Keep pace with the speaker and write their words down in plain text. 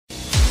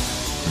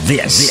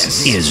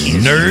This is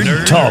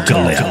Nerd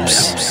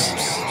Talkalypse.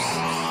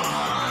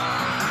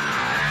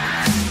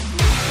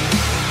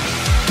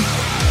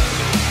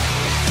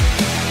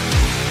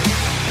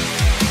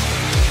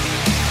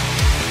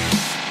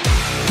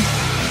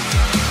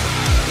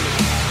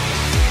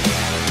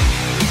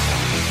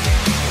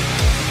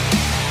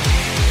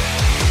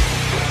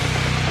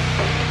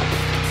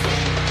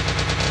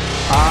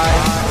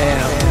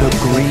 The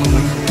Green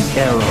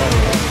Arrow.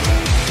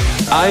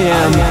 I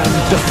am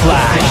the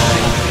Flash.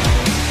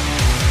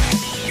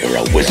 You're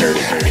a wizard.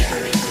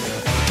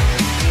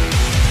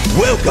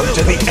 Welcome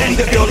to the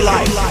end of your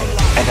life,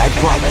 and I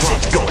promise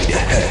it's going to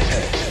hurt.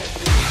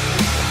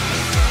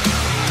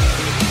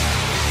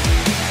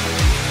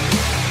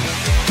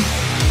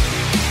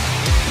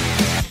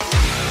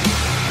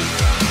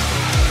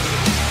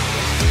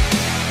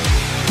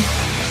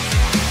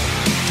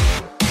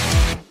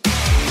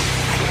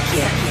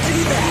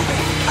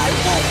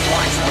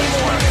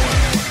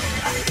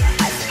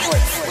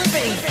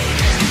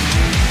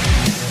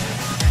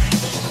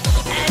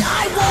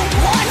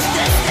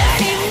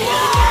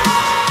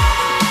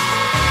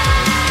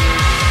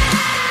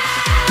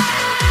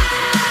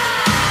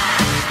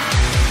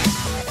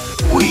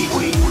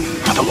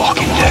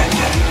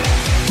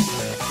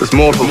 This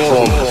mortal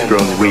form has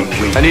grown weak.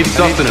 I need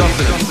sustenance.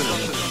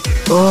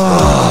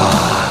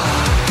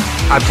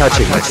 I'm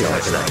touching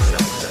myself.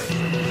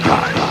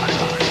 Hi.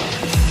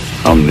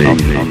 I'm me.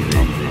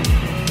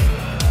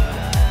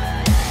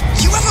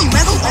 You have a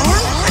metal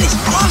arm? That is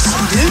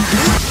awesome, dude.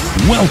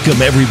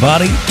 Welcome,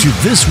 everybody, to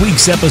this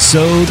week's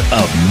episode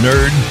of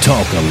Nerd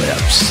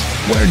Talkalypse,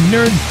 where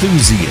nerd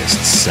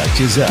enthusiasts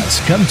such as us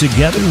come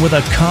together with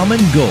a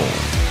common goal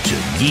to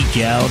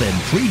geek out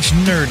and preach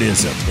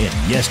nerdism in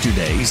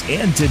yesterday's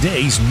and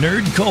today's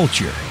nerd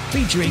culture,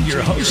 featuring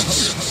your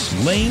hosts,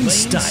 Lane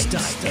Stipe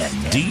and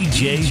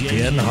DJ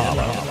Ben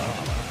Hollow.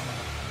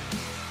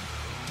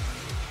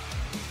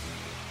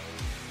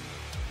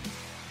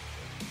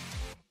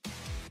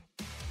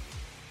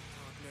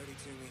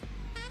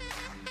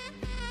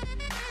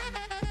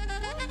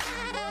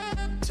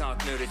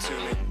 Talk nerdy to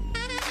me.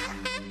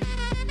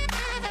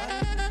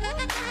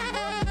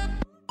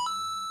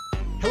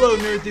 Hello,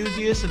 nerd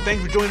enthusiasts, and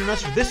thanks for joining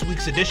us for this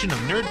week's edition of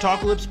Nerd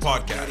Talkalypse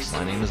Podcast.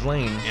 My name is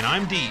Lane. And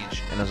I'm Deej.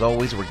 And as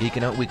always, we're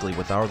geeking out weekly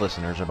with our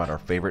listeners about our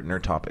favorite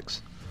nerd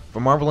topics.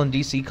 From Marvel and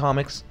DC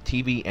comics,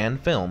 TV and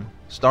film,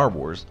 Star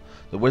Wars,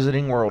 the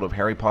Wizarding World of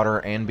Harry Potter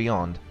and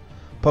beyond,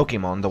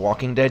 Pokemon, The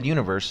Walking Dead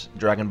universe,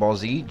 Dragon Ball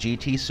Z,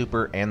 GT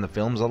Super, and the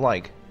films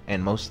alike,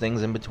 and most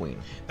things in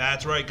between.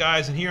 That's right,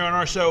 guys, and here on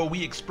our show,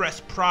 we express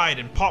pride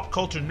in pop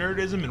culture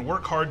nerdism and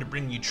work hard to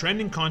bring you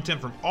trending content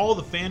from all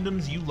the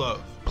fandoms you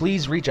love.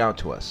 Please reach out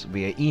to us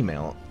via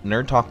email,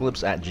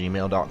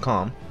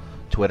 nerdtalkalypse@gmail.com,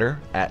 Twitter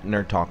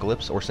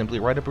 @nerdtalkalypse, or simply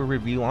write up a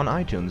review on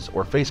iTunes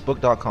or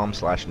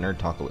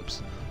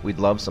facebook.com/nerdtalkalypse. We'd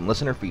love some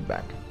listener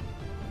feedback.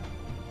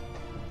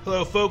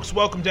 Hello, folks.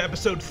 Welcome to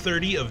episode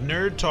 30 of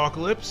Nerd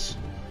Talkalypse.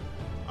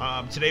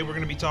 Today we're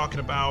going to be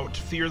talking about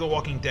Fear the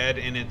Walking Dead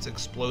and its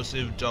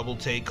explosive double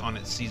take on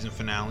its season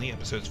finale,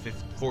 episodes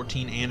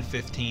 14 and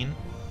 15.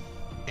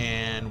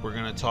 And we're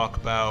going to talk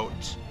about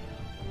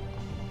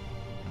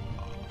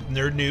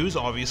nerd news,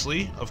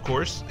 obviously, of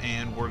course.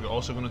 And we're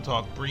also going to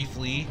talk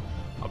briefly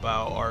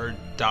about our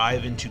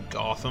dive into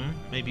Gotham,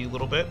 maybe a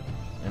little bit.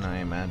 And I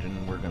imagine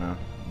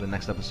the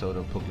next episode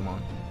of Pokemon.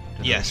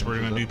 Yes, we're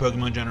going to do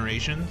Pokemon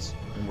Generations.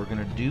 And we're going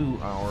to do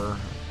our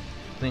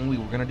thing we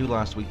were going to do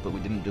last week, but we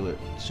didn't do it.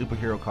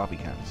 Superhero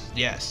copycats.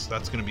 Yes,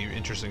 that's going to be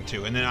interesting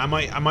too. And then I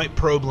might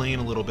probe Lane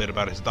a little bit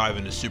about his dive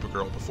into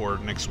Supergirl before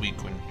next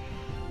week when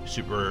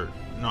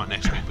not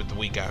next week, but the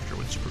week after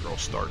when Supergirl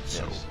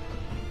starts. Yes.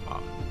 So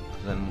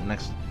then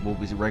next we'll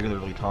be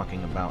regularly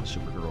talking about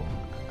Supergirl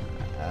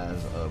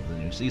as of the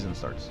new season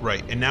starts.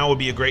 Right, and now would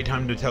be a great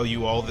time to tell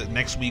you all that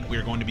next week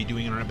we're going to be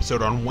doing an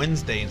episode on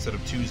Wednesday instead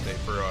of Tuesday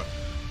for a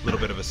little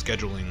bit of a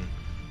scheduling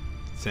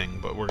thing,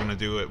 but we're going to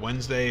do it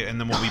Wednesday, and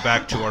then we'll be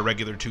back to our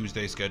regular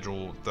Tuesday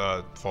schedule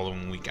the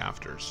following week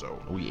after. So,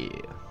 oh yeah.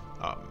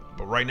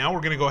 But right now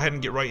we're going to go ahead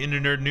and get right into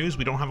nerd news.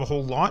 We don't have a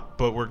whole lot,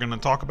 but we're going to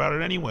talk about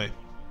it anyway.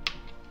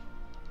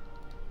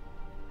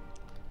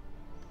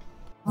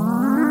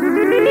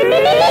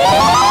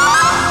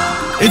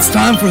 It's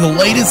time for the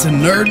latest in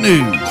nerd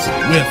news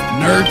with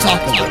Nerd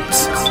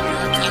Talkalypse.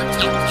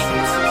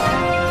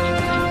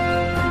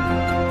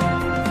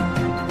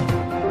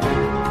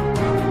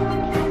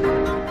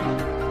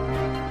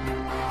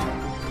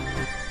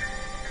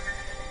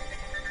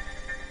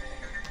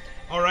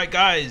 Alright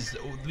guys,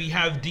 we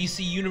have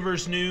DC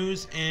Universe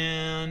news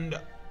and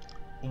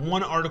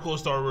one article of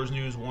Star Wars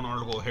news, one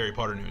article of Harry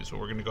Potter news. So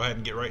we're going to go ahead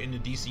and get right into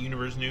DC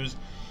Universe news.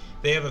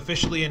 They have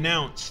officially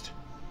announced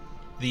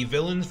the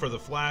villains for the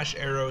Flash,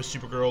 Arrow,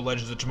 Supergirl,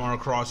 Legends of Tomorrow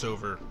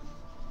crossover.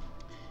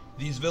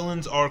 These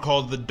villains are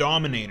called the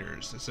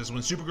Dominators. It says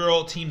when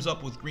Supergirl teams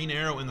up with Green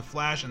Arrow and the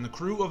Flash and the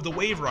crew of the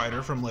Wave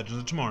Rider from Legends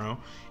of Tomorrow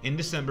in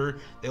December,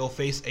 they will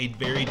face a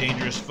very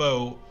dangerous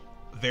foe,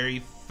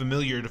 very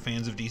familiar to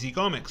fans of DC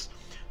Comics.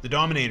 The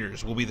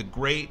Dominators will be the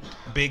great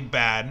big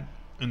bad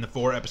in the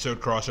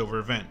 4-episode crossover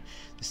event.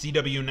 The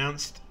CW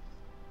announced,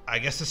 I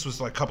guess this was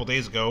like a couple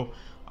days ago,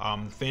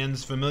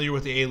 fans familiar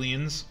with the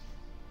aliens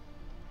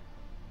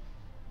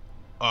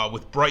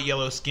with bright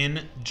yellow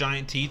skin,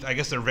 giant teeth, I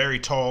guess they're very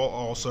tall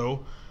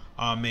also,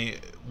 may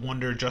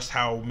wonder just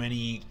how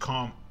many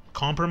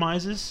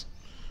compromises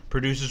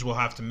producers will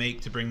have to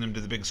make to bring them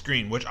to the big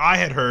screen, which I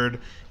had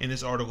heard in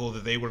this article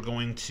that they were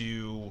going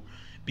to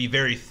be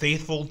very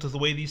faithful to the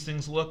way these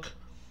things look,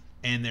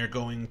 and they're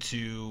going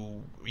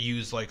to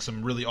use like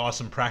some really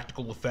awesome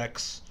practical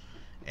effects,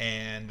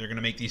 and they're going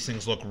to make these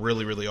things look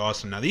really, really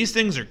awesome. Now these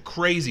things are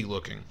crazy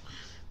looking.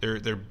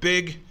 They're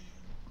big,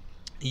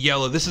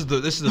 yellow. This is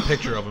the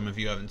picture of them if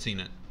you haven't seen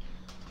it.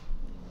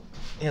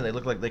 Yeah, they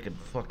look like they could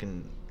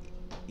fucking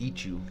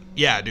eat you.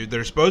 Yeah, dude.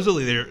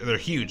 They're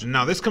huge.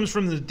 Now this comes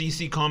from the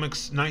DC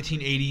Comics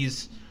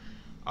 1980s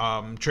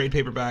trade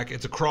paperback.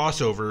 It's a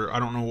crossover. I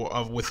don't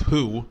know with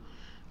who,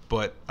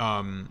 but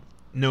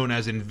known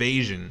as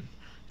Invasion.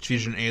 It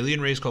features an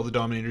alien race called the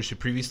Dominators who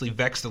previously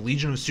vexed the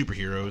Legion of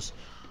Superheroes.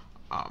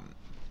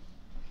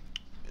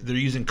 They're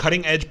using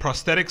cutting-edge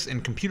prosthetics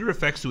and computer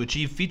effects to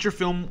achieve feature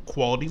film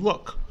quality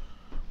look,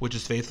 which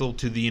is faithful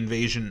to the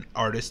Invasion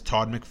artist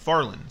Todd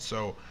McFarlane.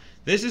 So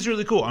this is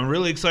really cool. I'm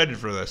really excited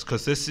for this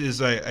because this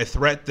is a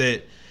threat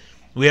that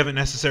we haven't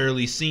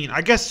necessarily seen.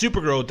 I guess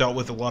Supergirl dealt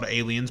with a lot of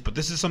aliens, but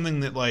this is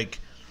something that like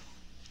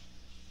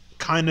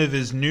kind of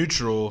is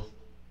neutral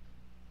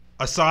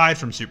aside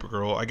from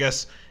Supergirl. I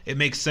guess it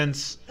makes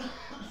sense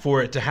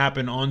for it to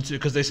happen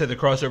because they said the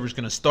crossover is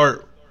going to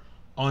start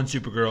on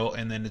Supergirl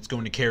and then it's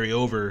going to carry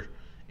over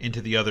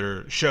into the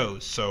other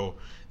shows. So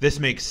this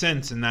makes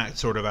sense in that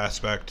sort of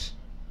aspect.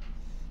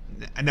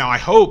 Now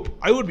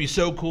I would be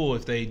so cool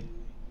if they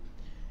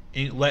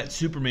let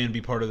Superman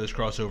be part of this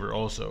crossover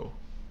also.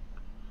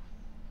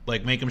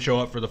 Like make him show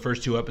up for the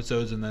first 2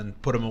 episodes and then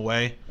put him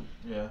away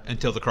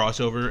until the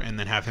crossover, and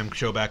then have him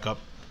show back up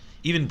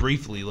even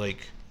briefly, like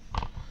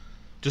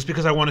just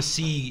because I want to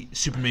see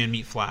Superman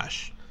meet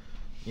Flash.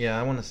 Yeah,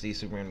 I want to see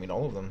Superman meet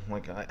all of them.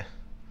 Like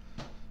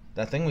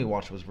that thing we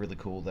watched was really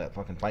cool, that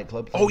fucking Fight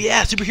Club thing. Oh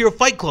yeah, Superhero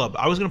Fight Club.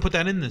 I was going to put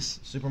that in this.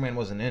 Superman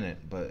wasn't in it,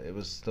 but it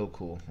was still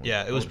cool.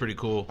 Yeah, it was pretty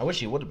cool. I wish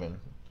he would have been.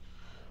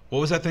 What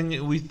was that thing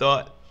that we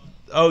thought?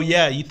 Oh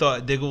yeah, you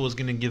thought Diggle was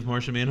going to give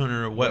Martian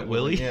Manhunter a wet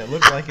willy? Yeah, it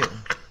looked like it.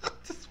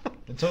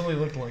 It totally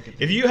looked like it.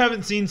 If you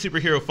haven't seen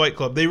Superhero Fight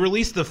Club, they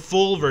released the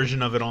full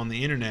version of it on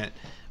the internet.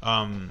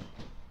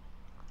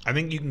 I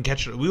think you can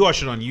catch it. We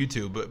watched it on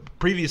YouTube, but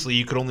previously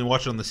you could only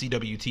watch it on the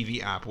CW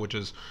TV app, which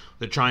is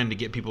they're trying to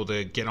get people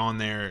to get on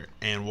there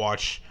and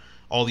watch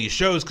all these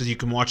shows because you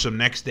can watch them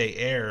next day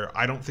air.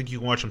 I don't think you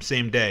can watch them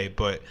same day,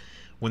 but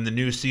when the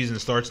new season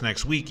starts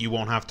next week, you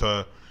won't have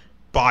to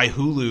buy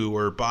Hulu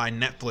or buy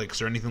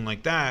Netflix or anything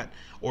like that,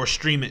 or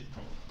stream it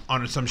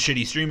on some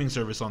shitty streaming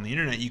service on the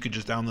internet. You could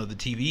just download the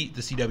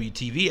CW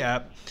TV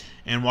app,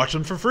 and watch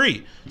them for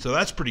free. So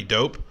that's pretty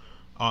dope.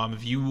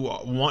 If you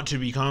want to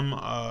become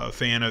a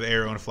fan of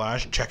Arrow and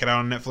Flash, check it out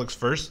on Netflix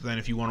first. Then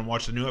if you want to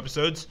watch the new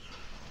episodes,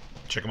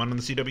 check them out on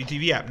the CW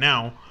TV app.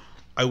 Now,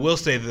 I will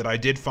say that I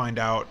did find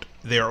out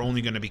they are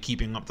only going to be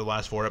keeping up the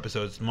last 4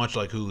 episodes, much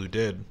like Hulu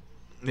did.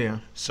 Yeah.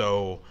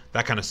 So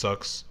that kind of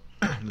sucks.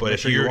 But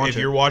if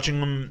you're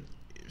watching them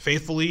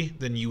faithfully,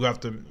 then you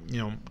have to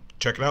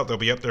check it out. They'll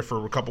be up there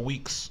for a couple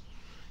weeks,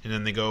 and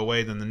then they go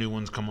away. Then the new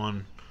ones come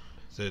on.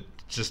 It's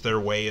just their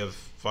way of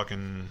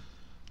fucking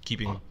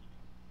keeping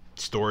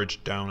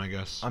storage down, I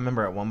guess. I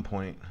remember at one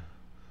point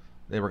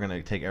they were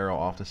gonna take Arrow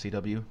off the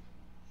CW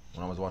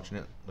when I was watching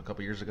it a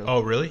couple years ago.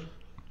 Oh, really?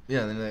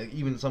 Yeah, and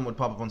even some would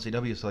pop up on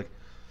CW. So like,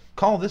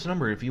 call this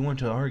number if you want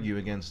to argue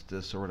against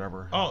this or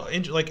whatever. Oh,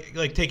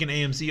 like taking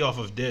AMC off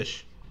of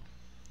Dish.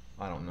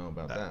 I don't know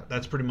about that.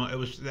 That's pretty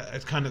much.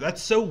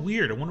 That's so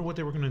weird. I wonder what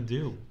they were gonna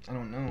do. I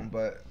don't know,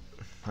 but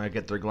I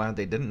get they're glad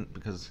they didn't,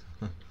 because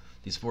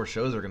these 4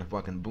 shows are gonna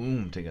fucking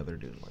boom together,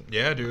 dude. Like,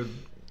 yeah, dude.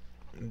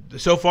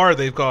 So far,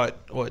 they've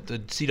got the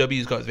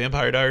CW's got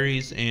Vampire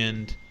Diaries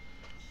and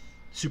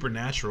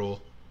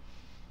Supernatural,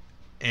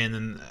 and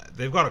then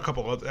they've got a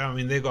couple other. I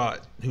mean, they've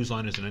got Whose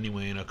Line Is It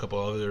Anyway, and a couple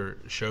other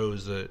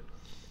shows that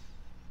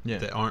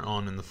aren't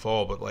on in the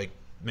fall. But like,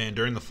 man,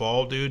 during the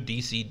fall, dude,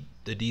 the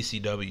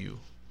DCW.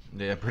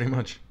 Yeah, pretty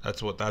much.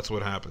 That's what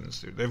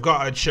happens, dude. They've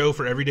got a show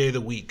for every day of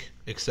the week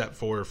except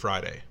for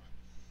Friday.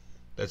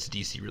 That's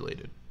DC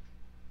related.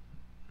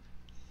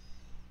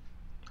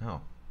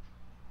 Oh.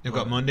 They've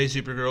got Monday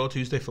Supergirl,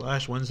 Tuesday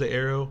Flash, Wednesday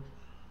Arrow,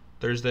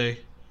 Thursday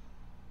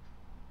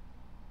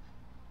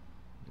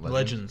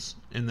Legends,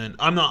 and then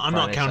I'm not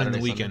Friday, counting Saturday,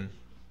 the weekend. Sunday.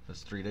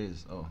 That's 3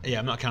 days. Oh. Yeah,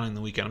 I'm not counting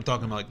the weekend. I'm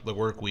talking about like the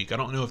work week. I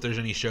don't know if there's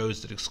any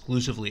shows that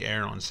exclusively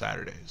air on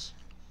Saturdays.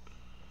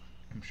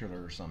 I'm sure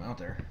there are some out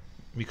there.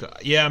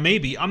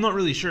 Maybe. I'm not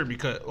really sure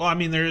because I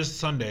mean there is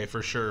Sunday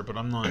for sure, but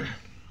I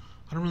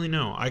don't really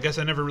know. I guess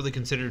I never really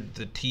considered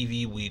the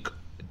TV week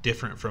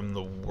different from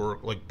the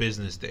work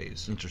business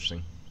days.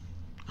 Interesting.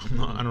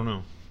 I don't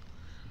know.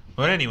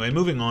 But anyway,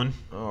 moving on.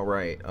 All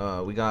right.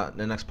 We got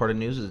the next part of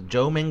news is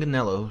Joe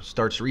Manganiello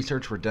starts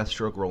research for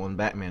Deathstroke role in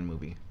Batman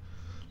movie.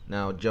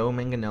 Now, Joe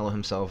Manganiello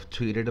himself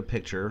tweeted a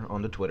picture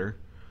onto Twitter,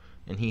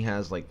 and he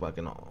has like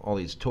fucking all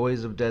these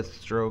toys of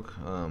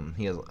Deathstroke.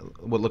 He has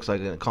what looks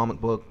like a comic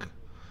book,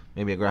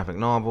 maybe a graphic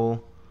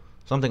novel,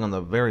 something on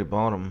the very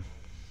bottom.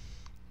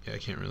 Yeah, I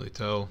can't really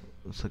tell.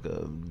 It's like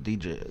a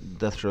DJ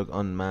Deathstroke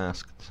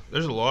unmasked.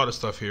 There's a lot of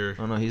stuff here.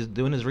 I don't know. He's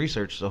doing his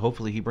research, so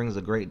hopefully he brings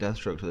a great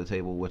Deathstroke to the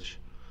table, which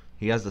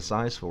he has the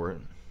size for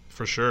it.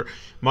 For sure.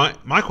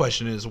 My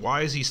question is,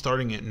 why is he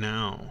starting it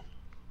now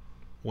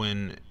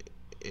when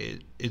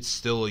it's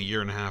still a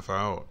year and a half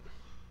out?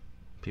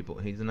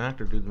 He's an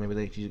actor, dude.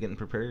 Maybe he's getting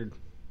prepared.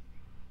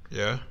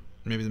 Yeah?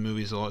 Maybe the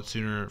movie's a lot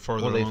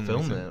farther Well, they along.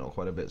 filmed it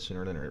quite a bit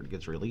sooner than it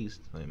gets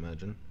released, I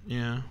imagine.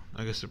 Yeah,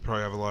 I guess they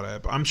probably have a lot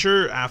of... I'm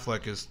sure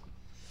Affleck is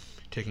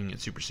taking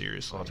it super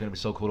seriously. Oh, it's going to be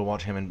so cool to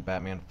watch him and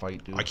Batman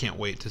fight, dude. I can't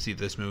wait to see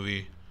this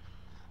movie.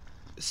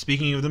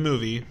 Speaking of the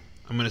movie,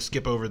 I'm going to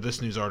skip over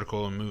this news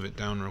article and move it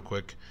down real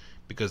quick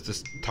because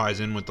this ties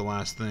in with the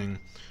last thing.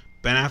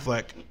 Ben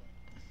Affleck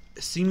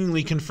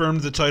seemingly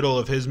confirmed the title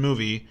of his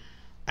movie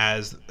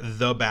as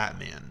The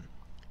Batman.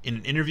 In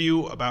an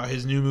interview about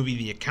his new movie,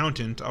 The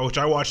Accountant, which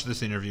I watched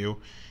this interview,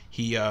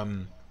 he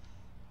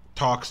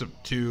talks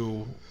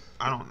to,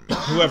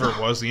 whoever it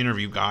was, the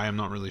interview guy, I'm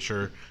not really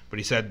sure, but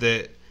he said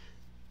that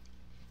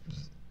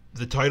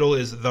the title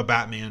is The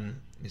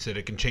Batman. He said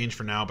it can change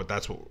for now, but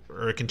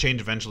it can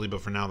change eventually,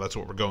 but for now that's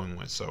what we're going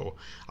with. So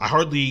I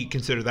hardly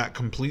consider that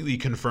completely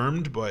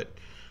confirmed, but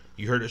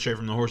you heard it straight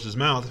from the horse's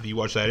mouth if you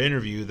watch that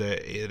interview that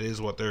it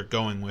is what they're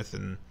going with,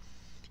 and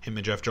him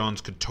and Jeff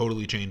Johns could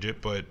totally change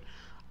it, but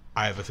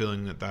I have a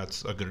feeling that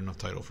that's a good enough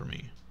title for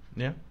me.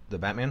 Yeah, The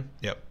Batman?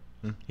 Yep.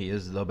 He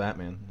is The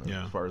Batman,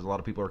 Yeah. as far as a lot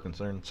of people are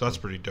concerned. So that's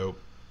pretty dope.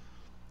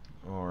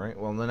 All right,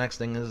 well, the next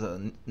thing is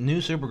a new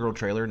Supergirl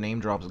trailer name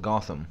drops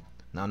Gotham.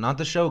 Now, not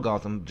the show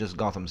Gotham, just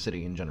Gotham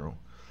City in general.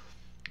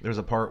 There's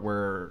a part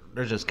where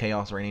there's just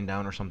chaos raining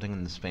down or something,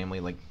 and this family,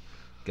 like,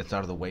 gets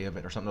out of the way of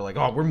it or something. They're like,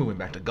 oh, we're moving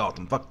back to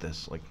Gotham, fuck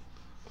this. Like,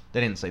 they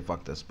didn't say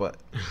fuck this, but...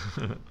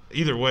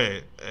 Either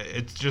way,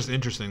 it's just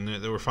interesting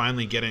that we're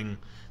finally getting...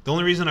 The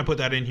only reason I put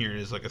that in here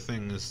is, like, a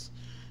thing is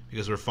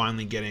because we're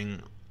finally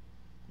getting,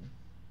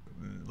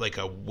 like,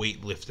 a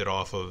weight lifted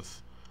off of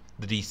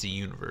the DC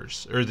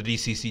universe, or the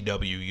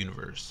DCCW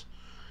universe.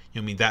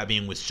 You know what I mean? That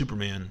being with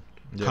Superman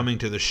coming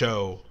to the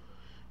show,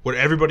 where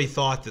everybody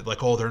thought that,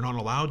 like, oh, they're not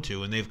allowed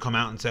to, and they've come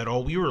out and said, oh,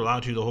 we were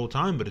allowed to the whole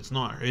time, but it's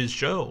not his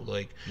show.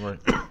 Like, Right.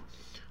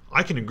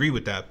 I can agree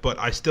with that, but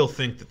I still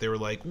think that they were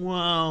like,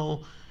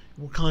 well,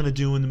 we're kind of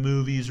doing the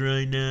movies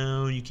right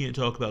now, and you can't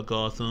talk about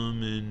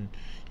Gotham, and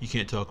you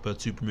can't talk about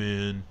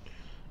Superman.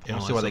 I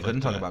don't see why they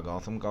couldn't talk about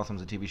Gotham.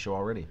 Gotham's a TV show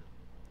already.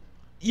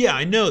 Yeah,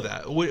 I know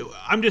that.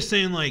 I'm just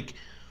saying, like,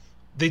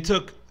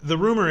 the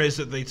rumor is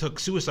that they took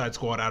Suicide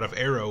Squad out of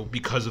Arrow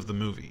because of the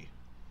movie.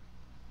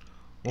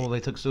 Well,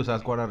 they took Suicide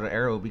Squad out of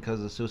Arrow because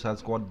the Suicide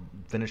Squad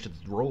finished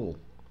its role.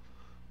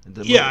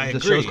 The agree.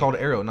 show's called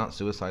Arrow, not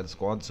Suicide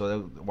Squad,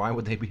 so why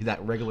would they be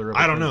that regular of a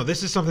I don't thing? know.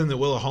 This is something that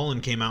Willa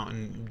Holland came out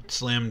and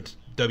slammed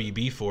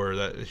WB for.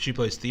 That she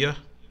plays Thea.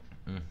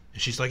 And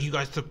she's like, you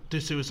guys took the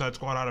Suicide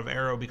Squad out of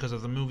Arrow because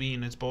of the movie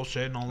and it's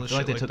bullshit and all this I feel shit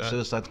like they like took that.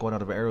 Suicide Squad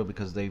out of Arrow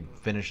because they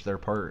finished their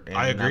part, and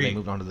I now agree. they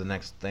moved on to the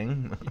next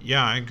thing.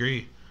 Yeah, I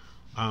agree.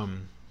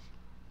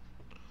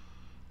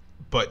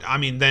 But, I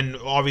mean, then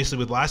obviously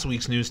with last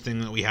week's news thing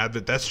that we had,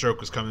 that Deathstroke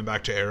was coming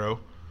back to Arrow.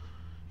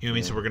 You know what I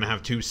mean? So we're going to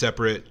have two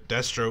separate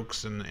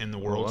Deathstrokes in the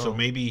world. wow. So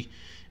maybe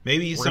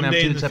We're someday gonna have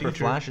in two the separate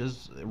future.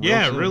 Flashes.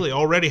 Yeah, soon. really,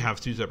 already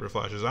have two separate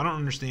Flashes. I don't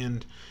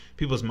understand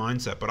people's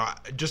mindset,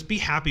 but just be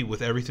happy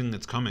with everything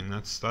that's coming.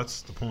 That's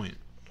the point.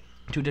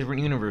 Two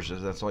different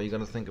universes. That's all you got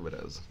to think of it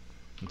as.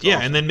 It's Yeah,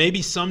 awesome. and then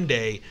maybe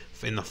someday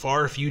in the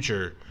far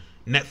future,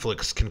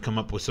 Netflix can come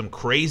up with some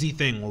crazy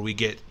thing where we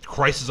get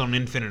Crisis on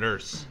Infinite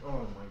Earths. Oh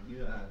my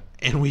god.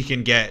 And we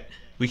can get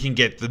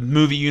the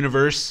movie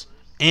universe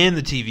and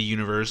the TV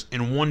universe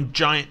in one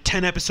giant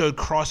 10-episode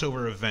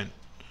crossover event.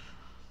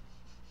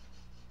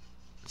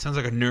 Sounds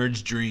like a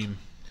nerd's dream.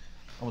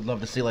 I would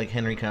love to see like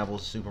Henry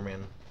Cavill's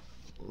Superman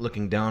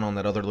looking down on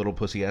that other little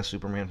pussy ass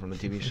Superman from the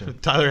TV show.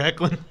 Tyler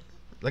Hoechlin.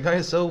 That guy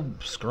is so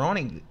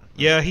scrawny.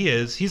 Yeah, he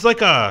is. He's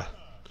like a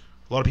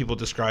lot of people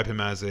describe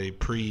him as a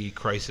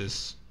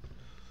pre-crisis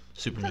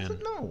Superman,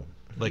 No.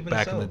 like Even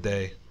back in so. the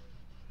day.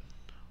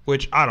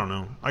 Which I don't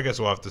know. I guess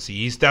we'll have to see.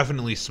 He's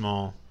definitely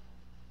small,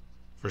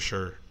 for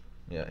sure.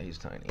 Yeah, he's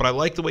tiny. But I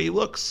like the way he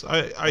looks.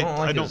 I don't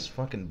like his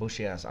fucking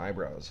bushy ass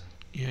eyebrows.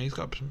 Yeah, he's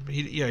got.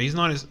 He's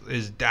not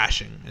as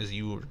dashing as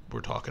you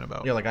were talking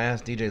about. Yeah, like I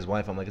asked DJ's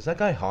wife, I'm like, is that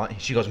guy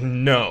hot? She goes,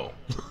 no.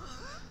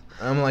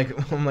 I'm like,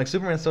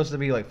 Superman's supposed to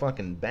be like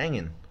fucking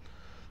banging,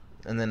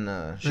 and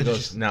then she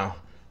goes, no.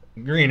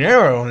 Green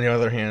Arrow, on the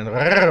other hand.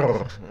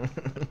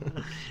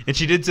 And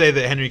she did say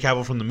that Henry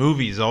Cavill from the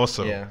movies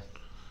also. Yeah.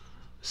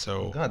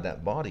 So God,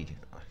 that body.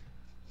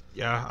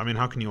 yeah, I mean,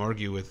 how can you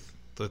argue with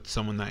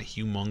someone that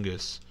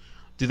humongous?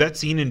 Dude, that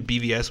scene in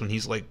BVS when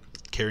he's like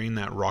carrying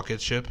that rocket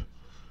ship.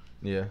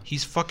 Yeah.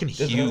 He's fucking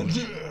huge.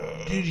 Dude,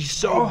 he's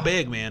so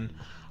big, man.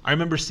 I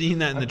remember seeing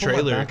that in the I pulled my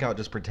trailer. back out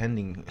just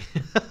pretending.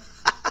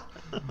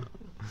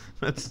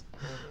 That's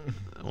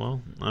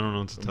Well, I don't know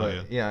what to tell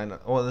you. Yeah, I know.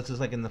 Well, this is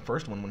like in the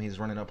first one when he's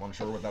running up on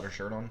shore without a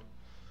shirt on.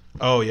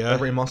 Oh yeah.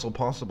 Every muscle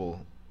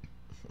possible.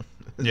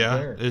 Yeah,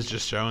 there. it's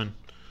just showing.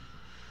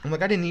 I'm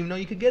like, I didn't even know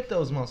you could get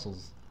those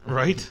muscles.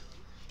 Right?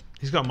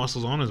 He's got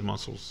muscles on his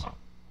muscles.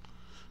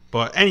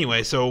 But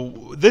anyway,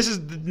 so this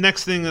is the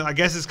next thing. I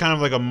guess it's kind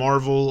of like a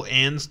Marvel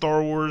and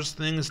Star Wars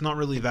thing. It's not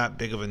really that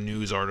big of a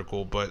news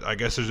article, but I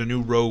guess there's a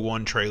new Rogue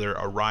One trailer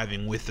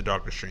arriving with the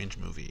Doctor Strange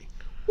movie.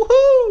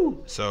 Woohoo!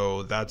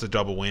 So that's a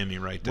double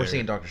whammy right there. We're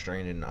seeing Doctor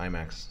Strange in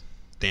IMAX.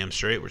 Damn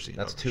straight we're seeing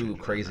That's Doctor too Strange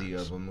in crazy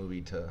IMAX. of a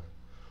movie to...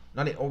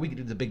 Or we could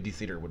do the big D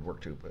theater would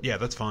work too, but Yeah,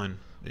 that's fine.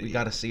 we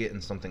got to see it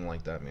in something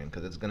like that, man,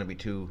 because it's going to be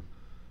too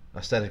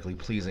aesthetically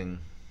pleasing.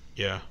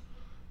 Yeah.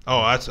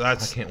 Oh, that's. I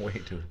can't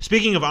wait to.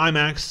 Speaking of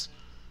IMAX,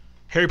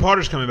 Harry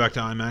Potter's coming back to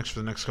IMAX for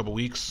the next couple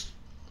weeks.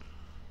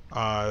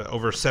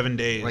 Over 7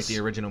 days. Like the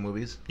original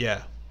movies?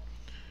 Yeah.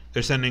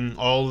 They're sending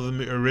all of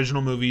the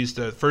original movies.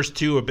 The first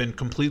two have been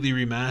completely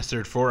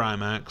remastered for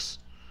IMAX.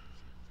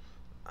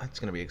 It's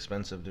going to be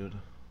expensive, dude.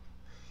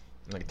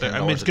 Like I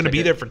mean, it's going to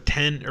be there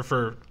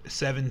for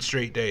 7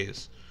 straight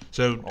days.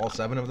 So All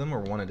 7 of them or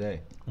one a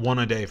day? one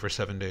a day for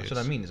 7 days. That's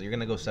what I mean. So you're going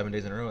to go 7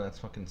 days in a row. That's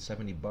fucking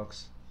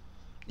 $70.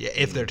 Yeah,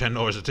 if they're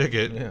 $10 a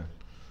ticket. Yeah.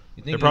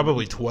 You They're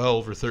probably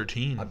 12 or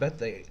 13. I bet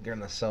they're going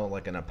to sell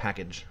like in a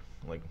package,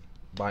 like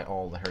buy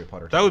all the Harry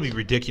Potter. That would be tickets.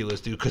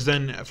 ridiculous, dude. Because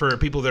then for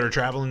people that are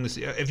traveling to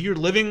see, if you're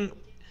living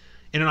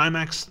in an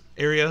IMAX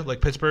area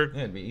like Pittsburgh,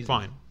 Yeah, it'd be easy.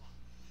 fine.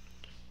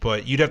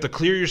 But you'd have to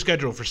clear your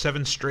schedule for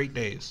 7 straight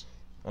days.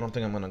 I don't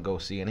think I'm going to go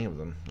see any of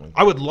them. Like,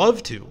 I would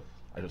love to.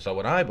 so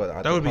would I,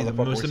 but That would be the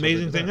most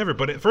amazing thing ever.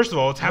 But first of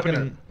all, it's happening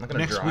I'm not gonna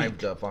next drive week.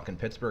 to fucking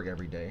Pittsburgh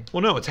every day.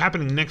 Well, no, it's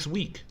happening next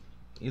week.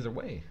 Either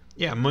way.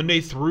 Yeah, Monday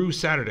through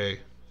Saturday.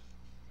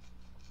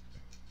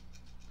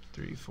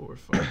 3, 4,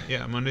 5.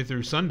 Yeah, Monday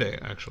through Sunday,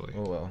 actually.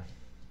 Oh well.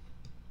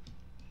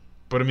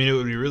 But I mean, it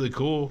would be really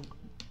cool.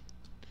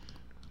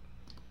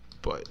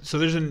 But so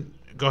there's an.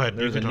 Go ahead.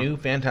 There's you a can new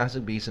talk.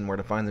 Fantastic Beasts and Where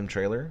to Find Them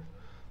trailer.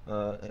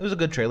 It was a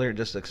good trailer. It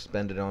just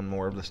expanded on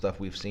more of the stuff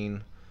we've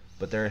seen.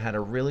 But there had a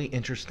really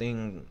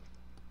interesting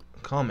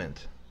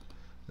comment.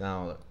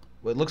 Now,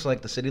 it looks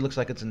like the city looks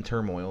like it's in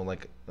turmoil,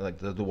 like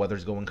the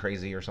weather's going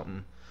crazy or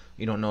something.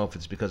 You don't know if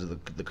it's because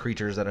of the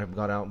creatures that have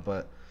got out,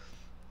 but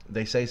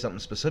they say something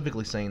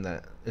specifically saying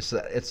that it's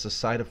a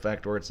side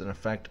effect or it's an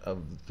effect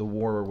of the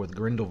war with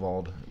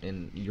Grindelwald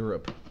in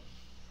Europe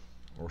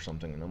or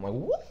something. And I'm like,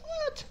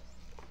 what?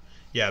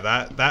 Yeah,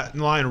 that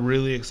line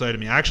really excited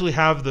me. I actually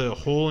have the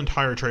whole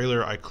entire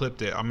trailer. I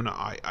clipped it. I'm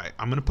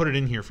gonna put it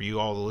in here for you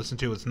all to listen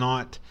to. It's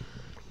not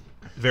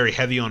very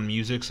heavy on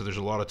music, so there's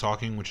a lot of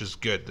talking, which is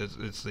good.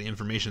 It's the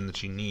information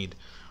that you need.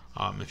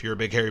 If you're a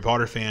big Harry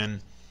Potter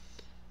fan,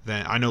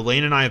 then I know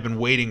Lane and I have been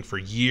waiting for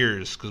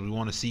years because we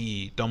want to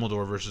see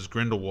Dumbledore versus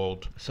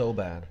Grindelwald. So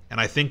bad. And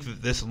I think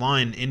that this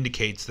line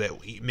indicates that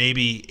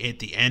maybe at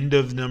the end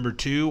of number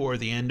 2 or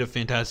the end of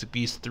Fantastic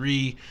Beasts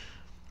 3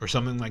 or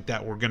something like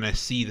that, we're gonna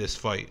see this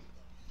fight.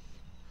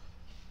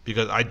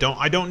 Because I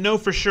don't know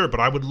for sure, but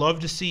I would love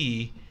to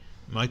see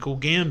Michael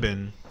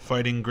Gambon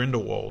fighting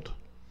Grindelwald,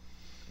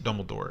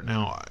 Dumbledore.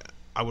 Now,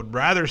 I would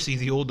rather see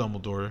the old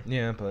Dumbledore.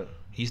 Yeah, but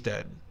He's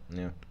dead.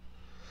 yeah.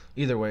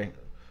 Either way.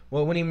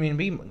 Well, what do you mean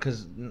be?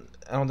 Because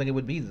I don't think it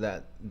would be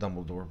that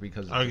Dumbledore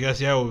because I guess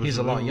yeah, it was he's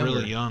a lot really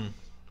younger. young.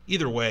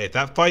 Either way,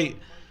 that fight.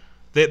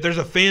 There's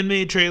a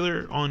fan-made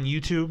trailer on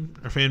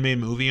YouTube, or fan-made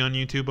movie on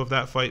YouTube of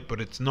that fight, but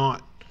it's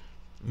not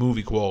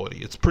movie quality.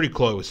 It's pretty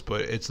close,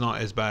 but it's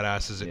not as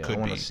badass as it could I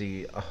want be. to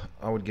see.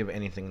 I would give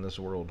anything in this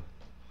world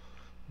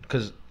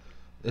because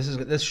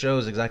this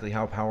shows exactly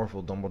how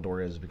powerful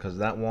Dumbledore is. Because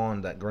that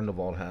wand that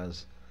Grindelwald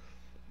has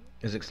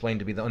is explained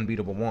to be the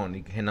unbeatable wand.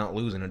 He cannot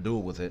lose in a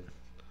duel with it.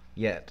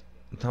 Yet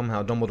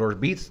somehow Dumbledore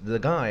beats the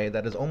guy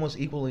that is almost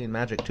equally in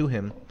magic to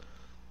him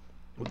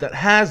that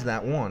has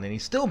that wand, and he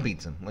still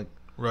beats him. Like,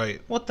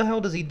 Right. what the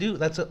hell does he do?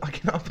 I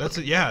cannot. That's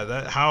it. Yeah.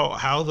 That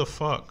how the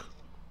fuck?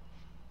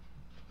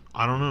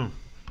 I don't know.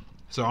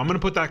 So I'm gonna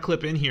put that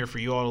clip in here for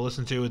you all to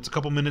listen to. It's a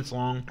couple minutes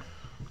long,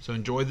 so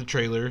enjoy the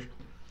trailer.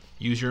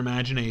 Use your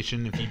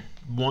imagination. If you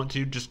want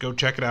to, just go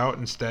check it out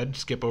instead.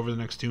 Skip over the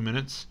next 2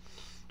 minutes.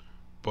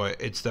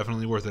 But it's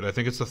definitely worth it. I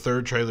think it's the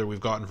 3rd trailer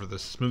we've gotten for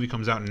this. This movie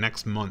comes out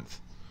next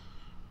month.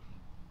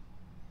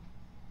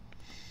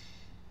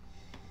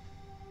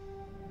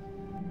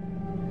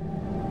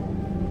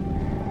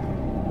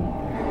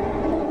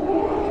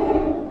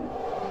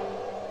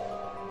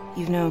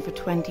 You've known for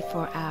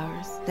 24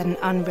 hours that an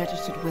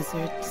unregistered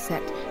wizard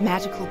set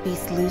magical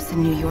beasts loose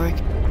in New York.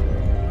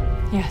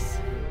 Yes.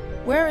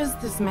 Where is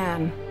this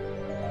man?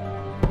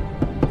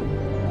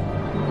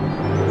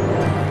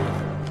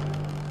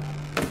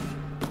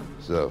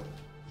 So,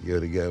 you're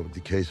the guy with the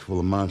case full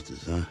of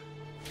monsters, huh?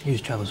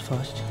 Whose travels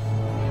first?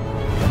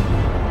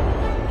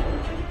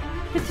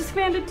 Mr.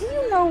 Scamander, do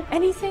you know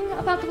anything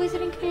about the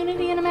wizarding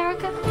community in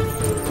America?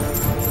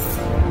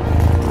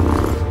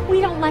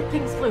 We don't let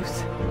things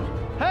loose.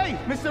 Hey,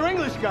 Mr.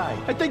 English guy,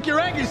 I think your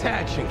egg is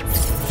hatching.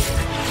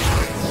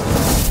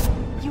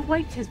 You You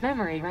wiped his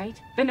memory,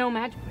 right? The no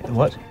magic. The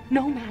what?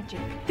 No magic.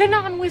 The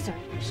non-wizard.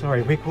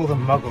 Sorry, we call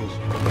them muggles.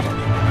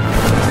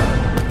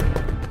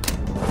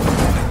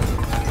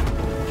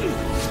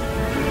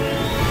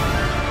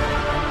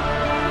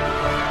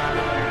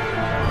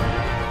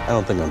 I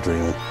don't think I'm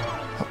dreaming.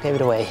 Give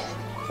it away.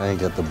 I ain't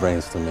got the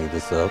brains to make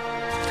this up.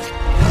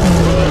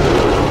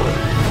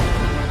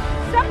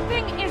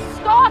 Something is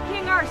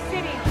stalking our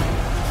city.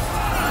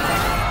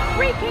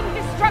 Wreaking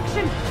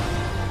destruction.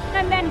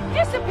 And then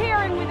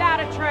disappearing without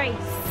a trace.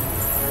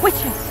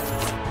 Witches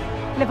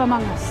live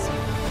among us.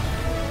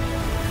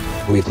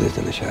 We've lived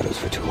in the shadows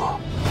for too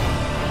long.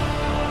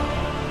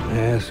 I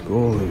ask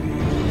all of you,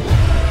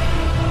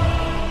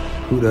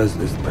 who does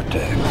this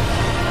protect?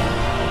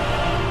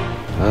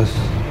 Us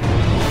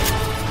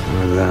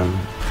or them?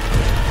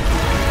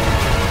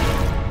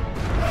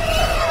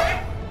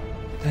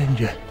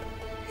 Danger.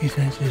 He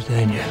senses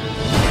danger.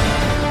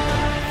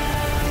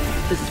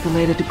 This is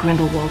related to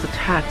Grindelwald's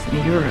attacks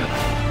in Europe.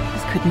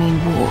 This could mean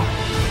war.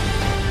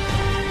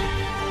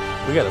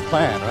 We got a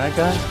plan, right,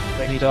 guys?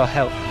 They need our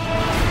help.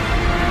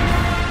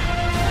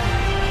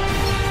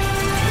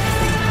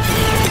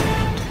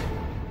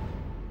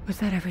 Was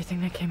that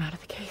everything that came out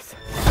of the case?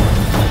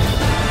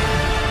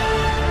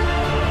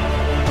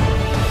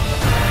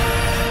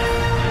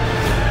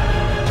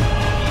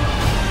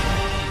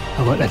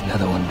 I won't let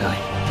another one die.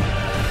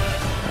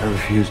 I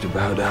refuse to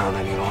bow down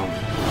any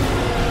longer.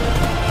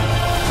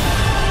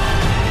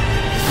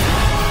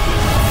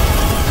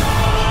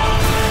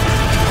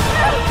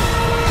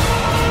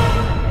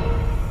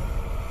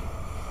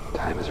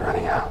 Time is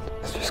running out.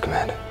 Let's just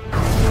command it.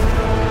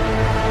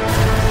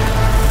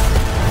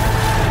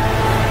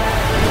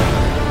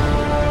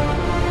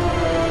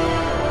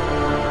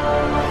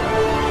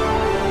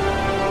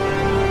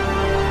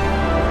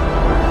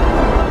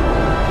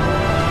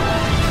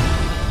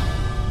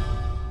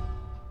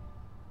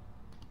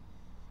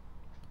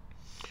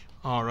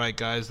 Alright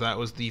guys, that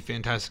was the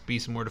Fantastic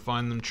Beasts and Where to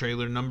Find Them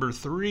trailer number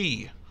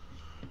 3.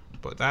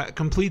 But that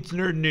completes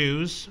Nerd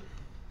News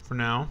for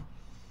now.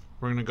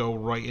 We're going to go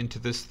right into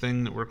this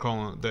thing that we're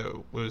calling,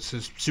 that was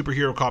his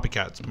superhero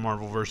copycats,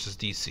 Marvel versus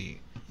DC.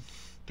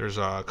 There's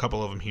a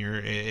couple of them here.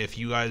 If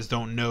you guys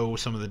don't know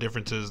some of the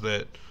differences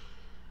that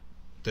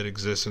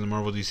exist in the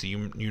Marvel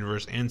DC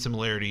universe and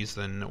similarities,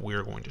 then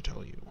we're going to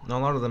tell you. Now,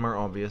 a lot of them are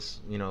obvious.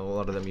 You know, a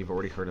lot of them you've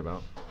already heard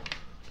about.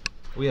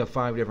 We have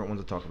 5 different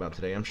ones to talk about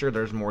today. I'm sure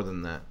there's more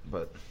than that,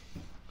 but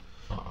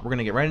we're going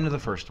to get right into the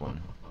first one.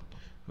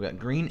 We got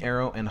Green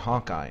Arrow and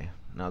Hawkeye.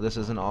 Now, this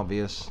isn't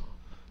obvious.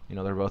 You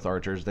know, they're both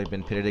archers. They've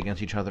been pitted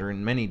against each other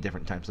in many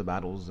different types of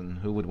battles, and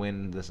who would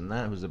win this and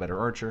that, who's the better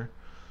archer.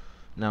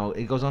 Now,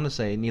 it goes on to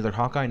say, neither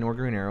Hawkeye nor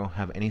Green Arrow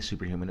have any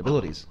superhuman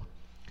abilities.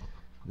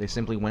 They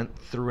simply went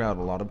throughout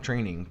a lot of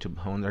training to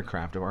hone their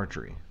craft of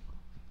archery.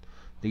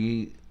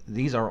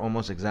 These are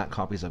almost exact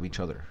copies of each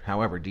other.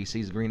 However,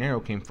 DC's Green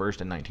Arrow came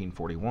first in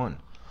 1941.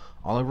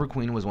 Oliver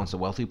Queen was once a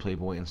wealthy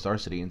playboy in Star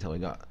City until he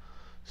got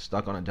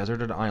stuck on a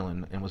deserted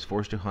island and was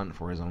forced to hunt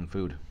for his own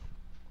food.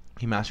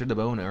 He mastered the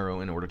bow and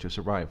arrow in order to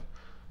survive.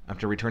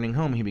 After returning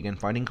home, he began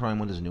fighting crime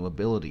with his new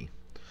ability,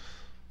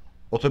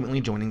 ultimately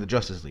joining the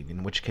Justice League,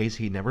 in which case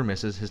he never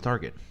misses his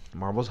target.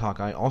 Marvel's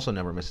Hawkeye also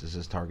never misses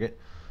his target,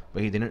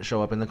 but he didn't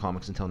show up in the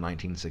comics until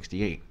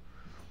 1968.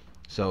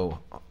 So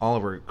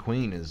Oliver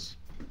Queen is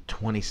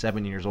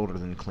 27 years older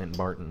than Clint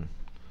Barton.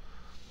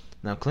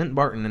 Now, Clint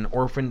Barton, an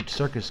orphaned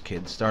circus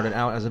kid, started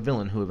out as a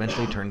villain who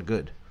eventually turned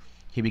good.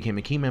 He became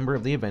a key member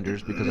of the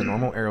Avengers because a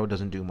normal arrow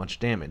doesn't do much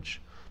damage.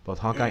 Both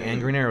Hawkeye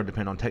and Green Arrow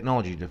depend on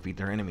technology to defeat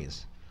their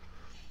enemies.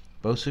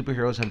 Both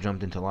superheroes have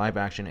jumped into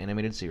live-action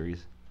animated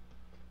series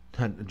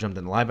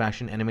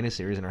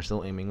and are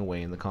still aiming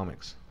away in the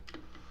comics.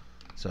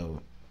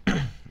 So,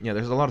 yeah,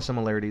 there's a lot of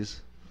similarities.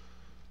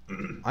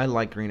 I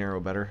like Green Arrow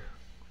better.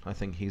 I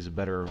think he's a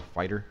better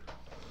fighter.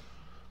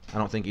 I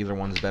don't think either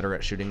one's better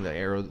at shooting the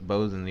arrow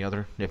bow than the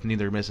other. If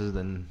neither misses,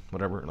 then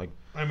whatever. Like,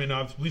 I mean,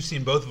 we've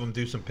seen both of them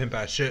do some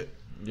pimp-ass shit.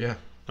 Yeah.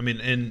 I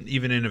mean, and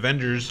even in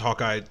Avengers,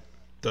 Hawkeye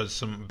does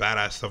some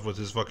badass stuff with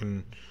his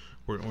fucking...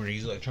 Where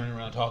he's like turning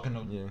around talking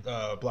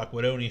to Black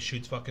Widow and he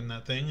shoots fucking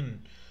that thing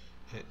and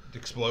it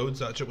explodes.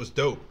 That shit was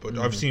dope. But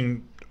I've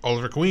seen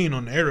Oliver Queen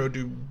on Arrow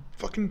do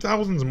fucking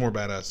thousands more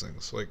badass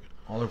things. Like,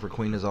 Oliver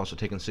Queen has also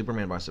taken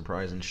Superman by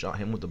surprise and shot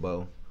him with the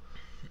bow.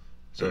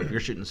 So if you're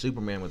shooting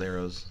Superman with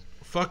arrows...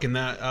 Fucking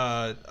that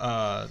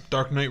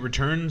Dark Knight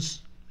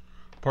Returns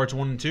parts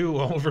 1 and 2,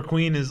 Oliver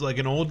Queen is like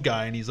an old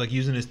guy and he's like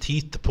using his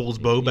teeth to pull his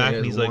bow back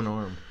and he's like... one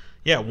arm.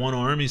 Yeah, one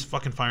arm. He's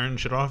fucking firing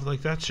shit off.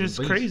 Like, that shit's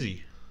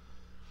crazy.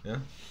 Yeah.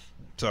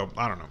 So,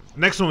 I don't know.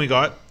 Next one we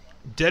got,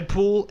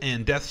 Deadpool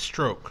and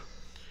Deathstroke.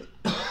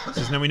 It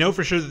says, now we know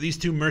for sure that these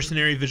two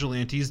mercenary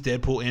vigilantes,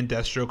 Deadpool and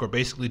Deathstroke, are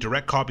basically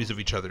direct copies of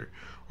each other.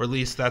 Or at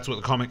least that's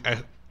what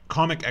the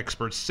comic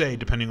experts say,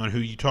 depending on who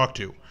you talk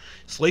to.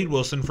 Slade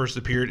Wilson first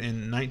appeared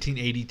in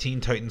 1980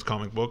 Teen Titans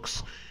comic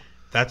books.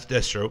 That's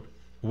Deathstroke.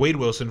 Wade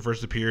Wilson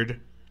first appeared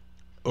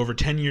over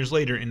 10 years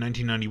later in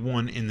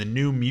 1991 in The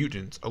New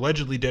Mutants.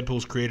 Allegedly,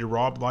 Deadpool's creator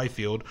Rob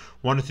Liefeld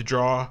wanted to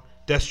draw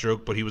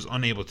Deathstroke, but he was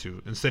unable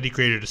to. Instead, he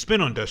created a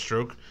spin on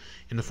Deathstroke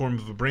in the form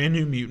of a brand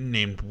new mutant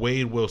named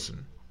Wade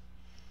Wilson,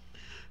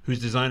 whose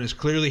design is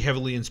clearly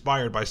heavily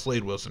inspired by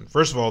Slade Wilson.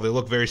 First of all, they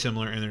look very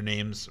similar and their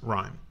names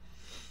rhyme.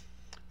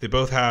 They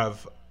both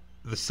have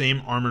the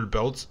same armored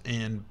belts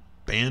and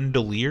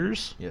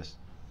bandoliers. Yes.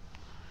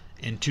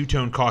 And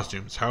two-tone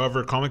costumes.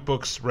 However,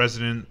 comicbook's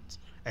resident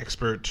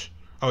expert...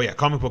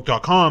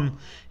 comicbook.com,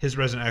 his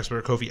resident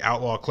expert, Kofi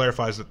Outlaw,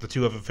 clarifies that the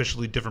two have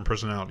officially different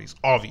personalities.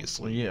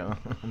 Obviously. Yeah,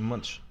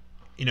 much.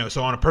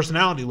 So on a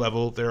personality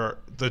level,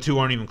 the two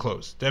aren't even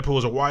close. Deadpool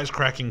is a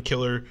wisecracking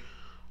killer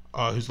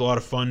who's a lot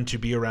of fun to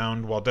be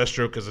around, while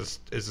Deathstroke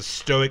is a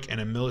stoic and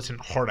a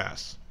militant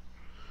hardass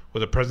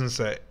with a presence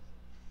that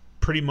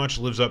pretty much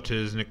lives up to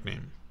his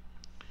nickname.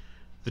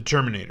 The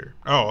Terminator.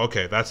 Oh,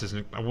 okay, that's his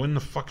nickname. When the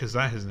fuck is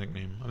that his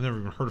nickname? I've never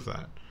even heard of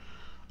that.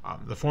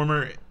 The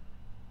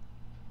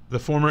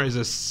former is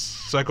a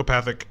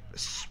psychopathic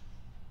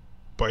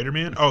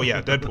Spider-Man. Oh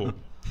yeah, Deadpool.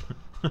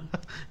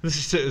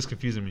 This is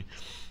confusing me.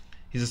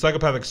 He's a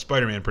psychopathic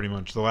Spider-Man, pretty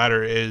much. The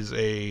latter is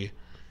a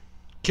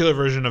killer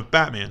version of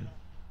Batman.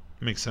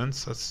 Makes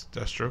sense. That's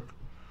Deathstroke.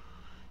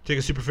 Take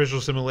a superficial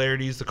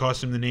similarities: the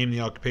costume, the name,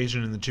 the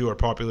occupation, and the two are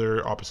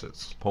polar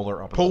opposites.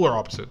 Polar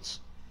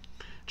opposites.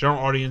 General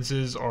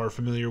audiences are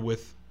familiar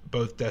with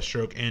both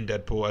Deathstroke and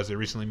Deadpool, as they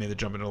recently made the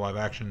jump into live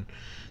action.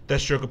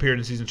 Deathstroke appeared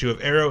in season 2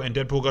 of Arrow, and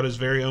Deadpool got his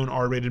very own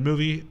R-rated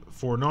movie.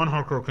 For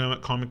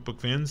non-hardcore comic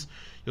book fans,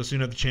 you'll soon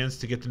have the chance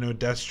to get to know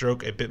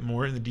Deathstroke a bit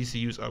more in the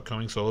DCU's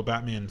upcoming solo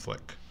Batman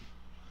flick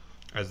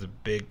as the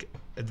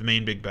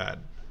main big bad.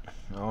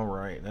 All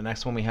right, the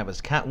next one we have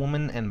is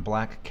Catwoman and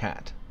Black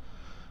Cat.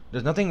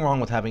 There's nothing wrong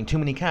with having too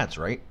many cats,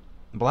 right?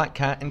 Black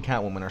Cat and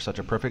Catwoman are such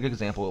a perfect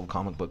example of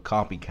comic book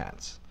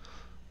copycats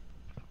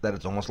that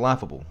it's almost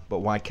laughable. But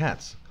why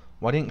cats?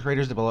 Why didn't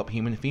creators develop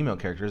human female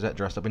characters that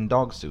dressed up in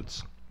dog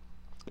suits?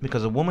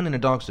 Because a woman in a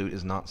dog suit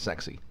is not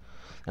sexy.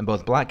 And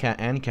both Black Cat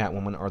and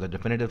Catwoman are the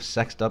definitive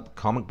sexed up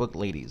comic book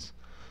ladies.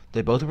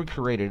 They both were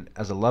created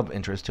as a love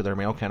interest to their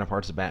male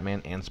counterparts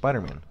Batman and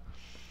Spider-Man.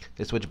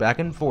 They switch back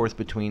and forth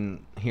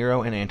between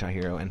hero and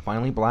anti-hero, and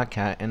finally Black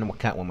Cat and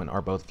Catwoman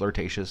are both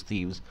flirtatious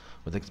thieves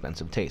with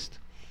expensive taste.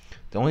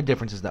 The only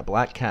difference is that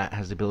Black Cat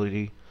has the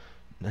ability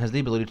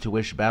to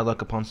wish bad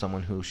luck upon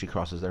someone who she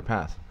crosses their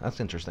path. That's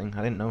interesting.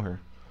 I didn't know her.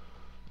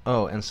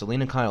 Oh, and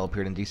Selina Kyle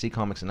appeared in DC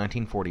Comics in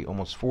 1940,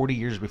 almost 40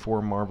 years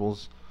before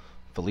Marvel's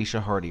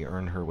Felicia Hardy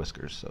earned her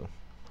whiskers. So,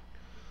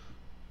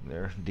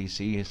 there,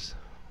 DC is,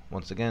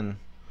 once again,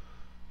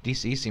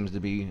 DC seems to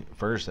be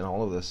first in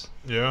all of this.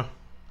 Yeah.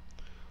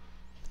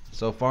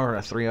 So far,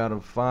 a 3 out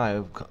of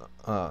 5,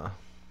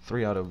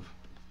 3 out of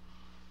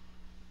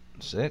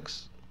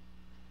 6,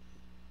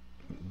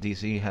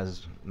 DC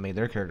has made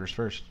their characters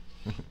first.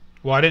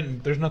 Well,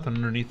 there's nothing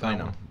underneath that. I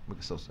know. One. We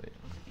can still say it.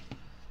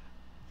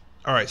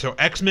 All right, so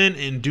X-Men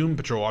and Doom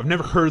Patrol. I've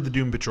never heard of the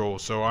Doom Patrol,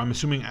 so I'm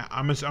just going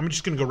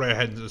to go right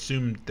ahead and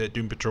assume that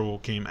Doom Patrol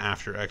came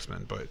after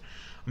X-Men. But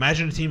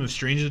imagine a team of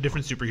strangely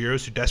different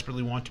superheroes who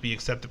desperately want to be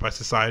accepted by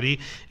society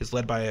is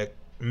led by a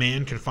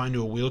man confined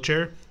to a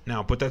wheelchair.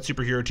 Now, put that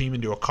superhero team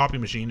into a copy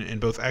machine, and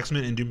both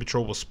X-Men and Doom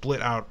Patrol will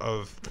split out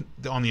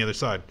on the other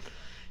side.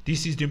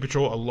 DC's Doom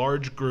Patrol,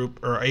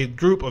 a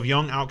group of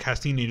young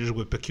outcast teenagers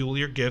with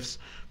peculiar gifts,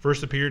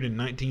 first appeared in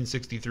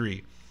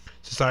 1963.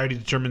 Society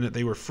determined that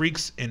they were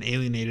freaks and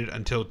alienated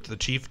until the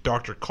chief,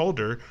 Dr.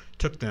 Calder,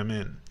 took them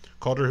in.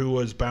 Calder, who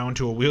was bound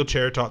to a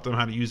wheelchair, taught them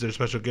how to use their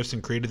special gifts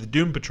and created the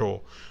Doom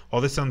Patrol.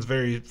 Well, this sounds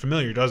very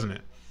familiar, doesn't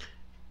it?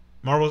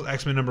 Marvel's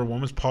X-Men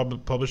 #1 was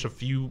published a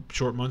few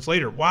short months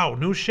later. Wow,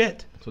 no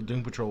shit. So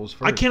Doom Patrol was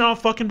first. I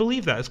cannot fucking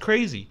believe that. It's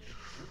crazy.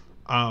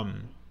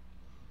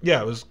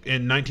 Yeah, it was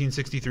in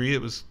 1963.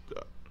 It was.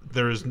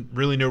 There is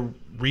really no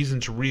reason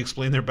to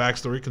re-explain their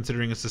backstory,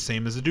 considering it's the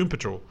same as the Doom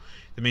Patrol.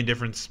 The main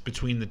difference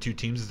between the two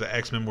teams is the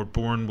X-Men were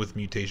born with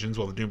mutations,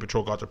 while the Doom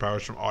Patrol got their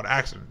powers from odd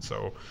accidents.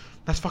 So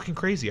that's fucking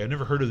crazy. I've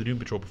never heard of the Doom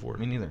Patrol before.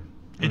 Me neither.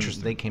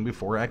 Interesting. They came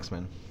before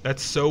X-Men.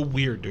 That's so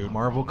weird, dude.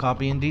 Marvel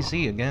copying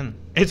DC again.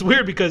 It's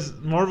weird because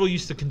Marvel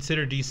used to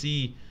consider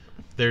DC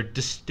their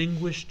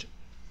distinguished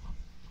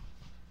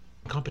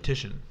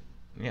competition.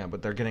 Yeah,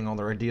 but they're getting all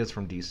their ideas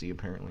from DC,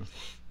 apparently.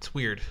 It's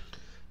weird.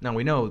 Now,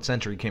 we know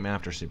Sentry came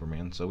after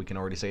Superman, so we can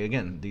already say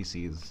again,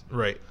 DC is...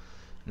 Right.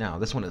 Now,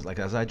 this one is, like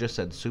as I just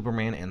said,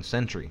 Superman and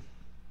Sentry.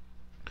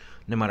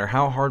 No matter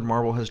how hard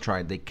Marvel has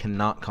tried, they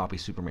cannot copy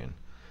Superman.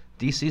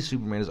 DC's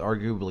Superman is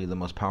arguably the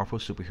most powerful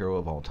superhero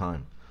of all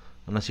time.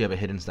 Unless you have a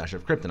hidden stash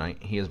of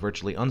kryptonite, he is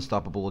virtually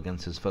unstoppable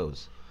against his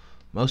foes.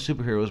 Most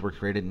superheroes were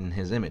created in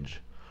his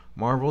image.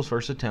 Marvel's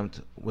first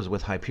attempt was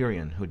with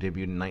Hyperion, who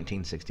debuted in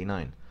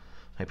 1969.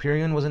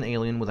 Hyperion was an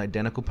alien with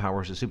identical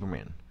powers to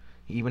Superman.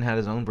 He even had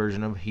his own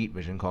version of heat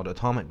vision called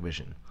atomic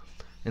vision.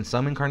 In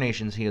some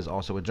incarnations, he is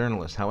also a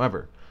journalist.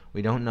 However,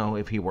 we don't know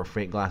if he wore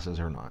fake glasses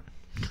or not.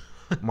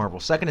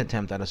 Marvel's second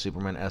attempt at a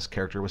Superman-esque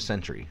character was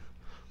Sentry,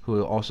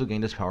 who also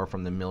gained his power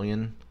from a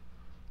million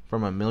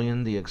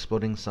the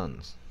exploding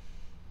suns.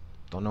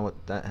 Don't know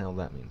what the hell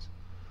that means.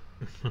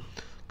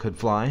 could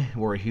fly,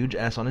 wore a huge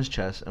S on his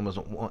chest, and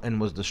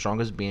was the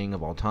strongest being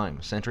of all time.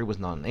 Sentry was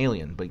not an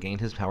alien, but gained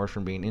his powers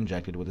from being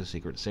injected with a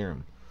secret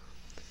serum.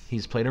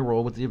 He's played a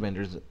role with the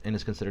Avengers and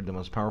is considered the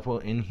most powerful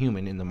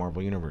Inhuman in the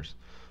Marvel Universe.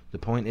 The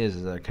point is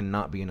that there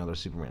cannot be another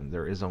Superman.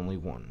 There is only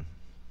one.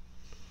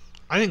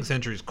 I think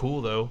Sentry's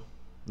cool, though.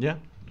 Yeah,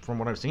 from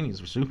what I've seen, he's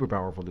a super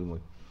powerful dude.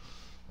 Like,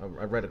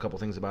 I've read a couple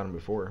things about him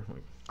before.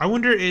 Like, I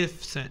wonder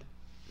if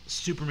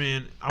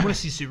Superman... I want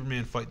to see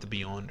Superman fight the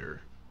Beyonder.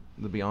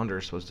 The Beyonder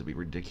is supposed to be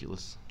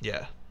ridiculous.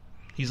 Yeah.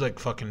 He's like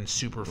fucking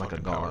super like fucking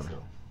a god.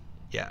 powerful.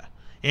 Yeah.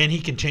 And he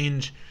can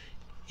change...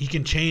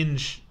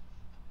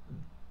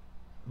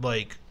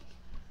 Like...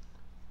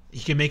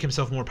 He can make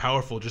himself more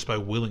powerful just by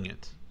willing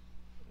it.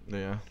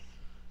 Yeah.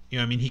 You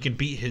know what I mean? He can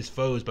beat his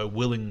foes by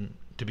willing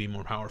to be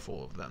more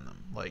powerful than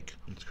them. Like...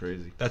 It's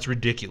crazy. That's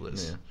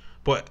ridiculous. Yeah.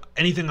 But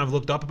anything I've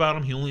looked up about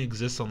him, he only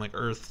exists on like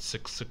Earth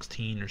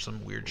 616 or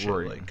some weird shit.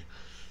 Right. Like...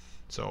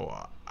 So,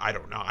 I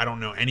don't know. I don't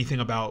know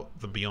anything about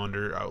the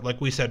Beyonder. Like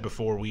we said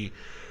before, we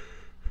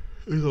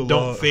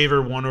don't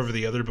favor one over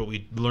the other, but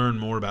we learn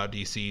more about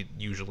DC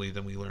usually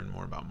than we learn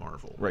more about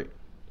Marvel. Right.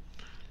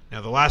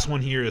 Now, the last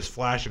one here is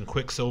Flash and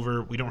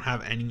Quicksilver. We don't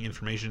have any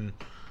information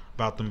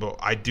about them, but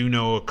I do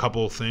know a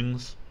couple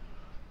things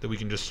that we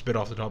can just spit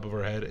off the top of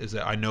our head. Is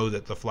that I know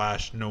that the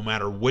Flash, no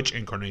matter which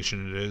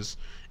incarnation it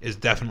is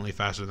definitely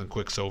faster than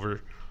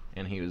Quicksilver.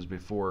 And he was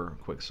before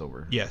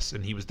Quicksilver. Yes,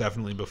 and he was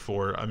definitely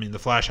before. I mean, the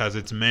Flash has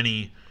its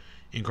many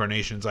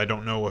incarnations. I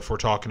don't know if we're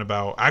talking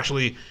about...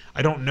 Actually,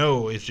 I don't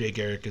know if Jay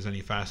Garrick is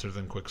any faster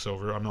than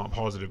Quicksilver. I'm not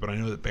positive, but I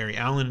know that Barry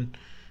Allen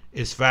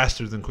is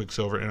faster than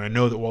Quicksilver, and I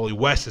know that Wally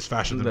West is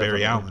faster than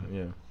Barry Allen.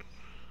 Yeah.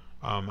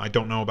 I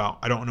don't know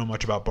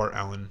much about Bart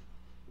Allen.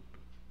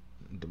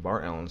 The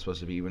Bart Allen's supposed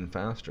to be even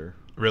faster.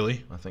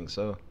 Really? I think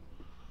so.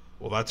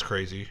 Well, that's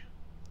crazy.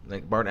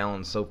 Like, Bart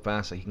Allen's so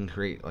fast that he can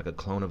create like a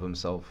clone of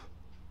himself.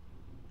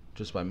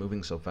 Just by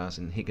moving so fast,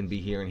 and he can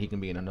be here and he can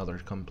be in another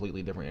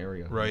completely different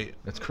area. Right.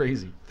 That's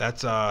crazy.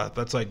 That's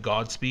like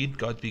Godspeed.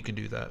 Godspeed can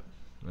do that.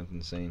 That's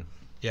insane.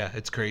 Yeah,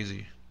 it's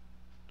crazy.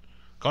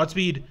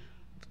 Godspeed.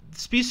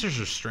 Speedsters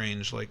are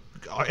strange. Like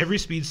every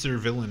speedster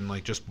villain,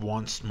 like just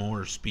wants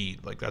more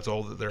speed. Like that's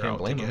all that they're Can't out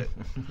blame to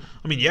get. them.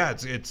 I mean, yeah,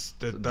 that's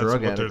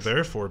what they're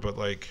there for. But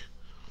like,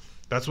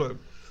 that's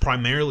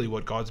primarily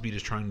what Godspeed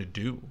is trying to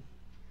do.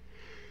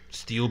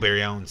 Steal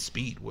Barry Allen's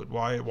speed.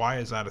 Why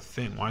is that a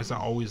thing? Why is that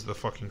always the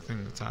fucking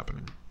thing that's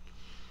happening?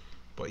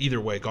 But either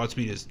way,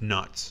 Godspeed is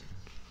nuts.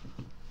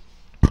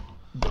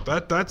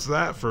 But that's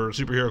that for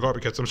superhero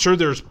copycats. I'm sure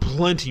there's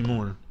plenty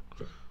more.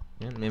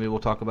 Yeah, maybe we'll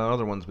talk about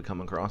other ones we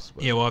come across.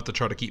 Yeah, we'll have to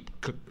try to keep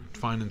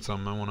finding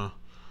some. I wanna,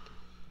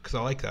 because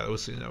I like that. It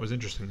was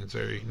interesting. It's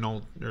very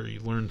you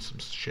learned some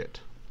shit.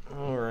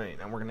 All right,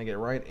 and we're gonna get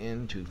right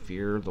into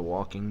Fear the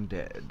Walking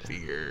Dead.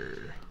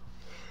 Fear.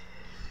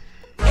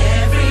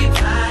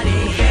 Everybody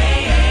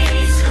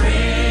hates Chris.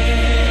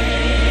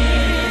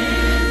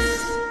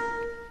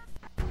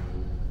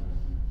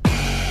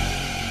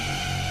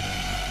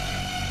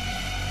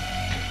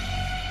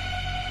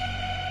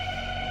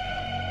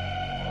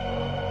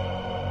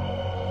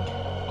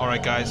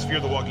 Alright guys, Fear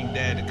the Walking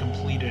Dead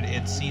completed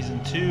its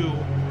season 2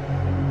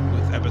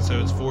 with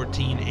episodes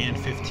 14 and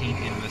 15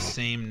 in the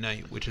same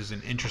night, which is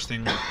an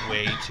interesting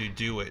way to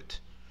do it.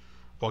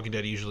 Walking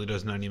Dead usually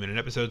does 90-minute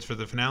episodes for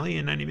the finale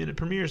and 90-minute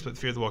premieres, but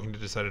Fear the Walking Dead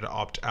decided to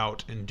opt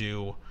out and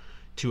do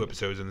 2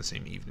 episodes in the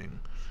same evening.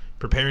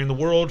 Preparing the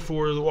world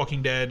for The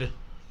Walking Dead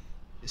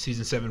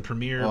Season 7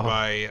 premiere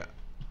by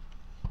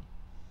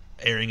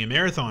airing a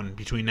marathon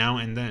between now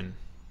and then.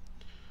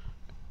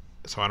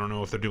 So I don't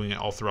know if they're doing it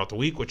all throughout the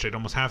week, which they'd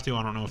almost have to.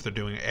 I don't know if they're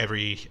doing it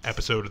every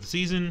episode of the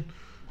season,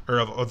 or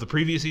of the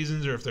previous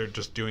seasons, or if they're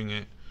just doing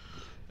it,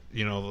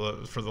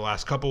 for the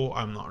last couple.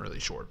 I'm not really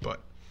sure,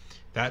 but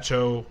that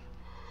show...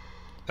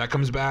 That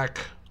comes back,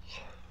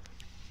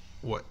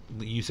 what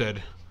you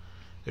said,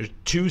 there's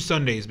 2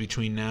 Sundays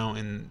between now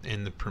and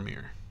the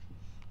premiere.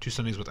 2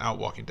 Sundays without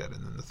Walking Dead,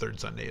 and then the 3rd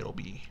Sunday it'll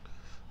be...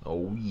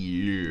 Oh,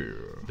 yeah.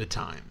 The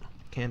time.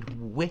 Can't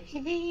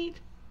wait.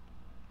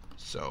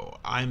 So,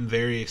 I'm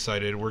very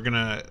excited. We're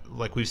gonna,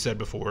 like we've said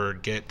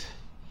before,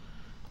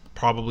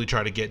 probably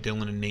try to get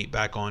Dylan and Nate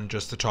back on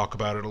just to talk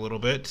about it a little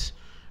bit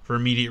for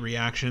immediate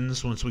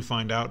reactions once we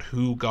find out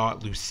who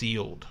got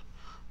Lucille.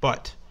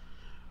 But...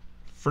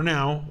 for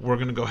now, we're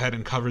going to go ahead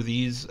and cover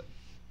these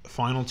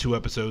final 2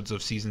 episodes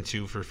of Season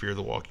 2 for Fear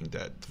the Walking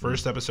Dead. The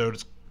first episode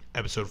is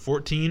episode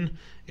 14.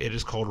 It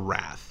is called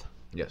Wrath.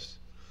 Yes.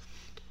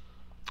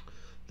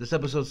 This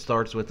episode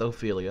starts with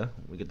Ophelia.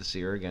 We get to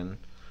see her again.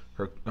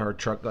 Her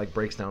truck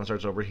breaks down,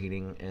 starts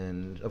overheating,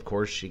 and of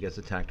course she gets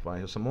attacked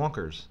by some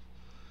walkers.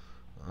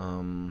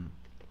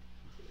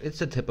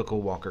 It's a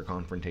typical walker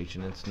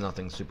confrontation. It's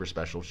nothing super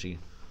special. She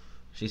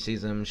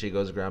sees them, she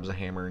goes, grabs a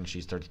hammer, and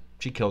she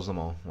kills them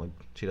all. Like,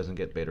 she doesn't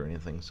get bit or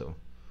anything, so...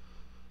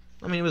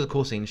 I mean, it was a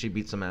cool scene. She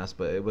beat some ass,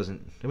 but it was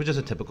just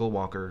a typical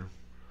walker.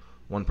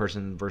 1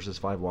 person versus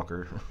 5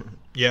 walker.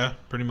 Yeah,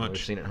 pretty much. We've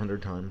seen it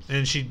 100 times.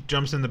 And she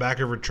jumps in the back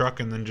of her truck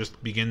and then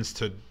just begins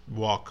to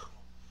walk.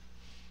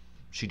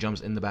 She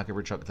jumps in the back of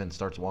her truck, then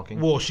starts walking.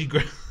 Well,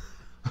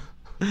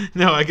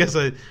 no, I guess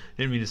I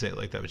didn't mean to say it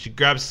like that, but she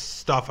grabs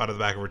stuff out of the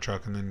back of her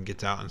truck and then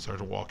gets out and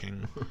starts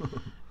walking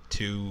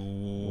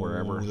to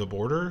wherever the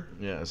border.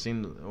 Yeah, it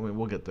seemed. I mean,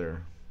 we'll get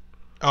there.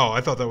 Oh,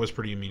 I thought that was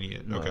pretty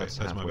immediate. No, okay, that's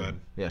my bad.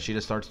 Yeah, she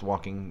just starts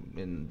walking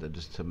in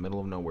just to the middle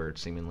of nowhere,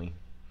 seemingly.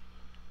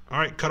 All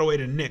right, cut away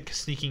to Nick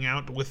sneaking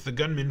out with the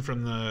gunman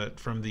from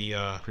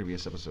the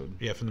previous episode.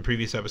 Yeah, from the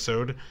previous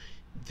episode.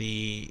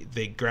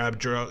 They grab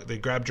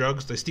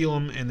drugs, they steal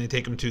them, and they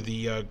take them to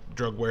the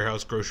drug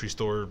warehouse, grocery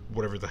store,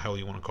 whatever the hell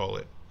you want to call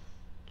it.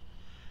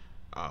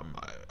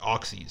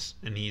 Oxys,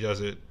 and he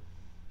does it.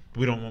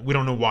 We don't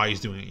know why he's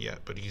doing it yet,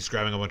 but he's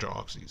grabbing a bunch of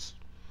oxys.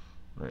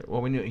 Right.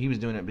 Well, we knew he was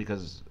doing it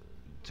because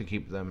to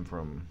keep them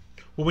from.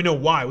 Well, we know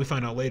why. We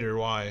find out later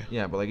why.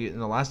 Yeah, but like in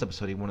the last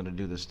episode, he wanted to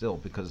do this still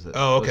because that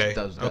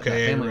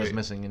family was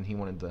missing, and he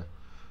wanted to.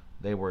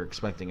 They were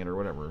expecting it or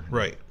whatever.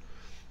 Right.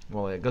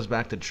 Well, it goes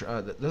back to.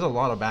 There's a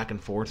lot of back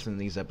and forth in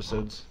these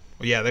episodes.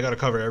 Well, yeah, they got to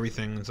cover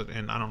everything,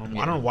 and I don't know.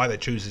 Yeah. I don't know why they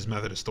choose this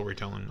method of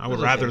storytelling. I would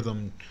rather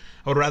them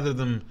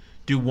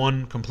do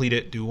one, complete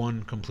it, do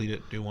one, complete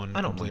it, do one, I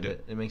don't complete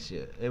it. It makes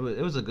you. It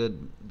was a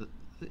good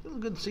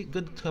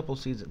couple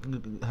seasons,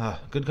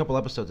 good couple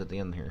episodes at the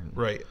end here.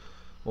 Right.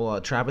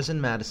 Well, Travis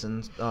and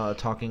Madison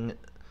talking,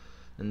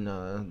 and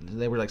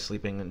they were like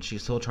sleeping, and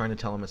she's still trying to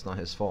tell him it's not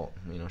his fault.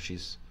 You know,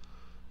 she's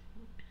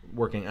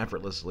working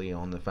effortlessly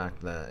on the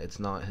fact that it's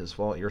not his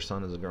fault. Your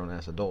son is a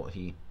grown-ass adult.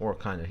 He's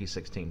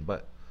 16,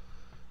 but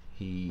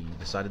he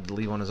decided to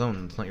leave on his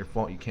own. It's not your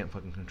fault. You can't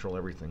fucking control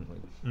everything. Like,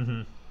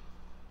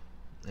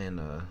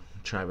 And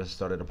Travis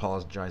started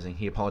apologizing.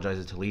 He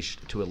apologizes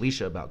to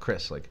Alicia about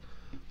Chris. Like,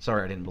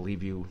 sorry, I didn't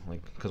believe you.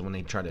 Like, because when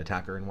they tried to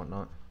attack her and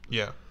whatnot.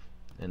 Yeah.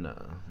 And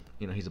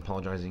he's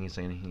apologizing. He's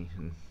saying he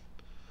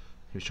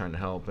was trying to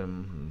help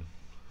him.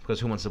 Because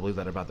who wants to believe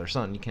that about their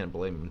son? You can't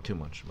blame him too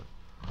much. But.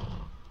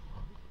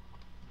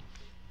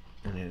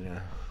 And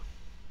then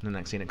the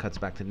next scene, it cuts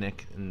back to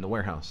Nick in the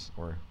warehouse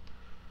or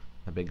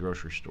a big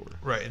grocery store.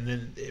 Right, and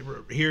then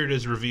here it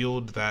is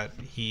revealed that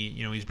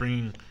he's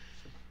bringing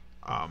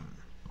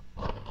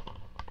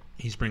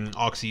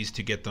oxys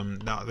to get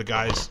them. Now the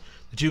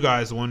two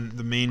guys,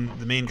 the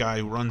main guy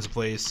who runs the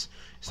place,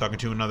 is talking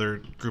to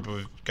another group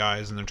of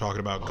guys, and they're talking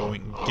about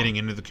getting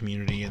into the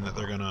community, and that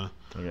they're gonna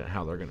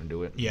how they're gonna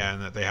do it. Yeah,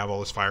 and that they have all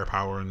this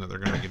firepower, and that they're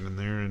gonna get in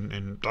there, and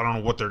I don't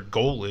know what their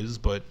goal is,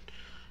 but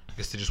I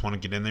guess they just want to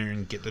get in there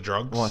and get the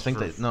drugs. Well, I think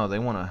they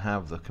want to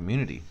have the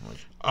community. Like,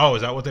 oh,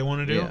 is that what they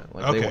want to do? Yeah,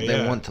 like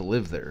they want to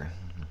live there.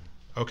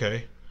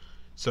 Okay.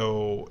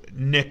 So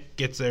Nick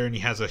gets there and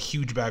he has a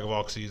huge bag of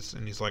oxys,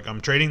 and he's like, "I'm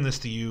trading this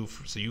to you,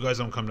 so you guys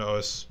don't come to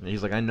us." And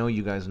he's like, "I know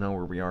you guys know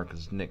where we are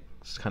because Nick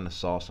kind of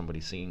saw somebody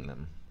seeing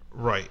them."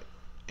 Right,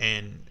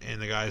 and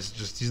the guy's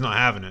he's not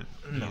having it.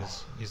 No.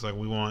 He's like,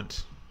 "We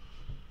want."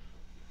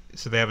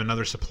 So they have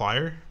another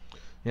supplier.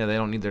 Yeah, they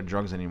don't need their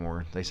drugs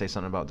anymore. They say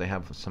something about they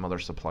have some other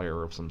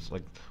supplier of some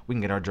like we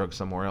can get our drugs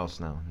somewhere else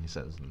now. He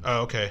says.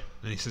 Oh, okay.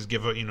 And he says,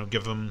 give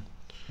them.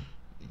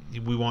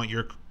 We want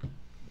your.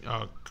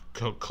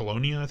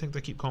 Colonia, I think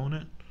they keep calling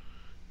it,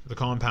 the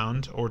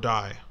compound, or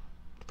die,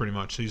 pretty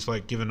much. So he's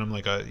like giving them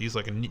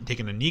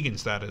taking a Negan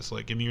status,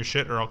 like, give me your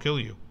shit or I'll kill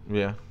you.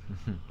 Yeah,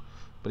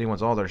 but he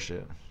wants all their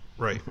shit.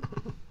 Right.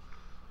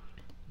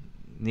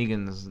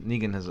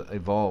 Negan has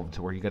evolved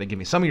to where you got to give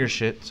me some of your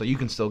shit so you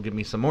can still give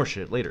me some more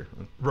shit later.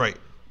 Right.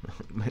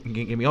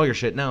 Give me all your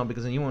shit now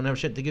because then you won't have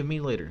shit to give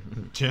me later.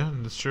 Yeah,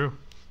 that's true.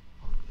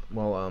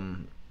 Well,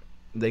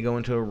 they go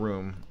into a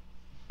room.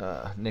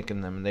 Nick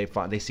and them,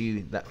 and they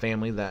see that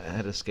family that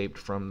had escaped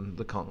from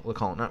the colony.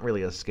 Not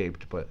really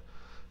escaped, but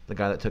the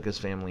guy that took his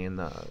family,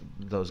 and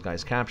those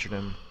guys captured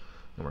him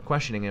and were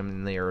questioning him,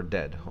 and they are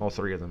dead. All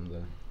three of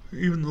them.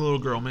 Even the little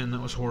girl, man,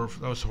 that was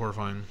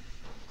horrifying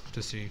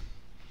to see.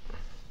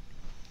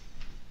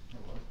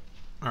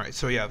 All right,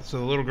 so the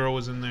little girl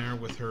was in there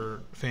with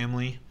her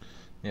family.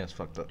 Yeah, it's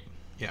fucked up.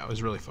 Yeah, it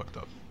was really fucked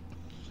up.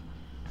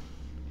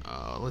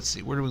 Let's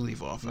see, where do we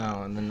leave off?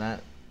 No, and then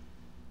that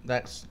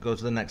goes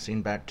to the next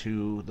scene, back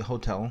to the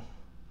hotel.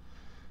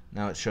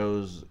 Now it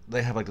shows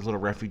they have like this little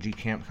refugee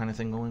camp kind of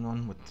thing going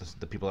on with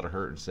the people that are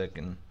hurt and sick,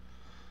 and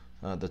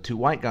the two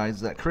white guys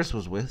that Chris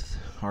was with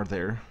are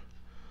there.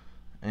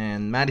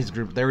 And Maddie's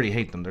group, they already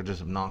hate them. They're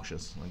just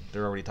obnoxious. Like,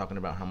 they're already talking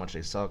about how much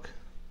they suck.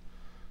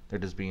 They're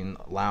just being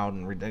loud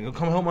and ridiculous.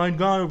 Come help my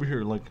guy over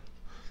here, like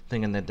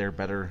thinking that they're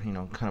better,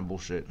 kind of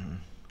bullshit.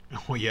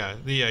 Oh yeah.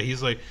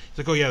 He's like,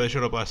 oh yeah, they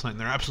showed up last night and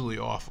they're absolutely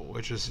awful,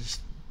 which is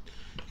just.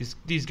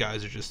 These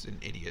guys are just an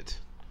idiot.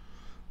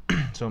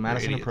 So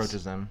Madison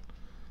approaches them,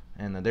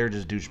 and they're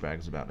just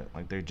douchebags about it.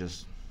 Like they're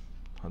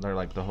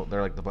like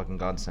the fucking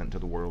God sent to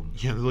the world.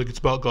 Yeah, they're like, it's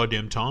about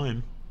goddamn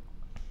time.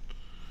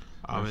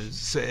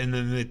 And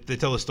then they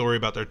tell a story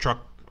about their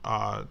truck.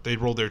 They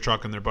rolled their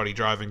truck and their buddy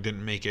driving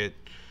didn't make it.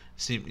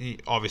 See,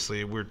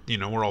 obviously we're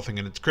all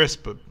thinking it's Chris,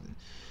 but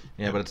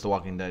yeah, but it's The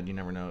Walking Dead. You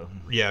never know.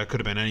 Yeah, it could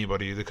have been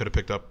anybody. They could have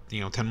picked up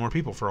 10 more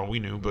people for all we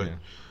knew, but. Yeah.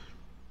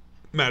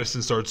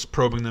 Madison starts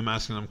probing them,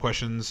 asking them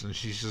questions, and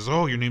she says,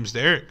 "Oh, your name's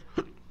Derek."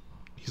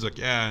 He's like,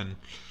 "Yeah," and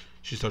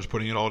she starts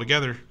putting it all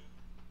together.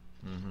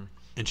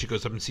 And she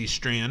goes up and sees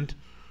Strand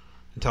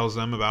and tells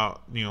them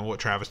about, you know, what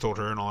Travis told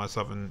her and all that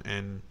stuff.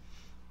 And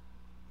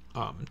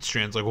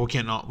Strand's like, well,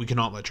 we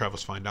cannot let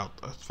Travis find out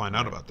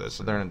about this.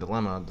 So they're in a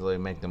dilemma. Do they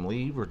make them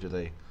leave, or do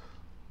they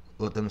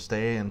let them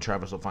stay and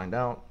Travis will find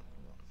out?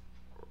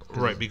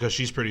 Right, because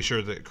she's pretty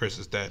sure that Chris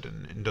is dead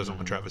and doesn't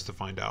want Travis to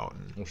find out.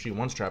 Well, she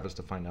wants Travis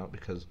to find out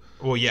because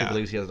she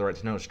believes he has the right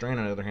to know. Strand,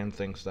 on the other hand,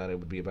 thinks that it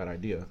would be a bad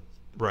idea.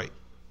 Right.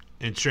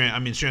 And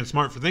Strand's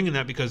smart for thinking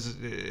that because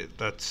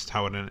that's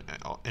how it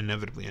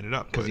inevitably ended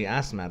up. Because he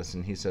asked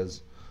Madison, he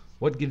says,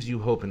 what gives you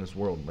hope in this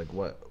world? Like,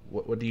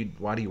 why do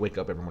you wake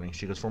up every morning?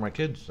 She goes, for my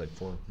kids, like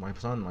for my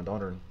son, my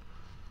daughter.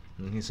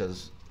 And he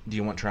says, do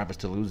you want Travis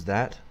to lose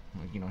that?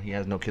 Like, you know, he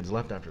has no kids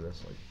left after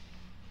this. Like,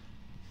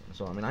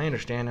 so, I mean, I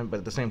understand him, but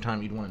at the same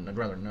time, I'd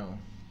rather know.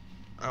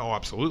 Oh,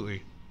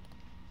 absolutely.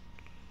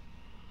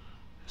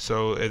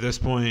 So, at this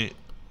point,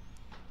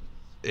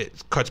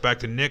 it cuts back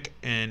to Nick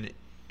and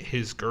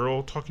his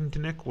girl talking to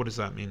Nick. What does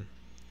that mean?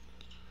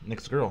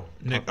 Nick's girl.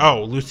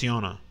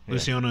 Luciana. Yeah.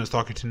 Luciana is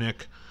talking to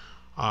Nick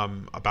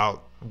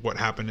about what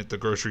happened at the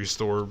grocery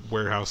store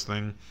warehouse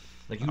thing.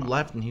 Like, you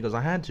left, and he goes,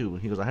 I had to.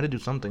 He goes, I had to do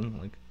something.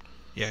 Like,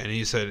 yeah, and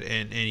he said,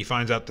 and he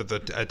finds out that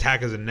the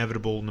attack is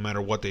inevitable no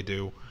matter what they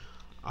do.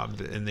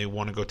 And they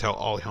want to go tell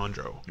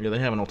Alejandro. Yeah, they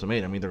have an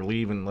ultimatum: either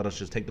leave and let us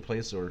just take the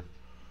place, or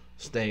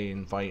stay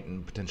and fight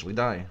and potentially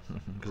die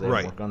because they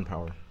have more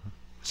gunpowder.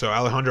 So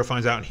Alejandro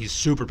finds out, and he's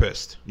super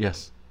pissed.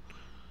 Yes.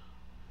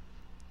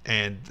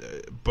 And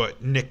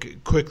but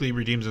Nick quickly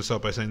redeems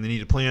himself by saying they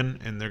need a plan,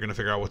 and they're going to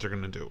figure out what they're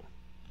going to do.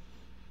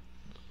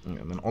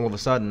 And then all of a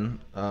sudden,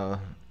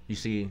 you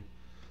see,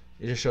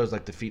 it just shows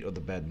like the feet of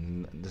the bed,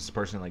 and this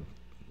person, like,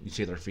 you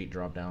see their feet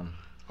drop down.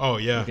 Oh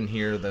yeah. You can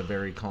hear the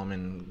very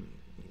common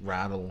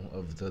rattle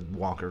of the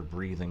walker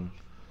breathing,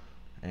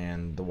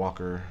 and the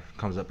walker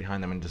comes up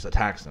behind them and just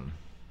attacks them.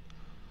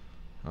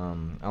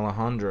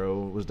 Alejandro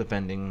was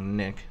defending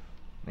Nick,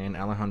 and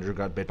Alejandro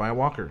got bit by a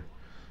walker.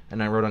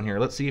 And I wrote on here,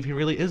 let's see if he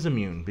really is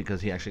immune, because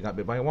he actually got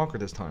bit by a walker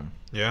this time.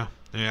 Yeah,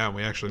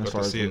 we actually got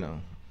to see it.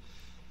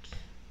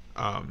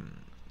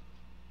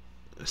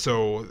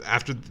 So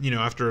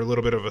after a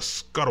little bit of a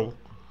scuffle,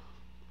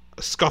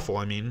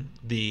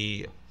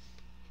 the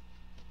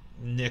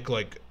Nick,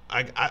 like,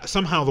 I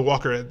somehow the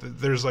walker,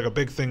 there's like a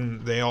big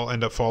thing, they all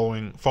end up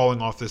falling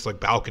off this like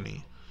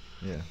balcony.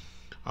 Yeah.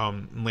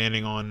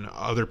 Landing on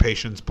other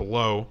patients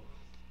below,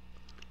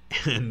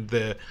 and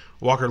the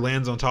walker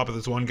lands on top of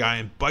this one guy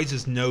and bites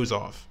his nose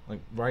off. Like,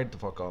 right the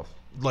fuck off.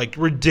 Like,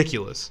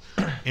 ridiculous.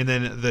 And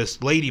then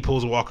this lady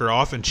pulls the walker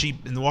off, and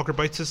the walker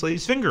bites this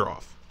lady's finger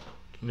off.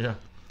 Yeah.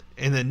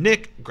 And then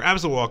Nick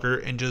grabs the walker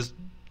and just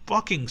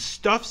fucking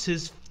stuffs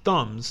his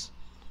thumbs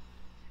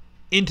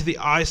into the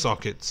eye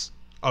sockets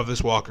of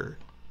this walker.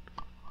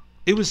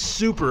 It was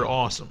super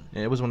awesome.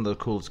 Yeah, it was one of the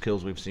coolest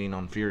kills we've seen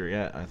on Fear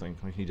yet, I think.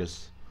 Like, he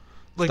just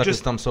stuck his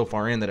thumb so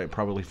far in that it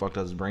probably fucked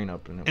his brain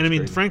up. And I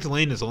mean, crazy. Frank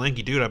Delane is a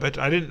lanky dude.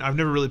 I've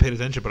never really paid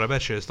attention, but I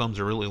bet you his thumbs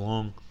are really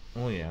long.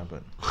 Oh yeah,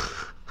 but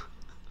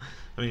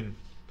I mean,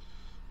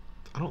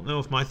 I don't know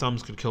if my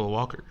thumbs could kill a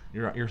walker.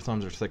 Your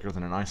thumbs are thicker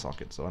than an eye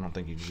socket, so I don't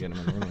think you can get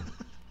them in the ring.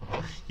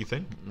 You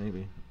think?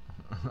 Maybe.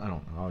 I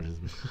don't know. I was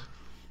just.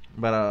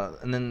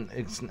 But and then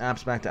it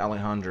snaps back to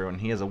Alejandro,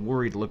 and he has a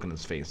worried look on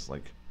his face,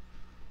 like.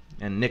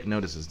 And Nick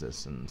notices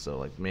this, and so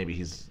like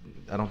maybe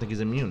I don't think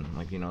he's immune,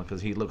 like, you know,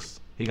 because he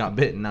got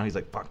bit, and now he's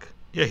like, fuck.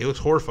 Yeah, he looks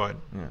horrified.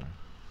 Yeah.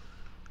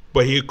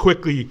 But he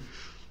quickly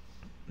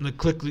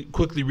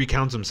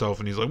recounts himself,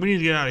 and he's like, we need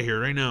to get out of here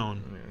right now.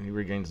 And he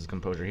regains his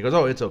composure. He goes,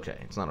 oh, it's okay,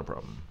 it's not a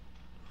problem.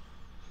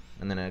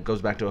 And then it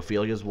goes back to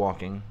Ophelia's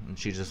walking, and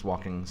she's just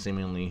walking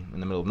seemingly in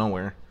the middle of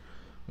nowhere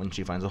when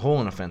she finds a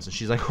hole in a fence, and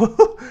she's like,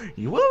 whoa,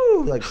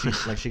 whoa, like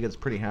she gets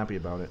pretty happy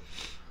about it.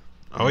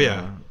 Oh,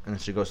 yeah. And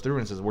she goes through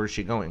and says, where's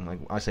she going? Like,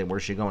 I say,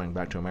 where's she going?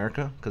 Back to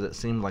America? Because it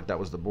seemed like that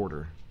was the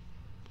border.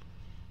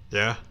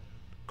 Yeah.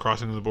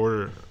 Crossing the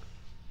border.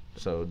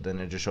 So then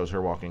it just shows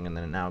her walking, and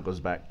then it now goes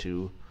back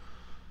to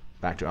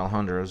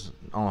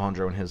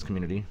Alejandro and his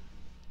community.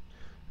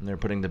 And they're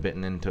putting the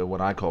Bitten into what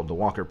I call the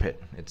Walker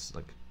Pit. It's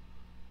like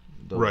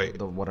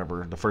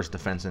the first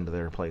defense into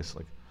their place.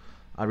 Like,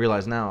 I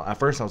realize now, at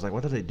first I was like, why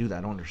did they do that?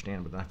 I don't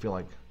understand, but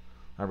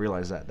I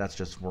realize that that's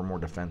just for more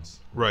defense.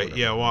 Right,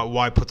 yeah.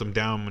 Why put them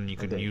down when you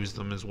can use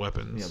them as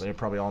weapons? Yeah, they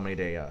probably all made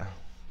a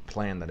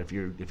plan that if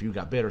you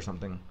got bit or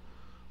something,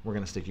 we're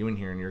going to stick you in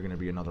here and you're going to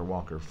be another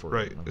walker for...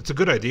 Right. It's a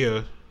good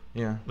idea.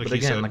 Yeah. Like, but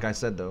again, like I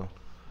said, though,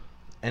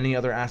 any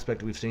other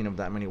aspect we've seen of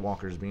that many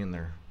walkers being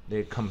there,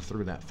 they come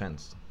through that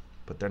fence,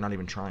 but they're not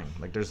even trying.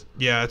 Like, there's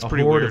it's a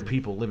pretty horde weird of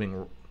people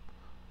living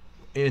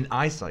in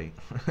eyesight,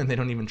 and they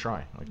don't even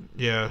try. Like,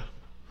 yeah.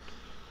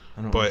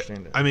 I don't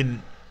understand it. I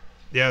mean...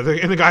 Yeah,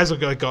 and the guy's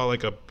got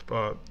like a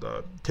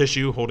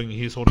tissue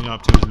he's holding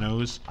up to his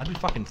nose. I'd be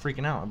fucking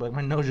freaking out. But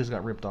my nose just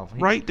got ripped off.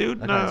 Right, dude?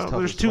 No,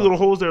 there's two little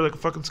holes there, like a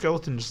fucking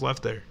skeleton just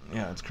left there.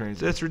 Yeah, it's crazy.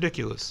 That's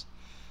ridiculous.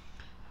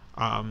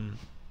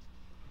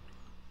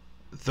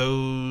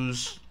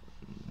 Those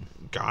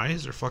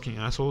guys are fucking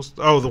assholes.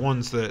 Oh, the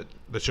ones that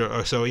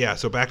show.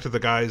 So back to the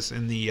guys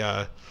in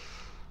the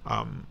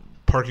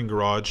parking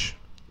garage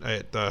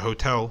at the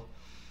hotel.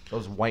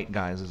 Those white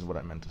guys is what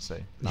I meant to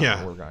say. Not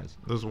Yeah, poor guys.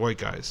 those white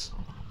guys.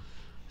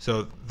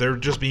 So they're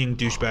just being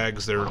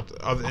douchebags.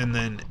 And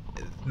then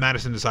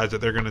Madison decides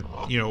that they're gonna,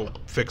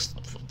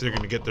 they're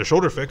gonna get their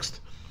shoulder fixed,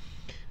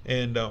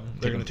 and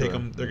they're gonna take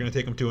them. They're gonna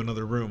take them to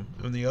another room.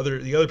 And the other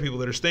people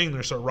that are staying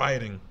there start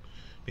rioting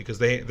because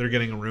they're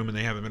getting a room and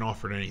they haven't been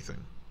offered anything.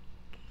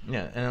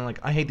 Yeah, and then, like,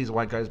 I hate these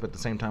white guys, but at the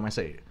same time, I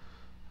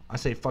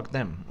say fuck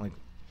them. Like,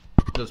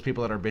 those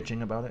people that are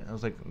bitching about it. I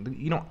was like,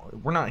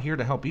 we're not here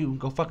to help you.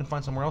 Go fucking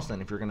find somewhere else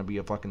then if you're gonna be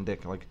a fucking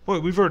dick. Like,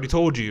 well, we've already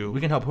told you. We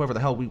can help whoever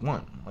the hell we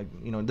want. Like,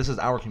 this is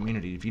our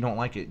community. If you don't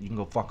like it, you can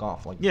go fuck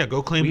off. Like, yeah,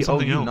 go claim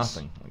something we owe you else.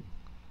 Nothing. Like,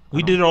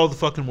 we did all the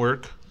fucking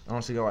work. I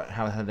don't see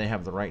how they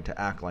have the right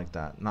to act like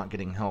that, not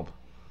getting help.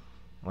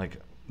 Like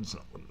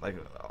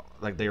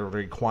they are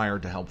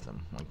required to help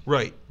them. Like,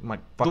 right. Like,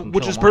 fucking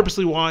which kill is them all.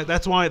 purposely why.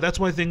 That's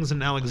why things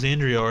in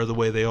Alexandria are the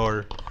way they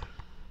are.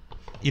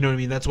 You know what I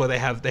mean? That's why they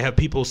have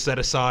people set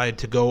aside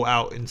to go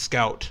out and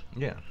scout.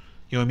 Yeah.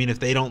 You know what I mean? If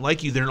they don't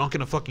like you, they're not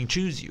going to fucking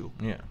choose you.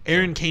 Yeah.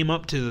 Aaron came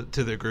up to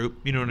their group.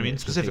 You know what I mean?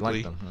 Specifically.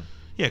 He liked them,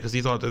 Yeah, because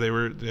he thought that they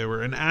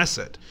were an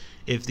asset.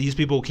 If these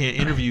people can't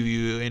interview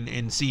you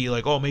and see,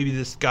 like, oh, maybe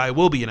this guy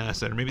will be an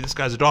asset, or maybe this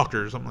guy's a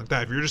doctor or something like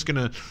that. If you're just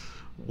gonna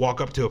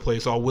walk up to a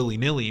place all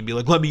willy-nilly and be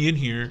like, let me in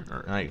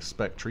here, I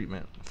expect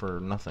treatment for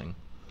nothing.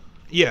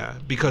 Yeah,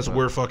 because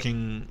we're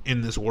fucking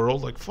in this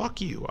world. Like, fuck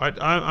you.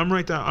 I'm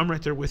right there. I'm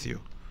right there with you.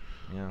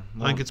 Yeah,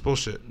 I think it's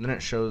bullshit. Then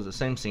it shows the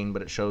same scene,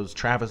 but it shows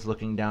Travis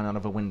looking down out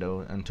of a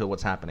window until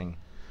what's happening,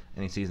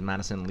 and he sees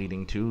Madison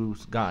leading two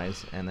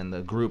guys, and then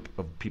the group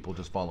of people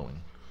just following.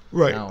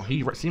 Right. Now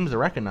he seems to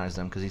recognize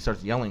them because he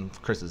starts yelling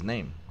Chris's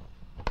name.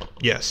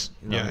 Yes.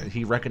 Yeah.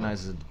 He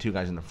recognizes the two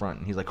guys in the front,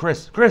 and he's like,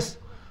 Chris,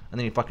 and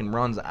then he fucking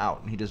runs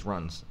out, and he just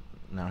runs.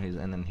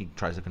 And then he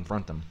tries to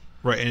confront them.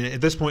 Right, and at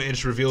this point,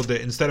 it's revealed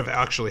that instead of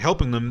actually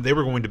helping them, they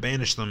were going to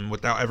banish them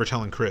without ever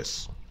telling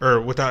Chris,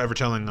 or without ever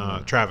telling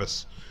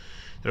Travis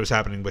that it was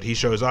happening. But he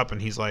shows up,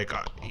 and he's like,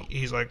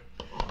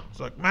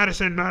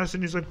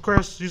 Madison. He's like,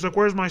 Chris. He's like,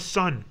 where's my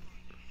son?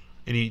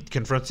 And he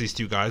confronts these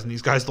two guys, and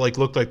these guys like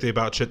look like they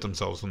about shit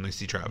themselves when they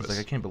see Travis. He's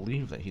like, I can't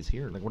believe that he's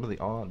here. Like, what are the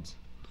odds?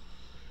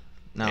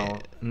 Now,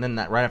 and then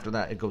right after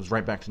that, it goes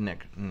right back to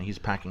Nick, and he's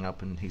packing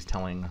up, and he's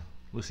telling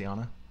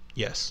Luciana.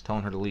 Yes.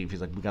 Telling her to leave.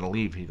 He's like, we gotta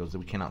leave. He goes,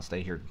 we cannot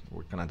stay here.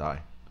 We're gonna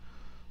die.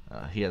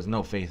 He has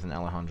no faith in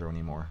Alejandro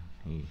anymore.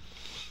 He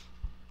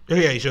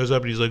shows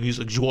up and he's like,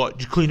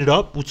 you clean it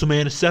up with some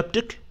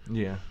antiseptic?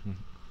 Yeah.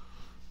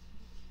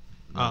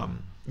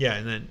 Yeah,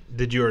 and then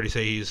did you already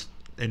say he's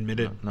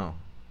admitted? No.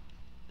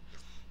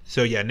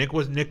 So yeah,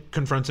 Nick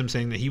confronts him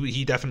saying that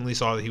he definitely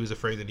saw that he was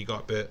afraid that he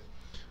got bit,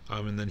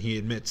 and then he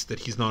admits that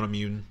he's not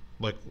immune,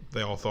 like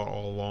they all thought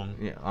all along.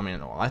 Yeah, I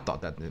mean, I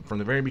thought that from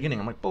the very beginning.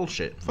 I'm like,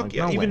 bullshit. Fuck like,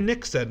 yeah! No Even way.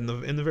 Nick said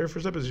in the very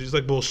first episode, he's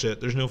like,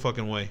 bullshit. There's no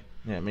fucking way.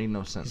 Yeah, it made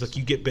no sense. He's like,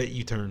 you get bit,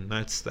 you turn.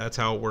 That's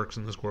how it works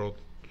in this world.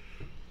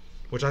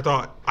 Which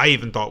I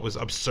even thought was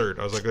absurd.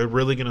 I was like, they're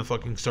really gonna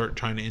fucking start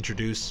trying to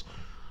introduce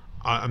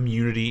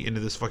immunity into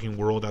this fucking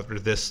world after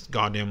this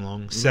goddamn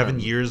long 7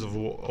 years of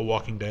a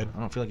Walking Dead. I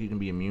don't feel like you can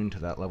be immune to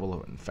that level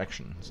of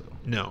infection. So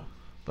no.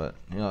 But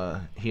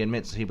he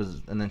admits he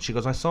was, and then she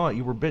goes, I saw it.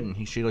 You were bitten.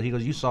 He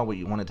goes, you saw what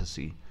you wanted to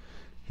see.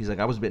 He's like,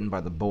 I was bitten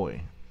by the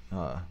boy,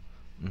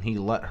 and he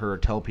let her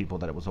tell people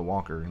that it was a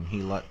walker, and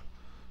he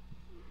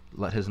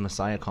let his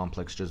Messiah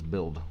complex just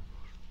build.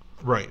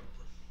 Right.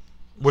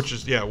 Which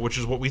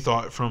is what we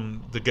thought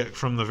from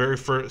the very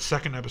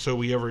second episode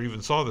we ever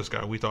even saw this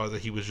guy. We thought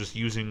that he was just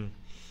using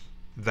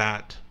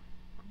that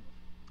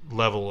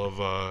level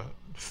of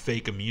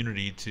fake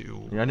immunity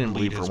to. Yeah, I didn't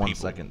believe for 1 people.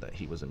 second that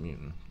he was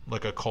immune.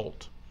 Like a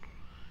cult.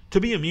 To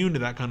be immune to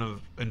that kind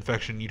of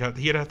infection, he'd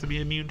have to be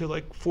immune to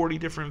like 40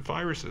 different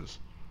viruses.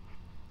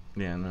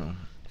 Yeah, no.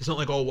 It's not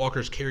like all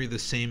walkers carry the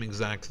same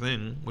exact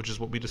thing, which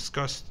is what we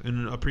discussed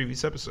in a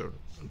previous episode.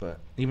 But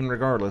even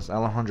regardless,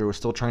 Alejandro was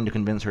still trying to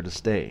convince her to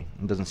stay.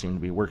 It doesn't seem to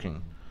be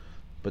working.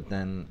 But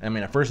then, I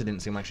mean, at first it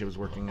didn't seem like she was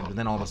working, and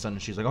then all of a sudden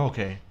she's like, oh,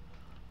 okay,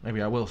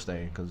 maybe I will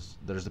stay, because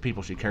there's the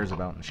people she cares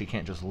about, and she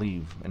can't just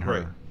leave in her.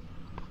 Right.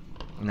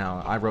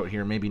 Now, I wrote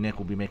here, maybe Nick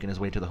will be making his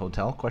way to the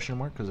hotel,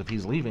 because if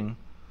he's leaving,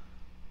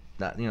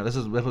 this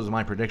was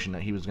my prediction,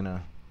 that he was going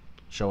to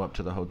show up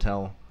to the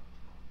hotel,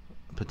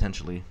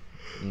 potentially,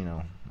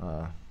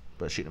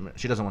 but she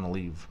doesn't want to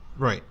leave.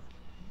 Right.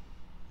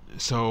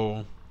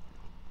 So...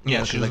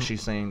 Yeah,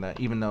 she's saying that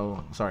even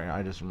though... Sorry,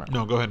 I just remember.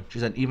 No, go ahead. She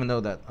said even though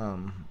that,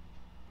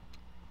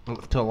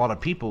 to a lot of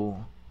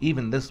people,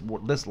 even this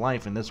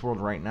life in this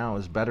world right now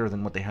is better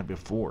than what they had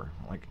before.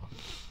 Like,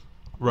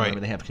 right.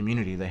 They have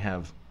community. They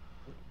have,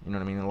 you know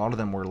what I mean? A lot of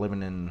them were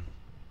living in,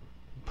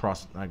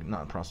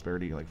 not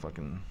prosperity, like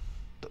fucking,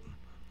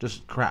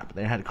 just crap.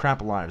 They had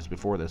crap lives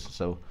before this.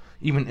 So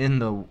even in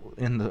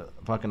the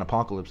fucking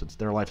apocalypse,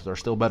 their lives are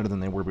still better than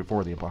they were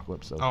before the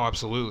apocalypse. So oh,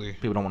 absolutely.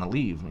 People don't want to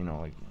leave,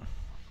 like.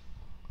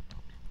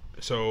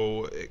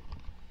 So,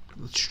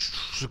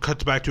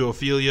 Cuts back to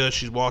Ophelia.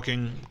 She's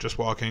just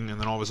walking, and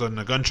then all of a sudden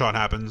a gunshot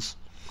happens,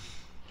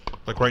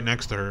 like right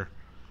next to her.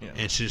 Yeah.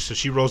 And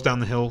she rolls down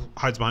the hill,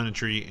 hides behind a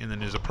tree, and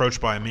then is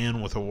approached by a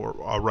man with a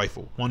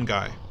rifle. One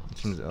guy.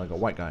 Seems like a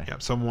white guy. Yeah,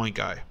 some white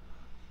guy.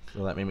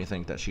 So that made me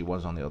think that she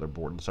was on the other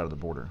side of the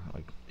border.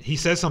 Like, he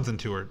says something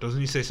to her. Doesn't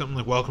he say something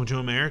like "Welcome to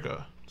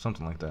America"?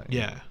 Something like that.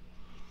 Yeah.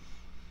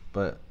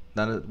 But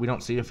we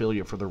don't see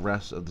Ophelia for the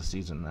rest of the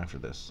season after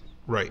this.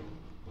 Right.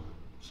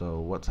 So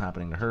what's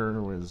happening to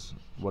her?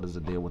 What is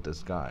the deal with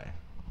this guy?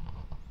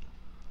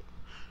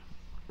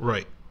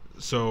 Right.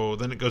 So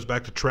then it goes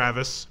back to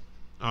Travis,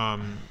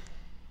 and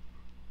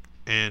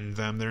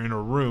them. They're in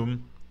a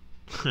room.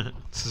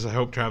 Says, I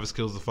hope Travis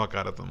kills the fuck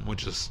out of them,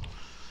 which is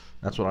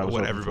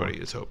what everybody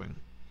is hoping.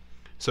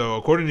 So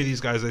according to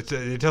these guys,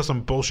 they tell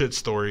some bullshit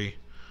story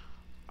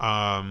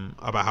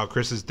about how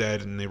Chris is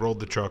dead, and they rolled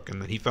the truck,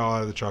 and then he fell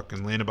out of the truck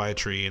and landed by a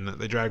tree, and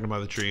they dragged him by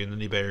the tree, and then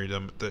he buried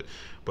him.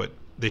 But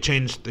they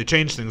changed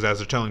things as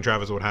they're telling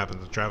Travis what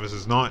happens. Travis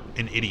is not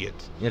an idiot.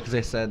 Yeah, because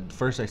they said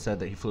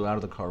that he flew out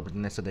of the car, but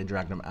then they said they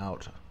dragged him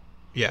out.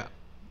 Yeah,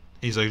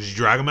 he's like, did you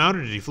drag him out,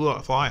 or did he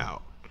fly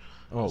out?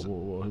 Oh,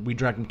 well, we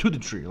dragged him to the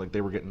tree, like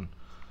they were getting.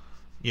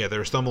 Yeah, they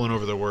were stumbling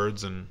over their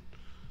words and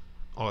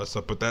all that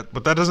stuff, but that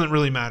doesn't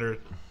really matter.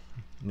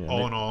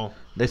 Yeah, in all,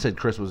 they said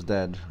Chris was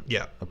dead.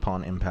 Yeah.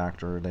 Upon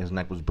impact, or that his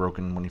neck was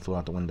broken when he flew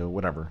out the window.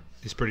 Whatever.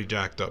 He's pretty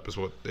jacked up,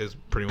 is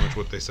pretty much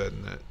what they said,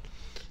 and that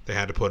they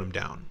had to put him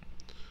down.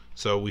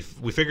 So we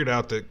figured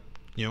out that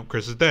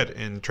Chris is dead,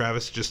 and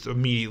Travis just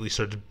immediately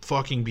started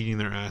fucking beating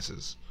their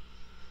asses.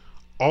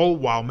 All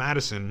while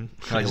Madison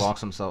locks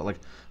himself. Like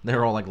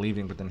they're all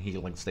leaving, but then he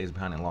stays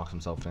behind and locks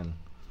himself in.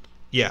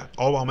 Yeah.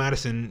 All while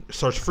Madison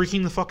starts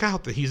freaking the fuck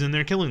out that he's in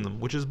there killing them,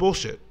 which is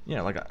bullshit.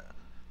 Yeah.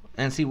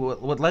 And see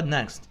what led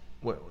next.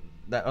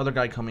 That other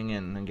guy coming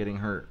in and getting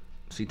hurt.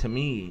 See, to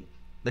me,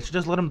 they should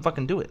just let him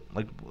fucking do it.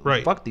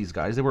 Right. Fuck these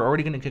guys. They were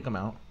already gonna kick him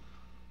out.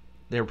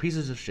 They were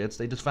pieces of shits.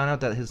 They just found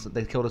out that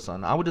they killed his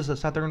son. I would just have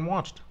sat there and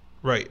watched.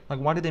 Right.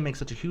 Why did they make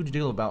such a huge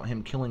deal about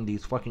him killing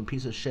these fucking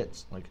pieces of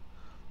shits?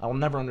 I will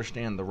never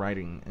understand the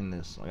writing in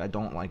this. I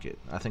don't like it.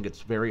 I think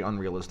it's very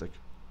unrealistic.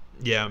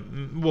 Yeah.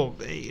 Well,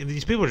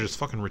 these people are just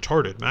fucking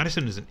retarded.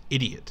 Madison is an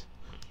idiot.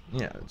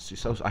 Yeah,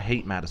 I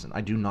hate Madison.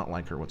 I do not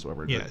like her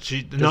whatsoever. Yeah,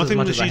 nothing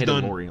that she's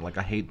done. Lori,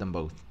 I hate them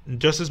both.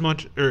 Just as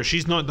much, or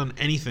she's not done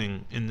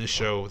anything in this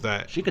show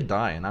that she could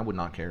die, and I would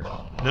not care.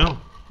 No,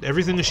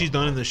 everything that she's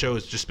done in the show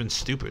has just been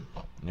stupid.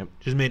 Yep,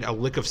 she's made a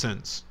lick of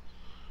sense.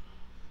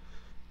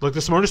 The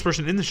smartest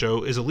person in the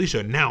show is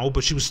Alicia now,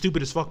 but she was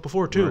stupid as fuck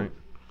before too. Right.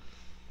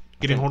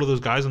 Getting hold of those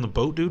guys on the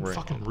boat, dude,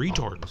 fucking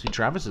retard. See,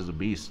 Travis is a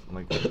beast.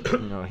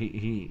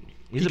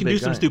 He can do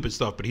some stupid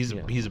stuff, but he's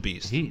a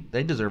beast.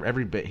 They deserve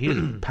every bit. He is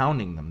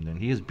pounding them. Then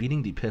he is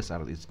beating the piss out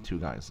of these two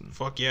guys.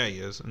 Fuck yeah, he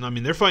is. And I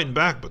mean, they're fighting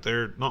back, but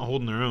they're not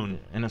holding their own.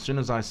 And as soon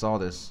as I saw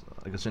this,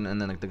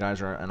 and then the guys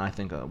are, and I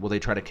think, will they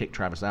try to kick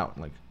Travis out?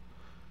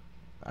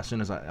 As soon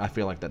as I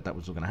feel like that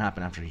was going to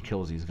happen after he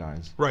kills these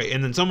guys. Right,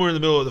 and then somewhere in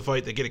the middle of the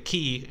fight, they get a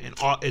key, and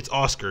it's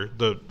Oscar,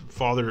 the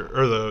father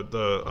or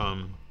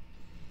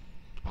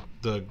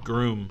the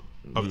groom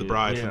of the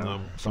bride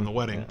from the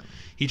wedding. Yeah.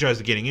 He tries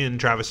to getting in.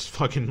 Travis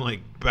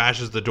fucking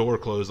bashes the door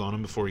closed on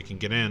him before he can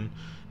get in,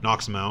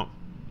 knocks him out,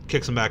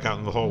 kicks him back out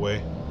in the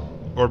hallway,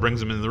 or brings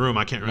him into the room.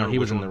 I can't remember. No, he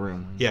was in the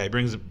room. Yeah,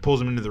 he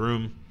pulls him into the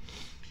room,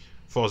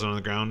 falls on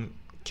the ground,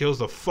 kills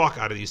the fuck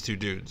out of these two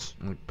dudes.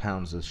 And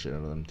pounds this shit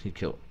out of them. He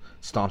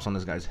stomps on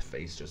this guy's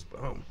face, just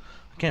boom.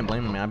 I can't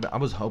blame him, man. I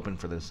was hoping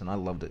for this, and I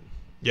loved it.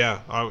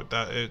 Yeah,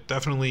 it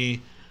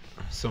definitely.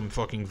 Some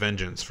fucking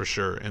vengeance for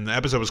sure. And the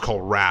episode was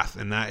called Wrath,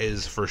 and that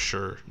is for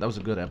sure. That was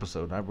a good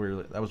episode. That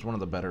was one of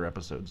the better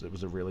episodes. It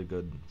was a really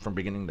good, from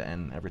beginning to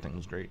end, everything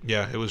was great.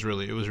 Yeah, it was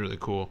really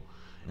cool.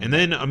 And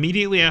then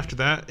immediately after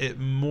that, it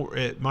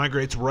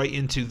migrates right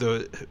into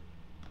the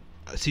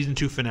season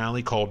 2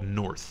 finale called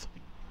North.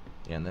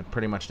 Yeah, and then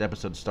pretty much the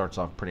episode starts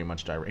off pretty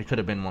much direct. It could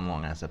have been one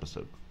long ass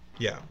episode.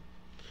 Yeah.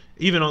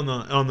 Even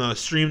on the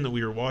stream that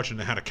we were watching,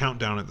 it had a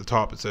countdown at the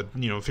top. It said,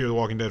 Fear the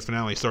Walking Dead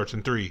finale starts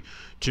in 3,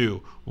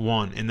 2,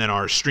 1, and then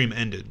our stream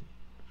ended.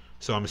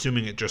 So I'm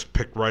assuming it just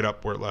picked right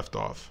up where it left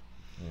off.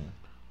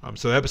 Yeah.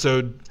 So the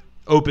episode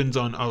opens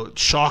on a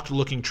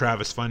shocked-looking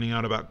Travis finding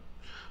out about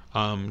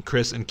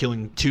Chris and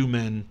killing 2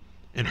 men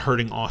and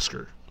hurting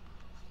Oscar.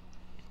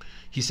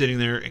 He's sitting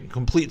there in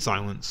complete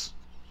silence.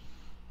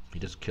 He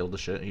just killed the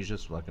shit. He's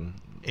just fucking...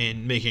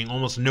 And making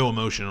almost no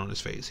emotion on his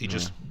face. He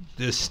just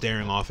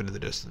staring off into the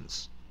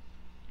distance.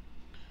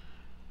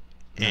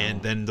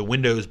 And then the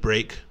windows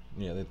break.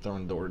 Yeah, they're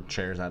throwing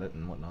chairs at it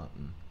and whatnot.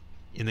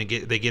 And they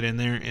get in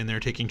there and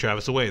they're taking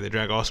Travis away. They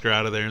drag Oscar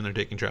out of there and they're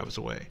taking Travis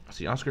away.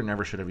 See, Oscar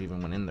never should have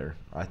even went in there.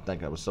 I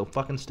think that was so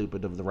fucking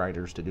stupid of the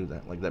writers to do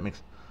that. That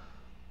makes...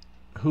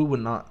 Who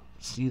would not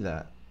see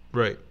that?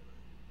 Right.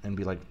 And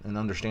be and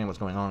understand what's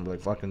going on and be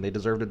fucking, they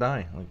deserve to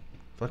die.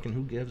 Fucking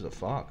who gives a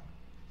fuck?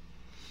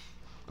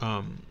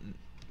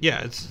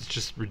 Yeah, it's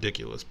just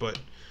ridiculous. But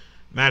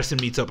Madison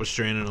meets up with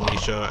Strand and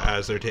Alicia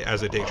as they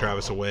take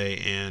Travis away,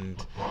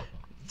 and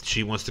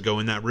she wants to go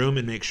in that room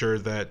and make sure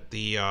that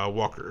the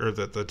walker or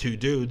that the two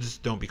dudes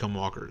don't become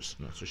walkers.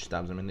 Yeah, so she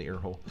stabs him in the ear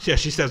hole. Yeah,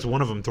 she stabs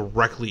one of them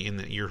directly in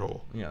the ear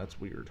hole. Yeah, that's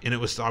weird. And I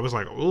was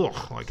like,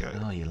 ugh, like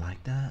oh, you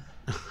like that?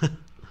 It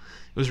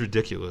was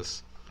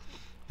ridiculous.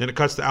 Then it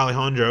cuts to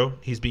Alejandro.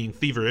 He's being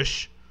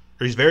feverish,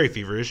 or he's very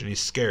feverish, and he's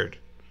scared.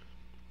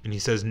 And he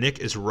says Nick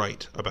is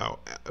right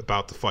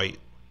about the fight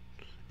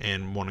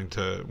and wanting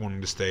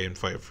to stay and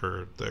fight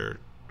for their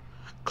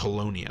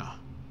colonia.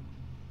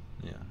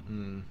 Yeah.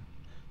 And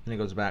then it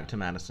goes back to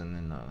Madison,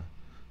 and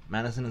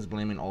Madison is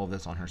blaming all of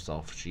this on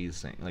herself. She's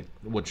saying, like,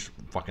 which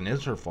fucking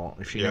is her fault.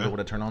 If she never would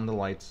have turned on the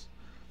lights.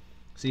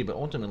 See, but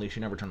ultimately she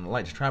never turned on the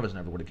lights. Travis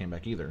never would have came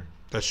back either.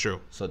 That's true.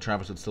 So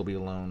Travis would still be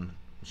alone.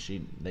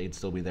 They'd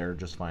still be there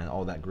just fine.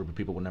 All that group of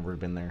people would never have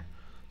been there.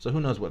 So who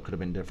knows what could have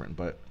been different,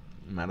 but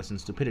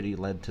Madison's stupidity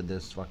led to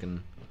this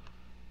fucking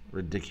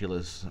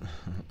ridiculous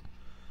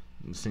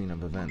scene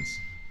of events.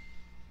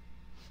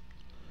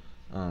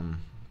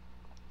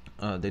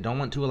 They don't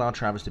want to allow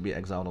Travis to be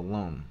exiled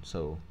alone.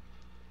 So,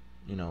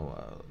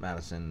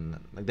 Madison,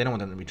 like, they don't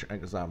want them to be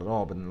exiled at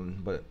all.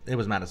 But it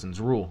was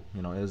Madison's rule.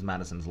 It was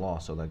Madison's law.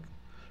 So, like,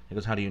 he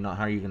goes, how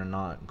are you gonna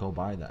not go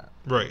by that?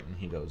 Right. And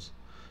he goes,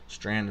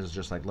 Strand is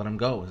just like, let him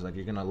go. He's like,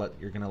 you're gonna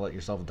let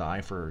yourself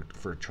die for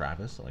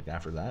Travis. Like,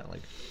 after that,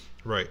 like,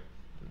 right.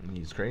 And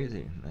he's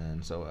crazy.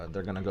 And so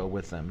they're gonna go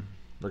with them.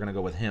 They're gonna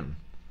go with him.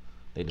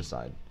 They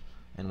decide.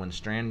 And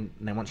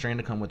they want Strand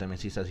to come with them,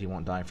 as he says he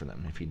won't die for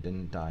them if he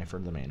didn't die for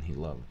the man he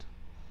loved.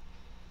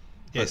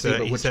 Yeah,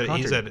 he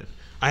said,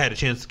 I had a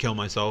chance to kill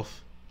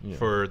myself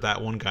for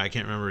that one guy. I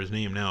can't remember his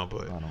name now,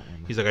 but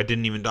he's like, I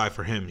didn't even die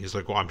for him. He's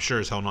like, well, I'm sure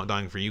as hell not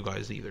dying for you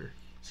guys either.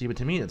 See, but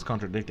to me it's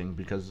contradicting,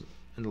 because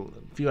a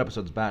few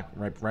episodes back,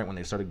 right when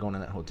they started going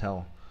in that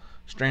hotel,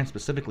 Strand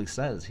specifically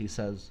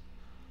says,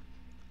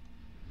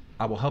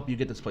 I will help you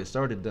get this place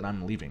started, then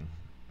I'm leaving.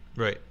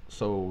 Right.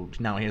 So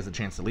now he has a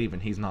chance to leave,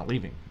 and he's not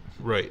leaving.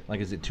 Right. Like,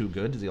 is it too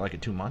good? Does he like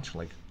it too much?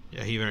 Like,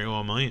 yeah, he very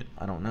well might.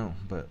 I don't know,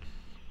 but.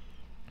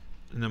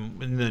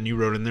 And then you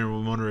wrote in there,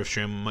 we wonder if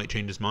Strand might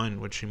change his mind,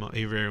 which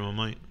he very well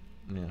might.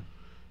 Yeah.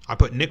 I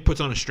put Nick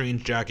puts on a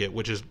strange jacket,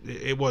 which is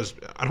it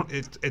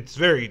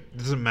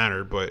doesn't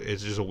matter, but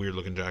it's just a weird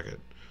looking jacket.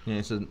 Yeah,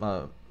 it says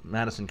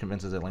Madison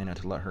convinces Elena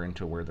to let her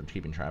into where they're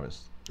keeping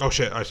Travis. Oh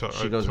shit! I saw.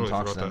 She goes and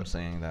talks to them,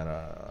 saying that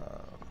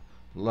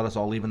let us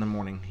all leave in the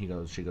morning.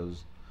 She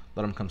goes,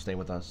 let him come stay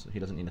with us. He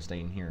doesn't need to stay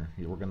in here.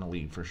 We're gonna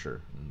leave for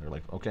sure. And they're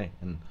like, okay.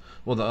 And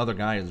well, the other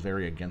guy is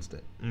very against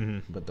it,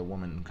 but the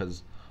woman,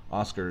 because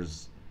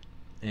Oscar's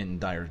in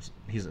dire,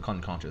 he's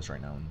unconscious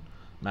right now, and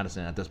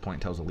Madison at this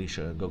point tells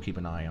Alicia, go keep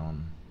an eye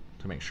on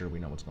to make sure we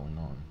know what's going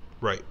on.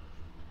 Right.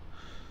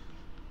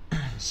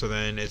 So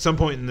then at some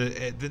point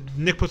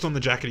Nick puts on the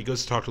jacket, he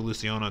goes to talk to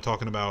Luciana,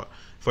 talking about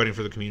fighting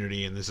for the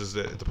community, and this is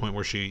at the point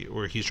where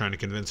he's trying to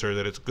convince her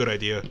that it's a good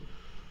idea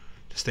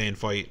to stay and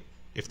fight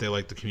if they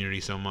like the community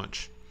so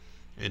much,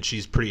 and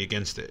she's pretty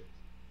against it.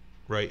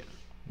 Right.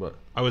 What?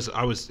 I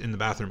was in the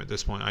bathroom at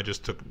this point. I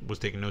just was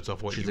taking notes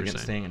off what you were saying. She's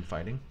against staying and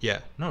fighting? Yeah.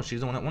 No, she's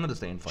the one that wanted to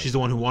stay and fight. She's the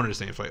one who wanted to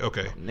stay and fight.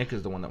 Okay. Nick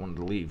is the one that wanted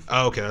to leave.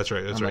 Oh, okay, that's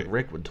right. That's right. Like,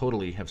 Rick would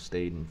totally have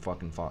stayed and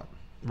fucking fought.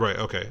 Right.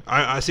 Okay.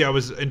 I see. I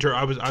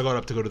got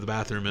up to go to the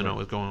bathroom, and I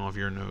was going off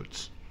your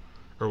notes,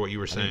 or what you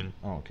were saying.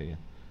 Oh, okay.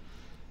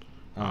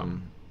 Yeah.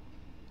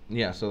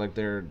 Yeah. So like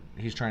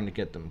he's trying to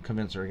get them,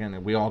 convince her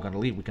again. We all got to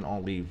leave. We can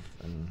all leave,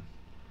 and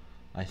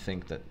I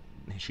think that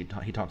he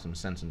talks some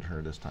sense into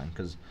her this time,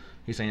 because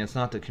he's saying it's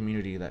not the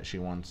community that she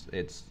wants.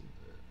 It's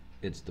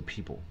the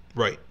people.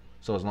 Right.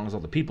 So as long as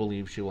all the people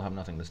leave, she will have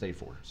nothing to stay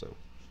for. So.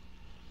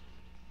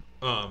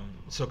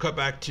 So cut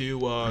back to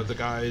the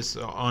guys,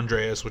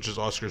 Andreas, which is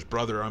Oscar's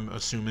brother, I'm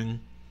assuming,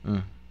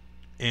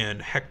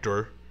 and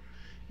Hector,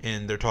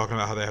 and they're talking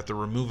about how they have to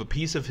remove a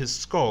piece of his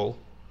skull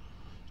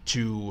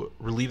to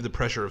relieve the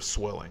pressure of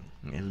swelling.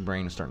 His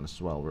brain is starting to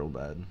swell real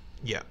bad.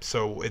 Yeah.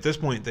 So at this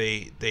point,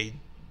 they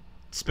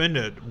spend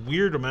a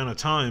weird amount of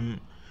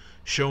time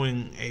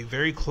showing a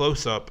very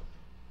close up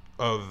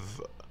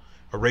of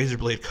a razor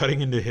blade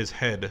cutting into his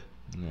head.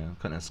 Yeah,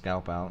 cutting his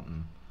scalp out.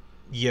 And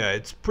yeah,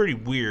 it's pretty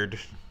weird.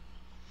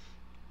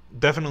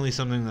 Definitely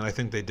something that I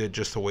think they did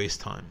just to waste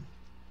time.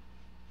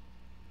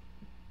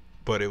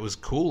 But it was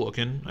cool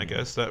looking, I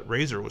guess. That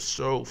razor was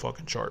so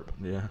fucking sharp.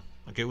 Yeah.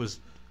 Like, it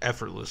was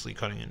effortlessly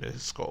cutting into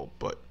his skull.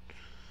 But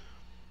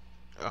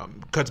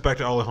cuts back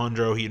to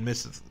Alejandro. He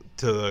admits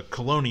to the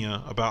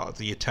Colonia about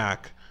the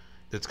attack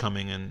that's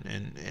coming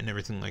and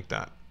everything like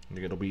that.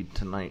 It'll be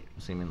tonight,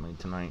 seemingly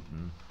tonight.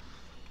 And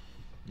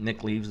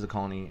Nick leaves the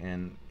colony,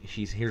 and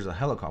he hears a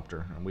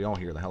helicopter, and we all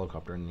hear the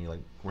helicopter, and he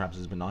like grabs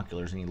his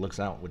binoculars and he looks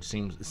out, which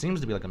seems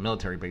to be like a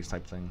military base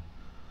type thing.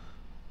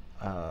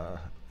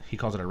 He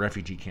calls it a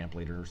refugee camp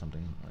later or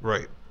something.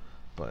 Right.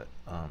 But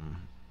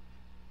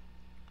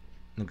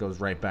it goes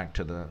right back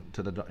to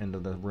the end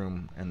of the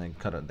room, and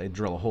they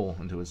drill a hole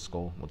into his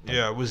skull.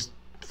 Yeah, it was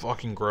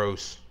fucking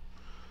gross.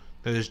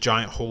 There's this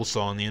giant hole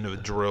saw on the end of a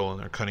drill, and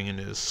they're cutting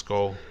into his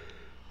skull,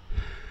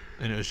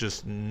 and it was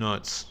just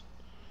nuts.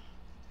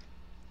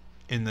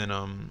 And then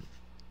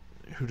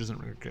Who doesn't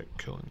regret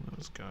killing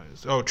those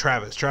guys? Oh,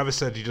 Travis. Travis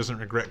said he doesn't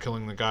regret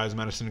killing the guys.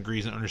 Madison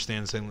agrees and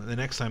understands, saying that the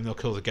next time they'll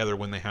kill together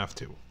when they have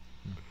to.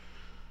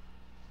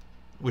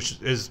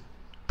 Which is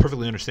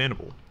perfectly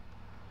understandable.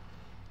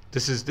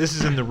 This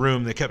is in the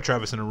room. They kept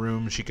Travis in a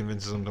room. She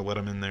convinces him to let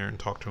him in there and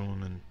talk to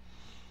him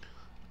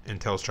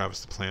and tells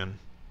Travis the plan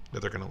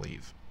that they're going to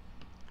leave.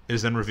 It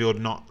is then revealed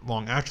not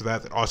long after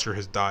that Oscar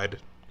has died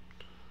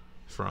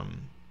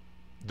from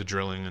the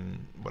drilling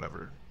and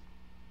whatever.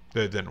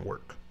 That didn't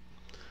work.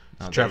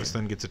 So Travis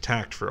then gets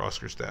attacked for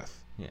Oscar's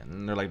death. Yeah,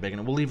 and they're like begging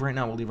him, we'll leave right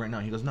now.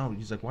 He goes, no.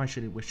 He's like, why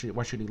should he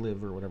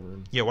live or whatever?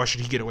 Yeah, why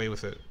should he get away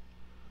with it?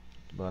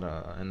 But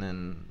and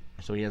then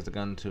so he has the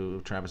gun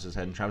to Travis's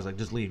head, and Travis is like,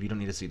 just leave. You don't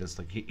need to see this.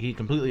 Like he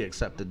completely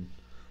accepted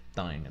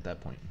dying at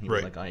that point. He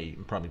was like,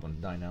 I'm probably going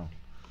to die now.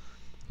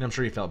 And I'm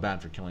sure he felt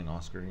bad for killing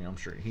Oscar. I'm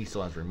sure he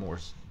still has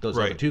remorse. Those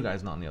other two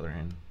guys, not on the other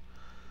hand.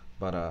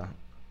 But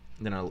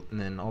then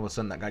all of a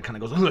sudden that guy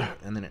kind of goes, ugh,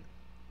 and then it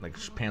like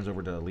pans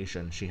over to Alicia,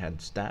 and she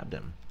had stabbed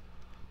him,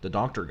 the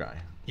doctor guy.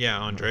 Yeah,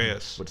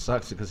 Andreas. Which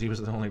sucks because he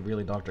was the only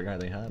really doctor guy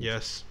they had.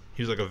 Yes,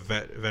 he was like a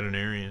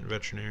veterinarian.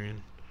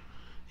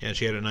 Yeah,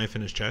 she had a knife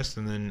in his chest,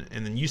 and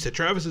then you said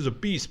Travis is a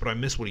beast, but I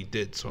missed what he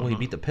did. So he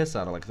beat the piss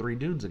out of like 3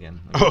 dudes again.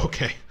 Oh,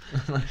 okay.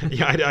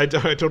 Yeah, I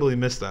totally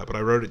missed that, but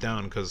I wrote it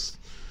down because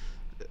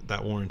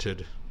that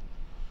warranted.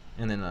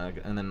 And then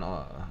like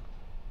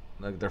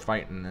they're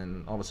fighting,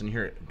 and all of a sudden you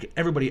hear it, get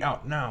everybody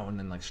out now, and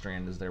then like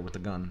Strand is there with the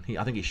gun.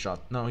 I think he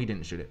shot. No, he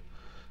didn't shoot it.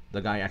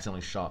 The guy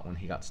accidentally shot when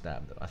he got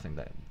stabbed. I think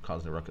that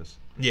caused the ruckus.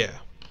 Yeah.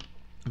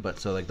 But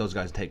so like those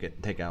guys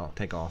take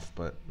off,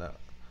 but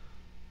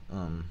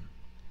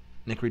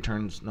Nick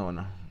returns.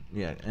 No.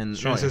 Yeah, and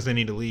Strand says they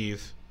need to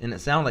leave. And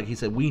it sounded like he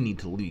said we need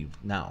to leave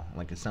now.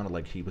 Like it sounded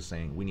like he was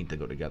saying we need to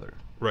go together.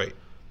 Right.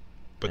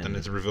 But then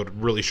it's revealed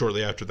really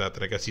shortly after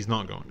that I guess he's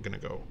not going to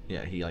go.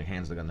 Yeah, he like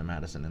hands the gun to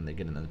Madison, and they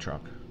get into the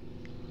truck.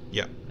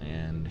 Yeah.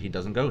 And he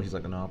doesn't go. He's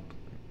like, no.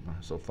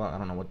 So fuck. I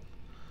don't know what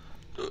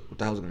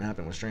the hell's going to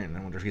happen with Strand.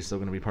 I wonder if he's still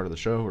going to be part of the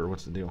show or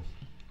what's the deal.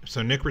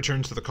 So Nick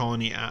returns to the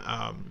colony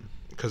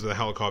because of the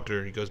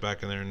helicopter. He goes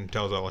back in there and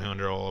tells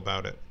Alejandro all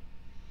about it.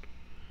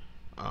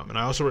 And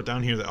I also wrote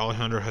down here that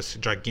Alejandro has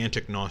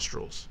gigantic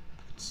nostrils.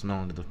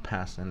 Smell into the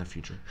past and the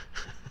future.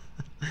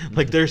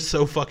 Like they're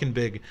so fucking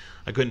big.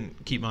 I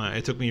couldn't keep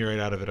it took me right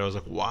out of it. I was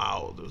like,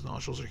 wow, those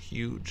nostrils are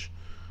huge.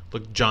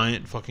 Like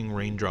giant fucking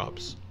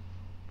raindrops.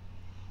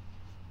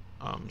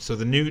 So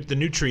the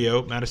new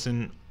trio,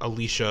 Madison,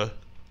 Alicia,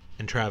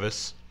 and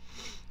Travis,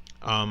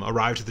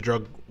 arrived at the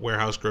drug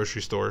warehouse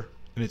grocery store,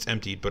 and it's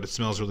emptied, but it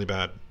smells really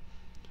bad.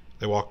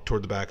 They walk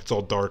toward the back. It's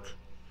all dark.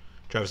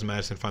 Travis and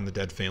Madison find the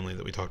dead family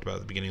that we talked about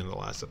at the beginning of the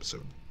last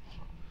episode.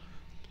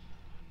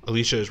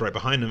 Alicia is right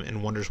behind them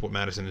and wonders what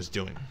Madison is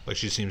doing. Like,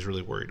 she seems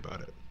really worried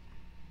about it.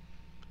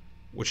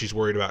 What she's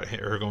worried about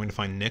her going to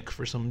find Nick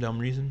for some dumb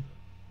reason?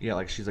 Yeah,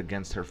 like she's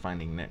against her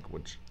finding Nick,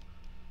 which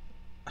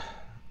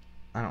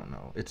I don't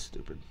know. It's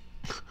stupid.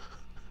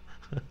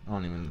 I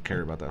don't even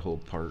care about that whole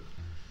part.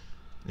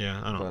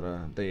 Yeah, I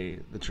don't.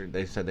 But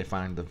they said they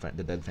find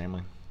the dead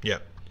family.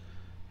 Yep.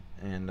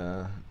 And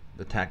the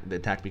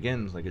attack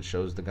begins. Like it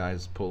shows the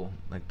guys pull,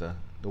 like the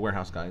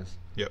warehouse guys.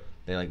 Yep.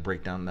 They like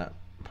break down that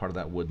part of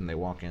that wood and they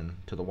walk in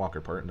to the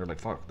walker part, and they're like,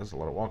 "Fuck, there's a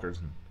lot of walkers."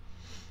 And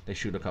they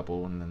shoot a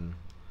couple, and then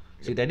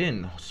see they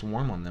didn't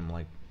swarm on them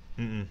like.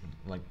 Mm-mm.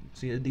 Like,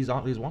 see, these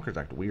walkers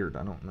act weird.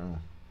 I don't know.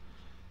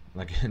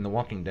 Like in The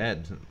Walking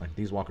Dead, like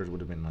these walkers would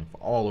have been like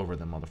all over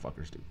them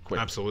motherfuckers, dude. Quick.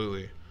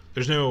 Absolutely.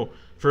 There's no,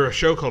 for a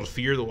show called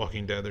Fear the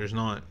Walking Dead, there's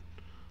not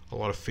a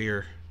lot of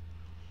fear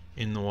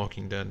in The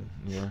Walking Dead.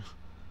 Yeah.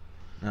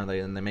 No,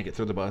 they make it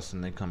through the bus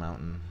and they come out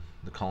and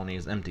the colony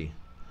is empty,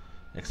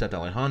 except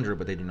Alejandro.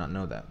 But they do not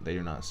know that. They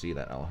do not see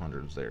that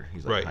Alejandro's there.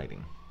 He's like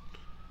hiding.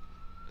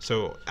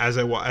 So as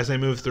I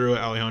move through,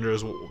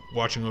 Alejandro's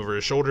watching over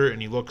his shoulder,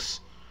 and he looks,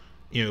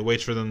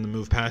 waits for them to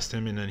move past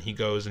him, and then he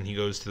goes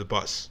to the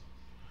bus.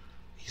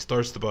 He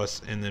starts the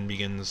bus and then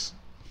begins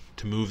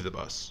to move the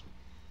bus.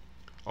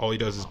 All he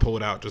does is pull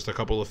it out just a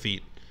couple of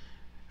feet,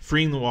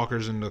 freeing the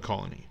walkers into the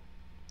colony.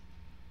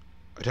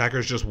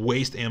 Attackers just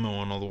waste ammo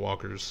on all the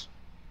walkers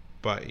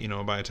by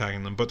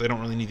attacking them, but they don't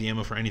really need the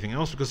ammo for anything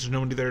else because there's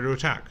nobody there to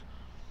attack.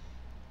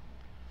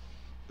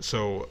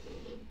 So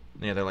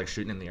yeah, they're like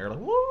shooting in the air like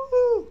woo!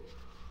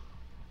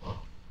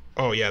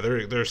 Oh yeah,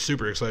 they're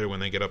super excited when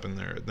they get up in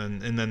there.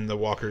 Then the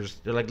walkers,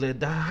 they're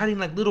hiding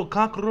like little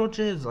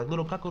cockroaches, like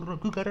little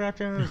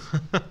cucarachas.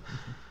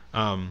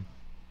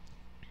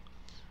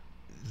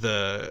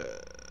 The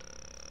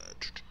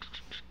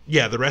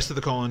rest of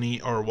the colony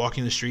are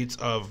walking the streets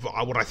of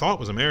what I thought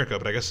was America,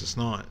 but I guess it's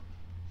not.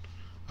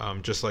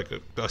 Just like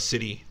a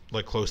city,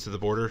 like close to the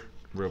border.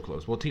 Real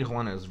close. Well,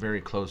 Tijuana is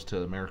very close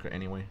to America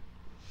anyway.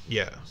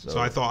 Yeah. So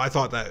I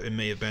thought that it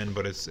may have been,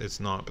 but it's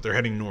not. But they're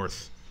heading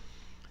north.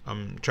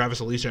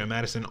 Travis, Alicia, and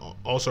Madison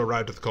also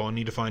arrived at the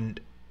colony to find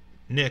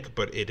Nick,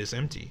 but it is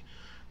empty.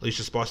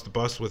 Alicia spots the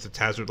bus with its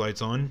hazard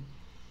lights on.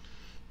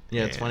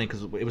 Yeah, it's funny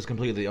because it was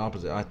completely the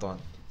opposite, I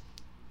thought.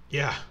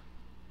 Yeah.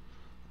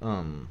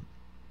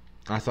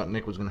 I thought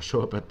Nick was gonna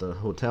show up at the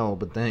hotel,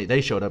 but then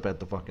they showed up at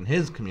the fucking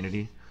his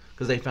community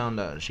because they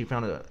found she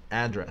found an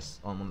address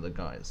on one of the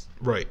guys.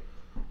 Right.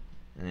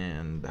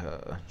 And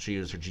she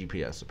used her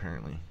GPS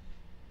apparently.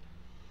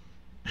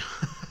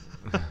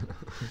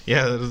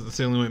 Yeah, that's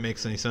the only way it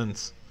makes any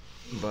sense.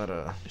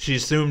 But she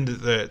assumed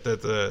that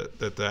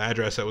the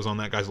address that was on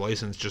that guy's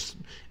license just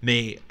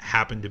may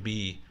happen to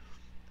be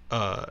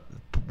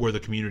where the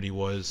community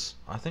was.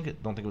 I don't think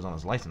it was on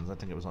his license. I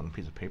think it was on a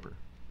piece of paper.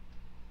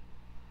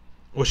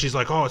 Well, she's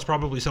like, oh, it's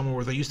probably somewhere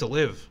where they used to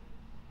live.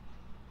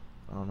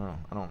 I don't know.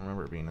 I don't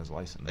remember it being his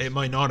license. It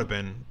might not have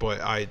been,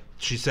 but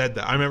she said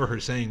that. I remember her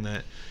saying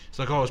that. It's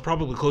like, oh, it's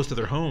probably close to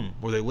their home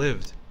where they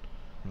lived,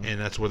 and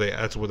that's where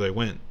they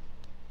went.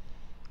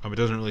 It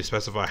doesn't really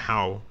specify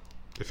how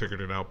they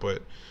figured it out,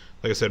 but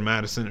like I said,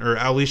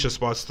 Alicia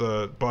spots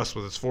the bus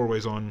with its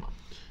 4-ways on,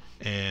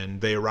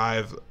 and they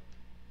arrive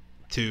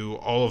to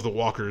all of the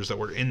walkers that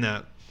were in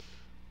that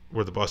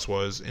where the bus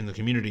was in the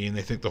community, and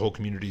they think the whole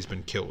community's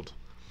been killed.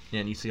 Yeah,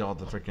 and you see all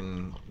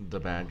the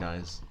bad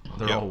guys.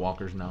 They're Yep. all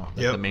walkers now.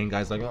 Yep. The main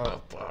guy's like, oh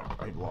fuck,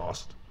 I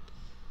lost.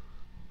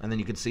 And then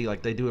you could see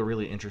they do a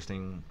really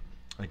interesting,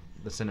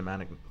 the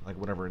cinematic,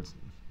 whatever it's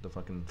the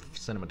fucking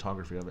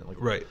cinematography of it.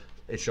 Right.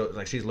 It shows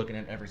she's looking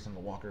at every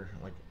single walker.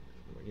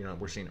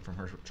 We're seeing it from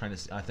her trying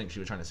to. I think she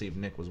was trying to see if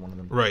Nick was one of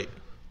them. Right.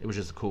 It was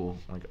just cool.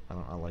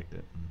 I liked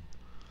it.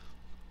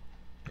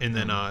 And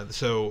then,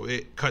 so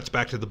it cuts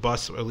back to the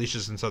bus.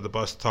 Alicia's inside the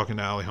bus talking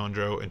to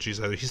Alejandro, and she's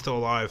like, he's still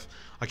alive.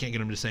 I can't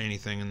get him to say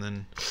anything. And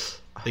then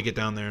they get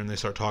down there and they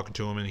start talking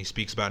to him, and he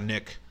speaks about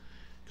Nick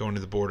going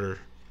to the border.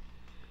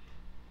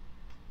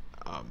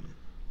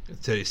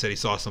 He said he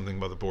saw something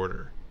by the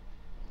border,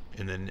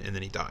 and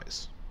then he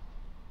dies.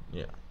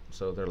 Yeah.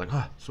 So they're like,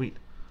 sweet.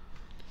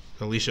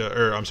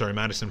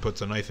 Madison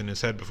puts a knife in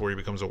his head before he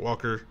becomes a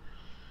walker.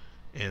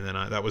 And then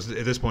that was,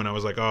 at this point, I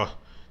was like, oh,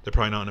 they're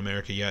probably not in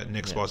America yet.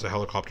 Nick spots a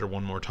helicopter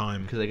one more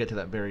time. Because they get to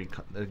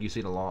that you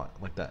see it a lot,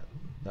 that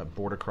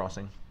border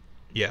crossing.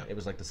 Yeah. It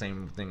was the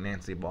same thing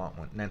Nancy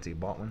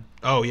Botwin.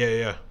 Oh,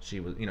 yeah.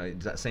 She was,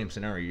 it's that same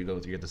scenario. You go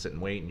through, you have to sit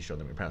and wait, and you show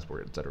them your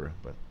passport, etc.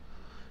 But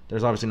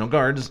there's obviously no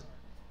guards.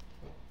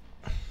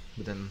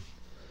 But then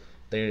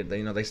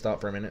they stop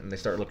for a minute, and they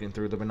start looking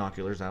through the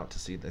binoculars out to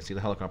see the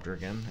helicopter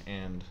again.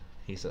 And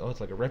he said, oh, it's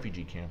like a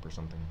refugee camp or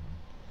something.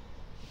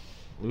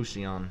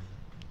 Luciana.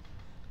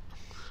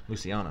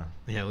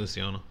 Yeah,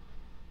 Luciana.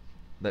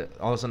 That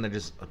all of a sudden they're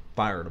just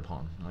fired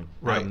upon,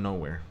 right out of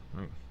nowhere.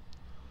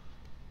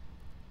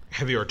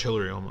 Heavy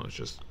artillery almost,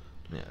 just.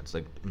 Yeah, it's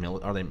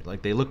are they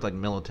they looked like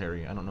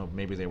military? I don't know.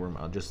 Maybe they were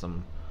just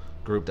some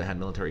group that had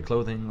military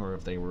clothing, or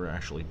if they were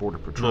actually border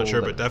patrol. Not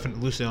sure, but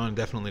Luciana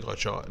definitely got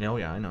shot. Oh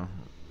yeah, I know.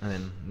 And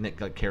then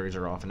Nick carries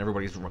her off, and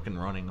everybody's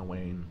running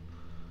away. And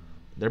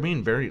they're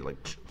being very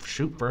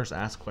shoot first,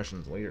 ask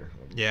questions later.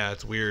 Yeah,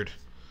 it's weird.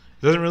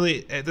 It doesn't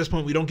really, at this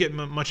point, we don't get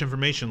much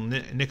information.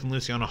 Nick and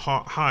Luciana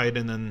hide,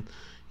 and then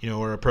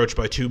are approached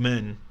by two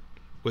men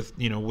with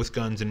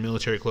guns and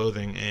military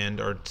clothing, and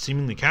are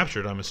seemingly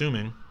captured. I'm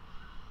assuming.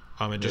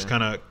 It just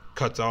kind of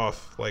cuts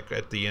off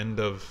at the end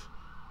of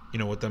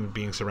with them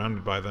being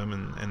surrounded by them,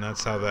 and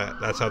that's how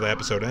the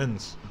episode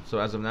ends. So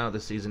as of now,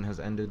 this season has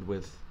ended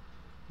with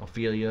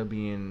Ophelia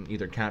being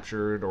either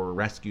captured or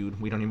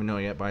rescued. We don't even know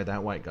yet by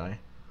that white guy.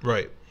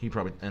 Right.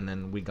 And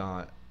then we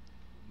got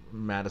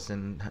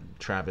Madison,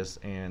 Travis,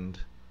 and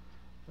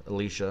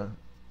Alicia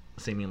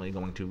seemingly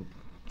going to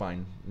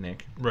find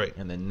Nick. Right.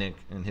 And then Nick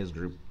and his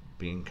group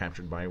being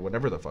captured by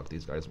whatever the fuck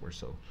these guys were.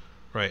 So.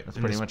 Right. That's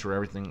pretty much where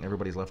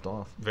everybody's left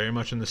off. Very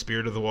much in the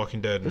spirit of The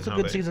Walking Dead. It's a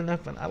good season.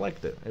 I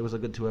liked it. It was a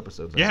good 2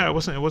 episodes. Yeah, it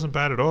wasn't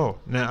bad at all.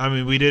 Now, I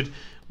mean, we did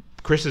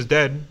Chris is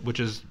dead, which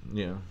is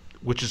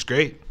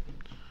great.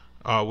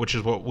 Which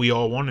is what we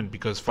all wanted,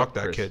 because fuck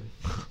that Chris. Kid.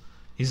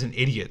 He's an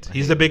idiot.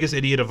 He's the biggest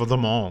idiot of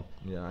them all.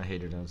 Yeah, I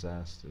hated his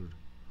ass, dude.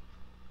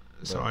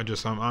 So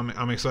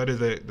I'm excited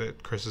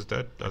that Chris is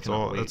dead. That's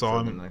all. That's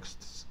all.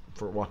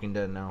 For Walking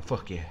Dead now.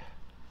 Fuck yeah.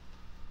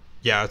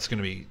 Yeah, it's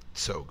gonna be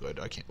so good.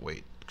 I can't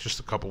wait.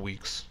 Just a couple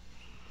weeks.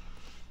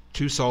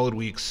 2 solid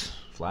weeks.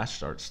 Flash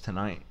starts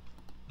tonight.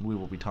 We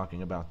will be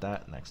talking about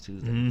that next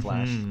Tuesday.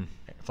 Mm-hmm.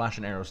 Flash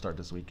and Arrow start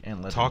this week, and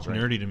Legends. Talk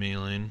nerdy to me,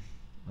 Elaine.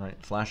 Right,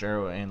 Flash,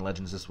 Arrow, and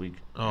Legends this week.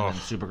 Oh. And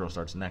then Supergirl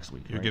starts next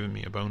week. You're giving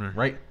me a boner.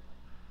 Right.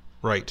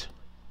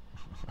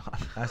 I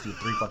asked you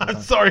 3 fucking times.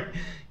 I'm sorry.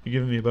 You're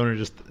giving me a boner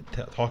just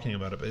talking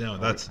about it, but no,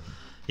 that's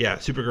yeah.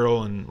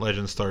 Supergirl and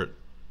Legends start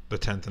the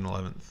 10th and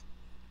 11th,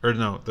 or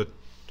no, the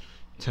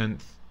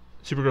 10th.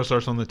 Supergirl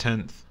starts on the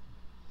 10th,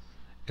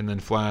 and then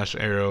Flash,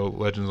 Arrow,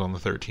 Legends on the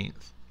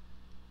 13th.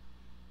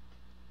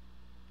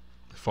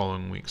 The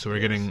following week, so we're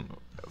getting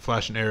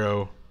Flash and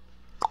Arrow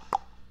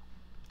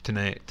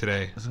today.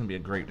 This is gonna be a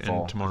great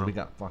fall. Tomorrow we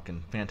got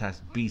fucking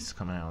Fantastic Beasts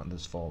coming out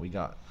this fall. We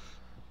got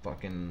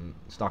fucking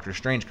Doctor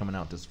Strange coming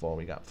out this fall.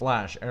 We got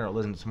Flash, Arrow,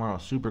 Legends tomorrow,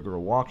 Supergirl,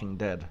 Walking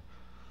Dead.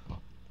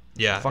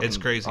 Yeah, it's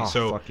crazy.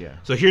 So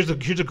So here's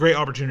a great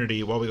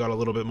opportunity while we got a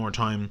little bit more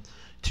time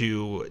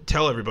to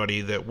tell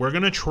everybody that we're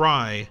gonna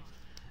try.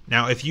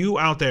 Now, if you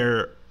out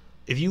there,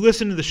 if you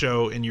listen to the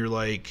show and you're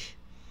like,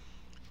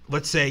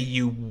 let's say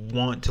you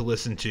want to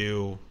listen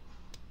to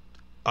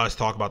us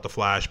talk about The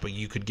Flash, but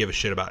you could give a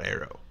shit about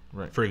Arrow,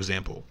 right? For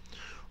example,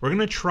 we're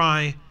gonna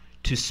try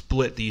to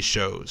split these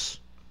shows.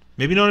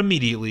 Maybe not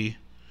immediately,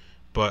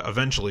 but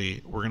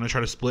eventually we're gonna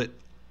try to split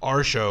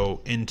our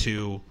show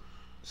into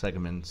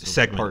segments.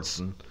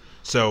 Parts.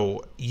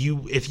 So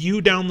if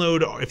you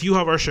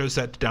have our show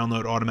set to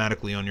download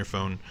automatically on your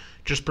phone,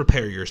 just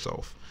prepare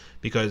yourself,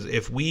 because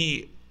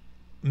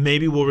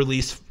maybe we'll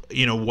release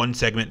one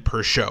segment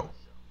per show,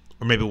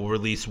 or maybe we'll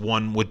release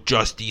one with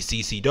just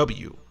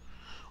DCCW,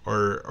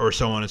 or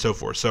so on and so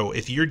forth. So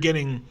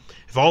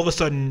if all of a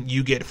sudden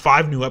you get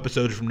 5 new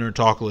episodes from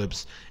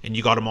Nerdtalkalypse and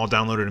you got them all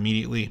downloaded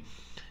immediately,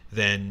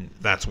 then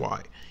that's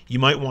why. You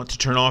might want to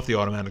turn off the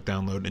automatic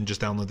download and just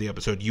download the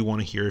episode you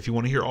want to hear. If you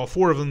want to hear all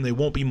 4 of them, they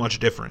won't be much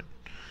different.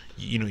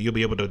 You'll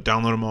be able to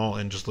download them all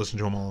and just listen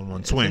to them all in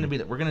one swing.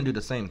 We're going to do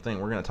the same thing.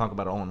 We're going to talk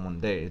about it all in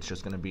one day. It's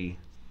just going to be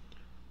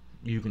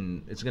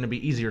it's going to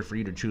be easier for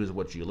you to choose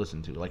what you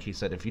listen to. Like he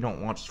said, if you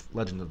don't watch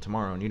Legends of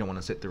Tomorrow and you don't want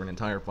to sit through an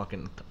entire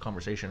fucking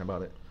conversation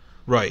about it,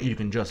 right, you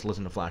can just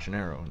listen to Flash and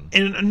Arrow.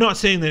 And I'm not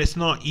saying that it's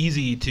not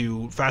easy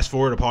to fast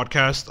forward a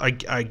podcast.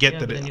 I get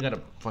that. Then you got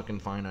to fucking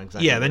find out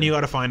exactly. Yeah, then you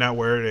got to find out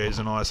where it is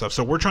and all that stuff.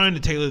 So we're trying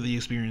to tailor the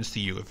experience to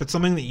you. If it's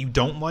something that you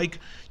don't like,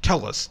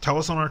 tell us. Tell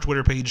us on our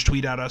Twitter page,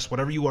 tweet at us,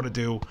 whatever you want to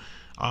do.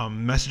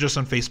 Message us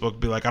on Facebook.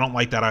 Be like, I don't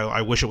like that.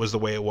 I wish it was the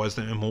way it was,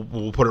 and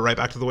we'll put it right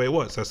back to the way it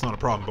was. That's not a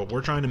problem. But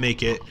we're trying to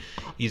make it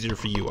easier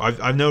for you.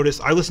 I've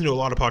noticed. I listen to a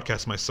lot of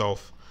podcasts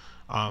myself.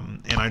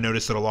 And I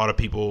noticed that a lot of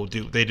people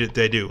do. They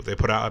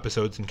put out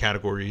episodes in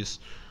categories.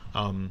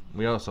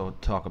 We also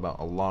talk about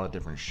a lot of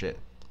different shit.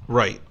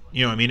 Right.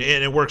 And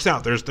it works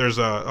out. There's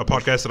a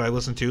podcast that I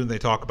listen to, and they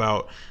talk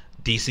about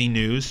DC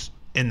news,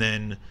 and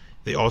then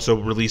they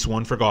also release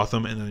one for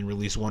Gotham, and then they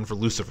release one for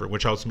Lucifer,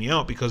 which helps me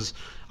out because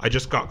I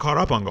just got caught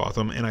up on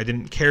Gotham, and I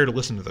didn't care to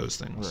listen to those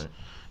things. Right.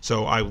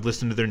 So I would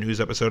listen to their news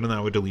episode, and then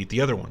I would delete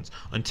the other ones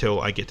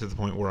until I get to the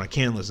point where I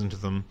can listen to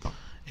them.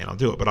 And I'll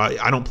do it, but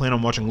I don't plan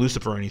on watching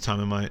Lucifer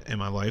anytime in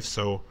my life,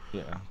 so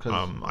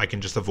I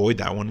can just avoid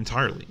that one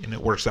entirely, and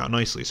it works out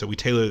nicely. So we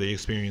tailor the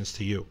experience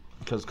to you.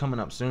 Because coming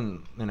up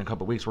soon, in a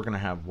couple of weeks, we're gonna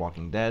have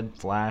Walking Dead,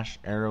 Flash,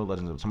 Arrow,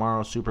 Legends of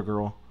Tomorrow,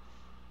 Supergirl,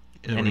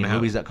 any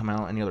movies that come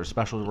out, any other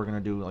specials we're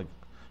gonna do.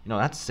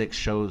 That's 6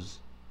 shows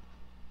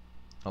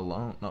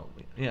alone. No,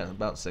 yeah,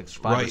 about 6.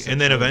 5 right, 6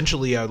 and then shows.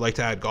 Eventually, I'd like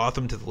to add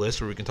Gotham to the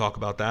list where we can talk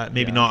about that.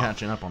 Maybe not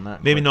catching up on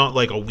that. Maybe not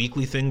like a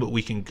weekly thing, but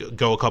we can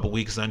go a couple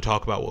weeks and then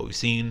talk about what we've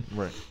seen,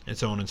 right, and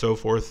so on and so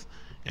forth.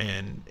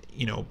 And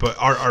but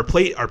our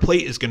plate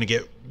is going to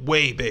get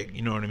way big.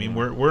 You know what I mean?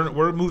 Yeah.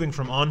 We're moving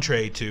from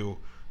entree to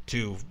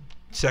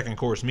second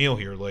course meal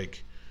here,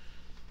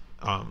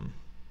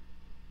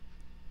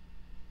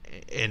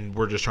 and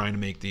we're just trying to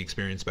make the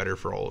experience better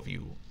for all of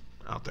you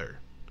out there.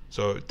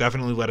 So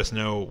definitely let us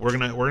know. We're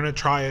gonna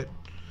try it.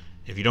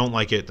 If you don't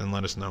like it, then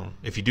let us know.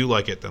 If you do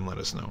like it, then let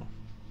us know.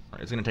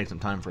 It's gonna take some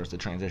time for us to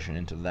transition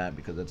into that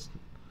because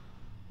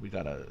we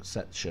gotta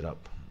set shit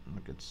up.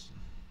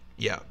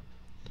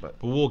 But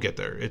we'll get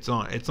there. It's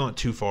not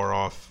too far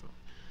off.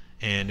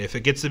 And if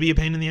it gets to be a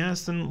pain in the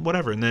ass, then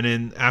whatever. And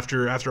then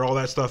after all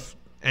that stuff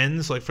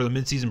ends, like for the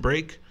mid-season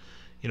break,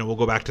 we'll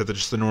go back to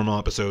just the normal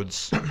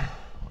episodes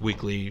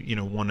weekly.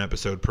 1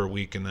 episode per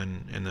week, and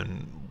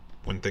then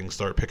when things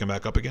start picking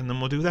back up again,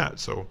 then we'll do that.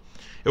 So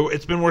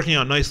it's been working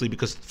out nicely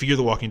because Fear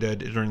the Walking Dead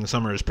during the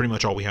summer is pretty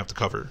much all we have to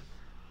cover.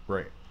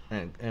 Right.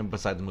 And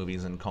besides the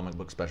movies and comic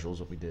book specials,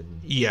 what we did.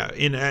 Yeah,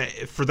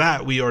 for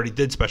that, we already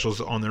did specials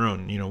on their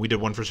own. We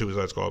did one for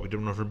Suicide Squad, we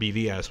did one for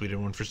BVS, we did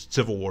one for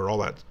Civil War, all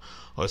that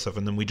stuff.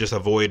 And then we just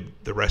avoid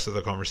the rest of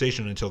the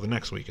conversation until the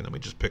next week, and then we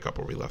just pick up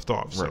where we left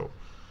off. Right.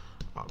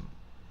 So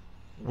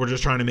we're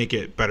just trying to make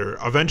it better.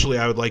 Eventually,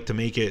 I would like to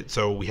make it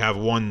so we have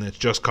one that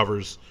just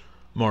covers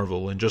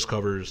Marvel and just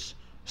covers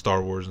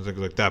Star Wars and things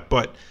like that,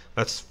 but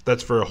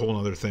that's for a whole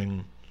other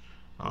thing.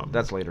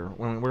 That's later.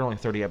 We're only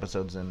 30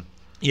 episodes in.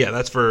 Yeah,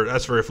 that's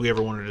for if we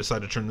ever wanted to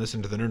decide to turn this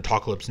into the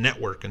Nerdtalkalypse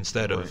Network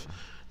instead of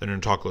the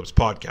Nerdtalkalypse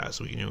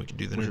podcast. We could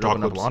do the Nerdtalkalypse.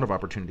 Open up a lot of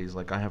opportunities.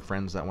 Like I have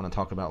friends that want to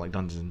talk about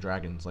Dungeons and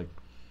Dragons. We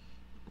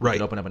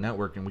could open up a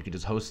network and we could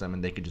just host them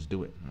and they could just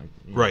do it.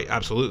 Right,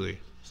 absolutely.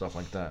 Stuff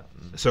like that.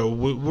 So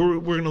we're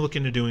going to look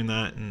into doing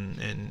that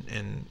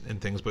and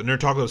things. But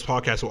Nerdtalkalypse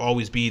podcast will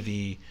always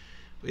be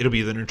it'll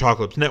be the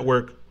Nerdtalkalypse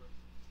Network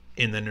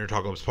in the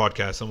Nerdtalkalypse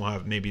podcast, and we'll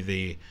have maybe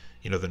the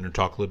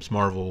Nerdtalkalypse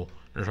Marvel,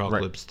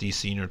 Nerdtalkalypse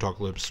DC,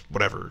 Nerdtalkalypse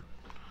whatever,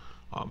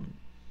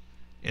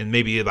 and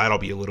maybe that'll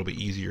be a little bit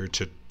easier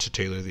to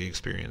tailor the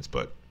experience.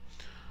 But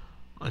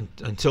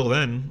until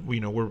then,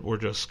 we're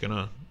just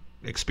gonna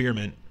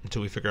experiment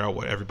until we figure out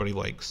what everybody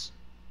likes.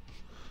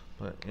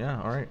 But yeah,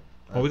 all right.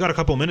 Well, we got a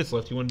couple of minutes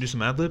left. You want to do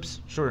some ad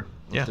libs? Sure.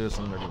 Let's do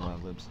some regular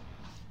ad libs.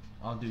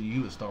 I'll do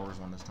you a Star Wars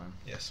one this time.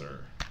 Yes, sir.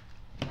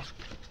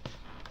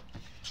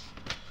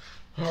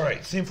 All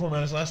right, same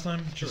format as last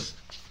time. Sure.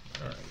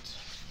 All right.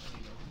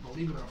 I'll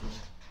leave it out for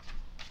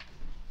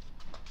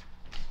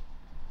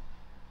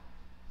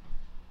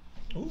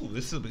Ooh,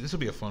 this will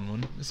be a fun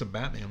one. This is a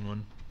Batman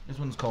one. This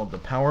one's called The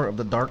Power of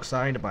the Dark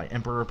Side by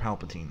Emperor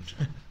Palpatine.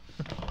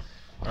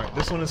 Alright,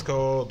 this one is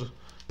called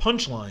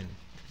Punchline.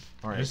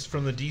 Alright. This is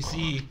from the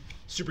DC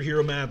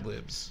Superhero Mad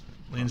Libs.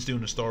 Lane's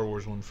doing a Star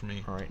Wars one for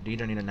me. Alright,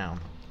 Deej, I need a noun.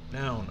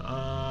 Noun.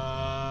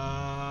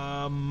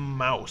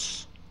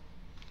 Mouse.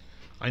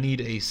 I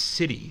need a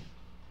city.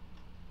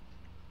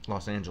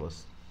 Los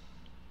Angeles.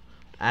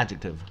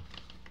 Adjective.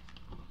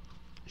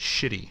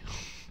 Shitty.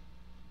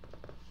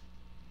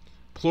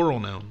 Plural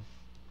noun.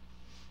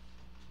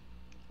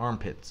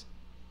 Armpits.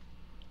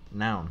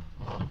 Noun.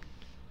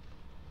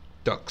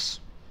 Ducks.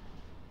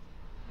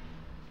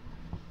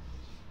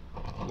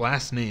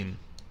 Last name.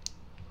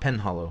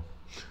 Penhollow.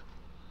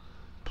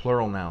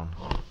 Plural noun.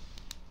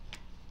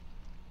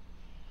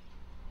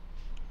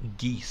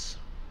 Geese.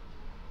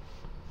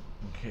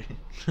 Okay.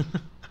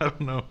 I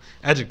don't know.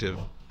 Adjective.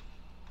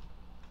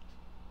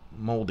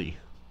 Moldy.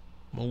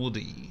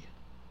 Moldy.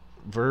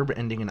 Verb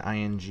ending in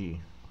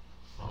ing.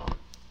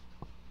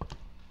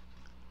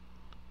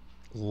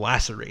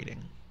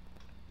 Lacerating.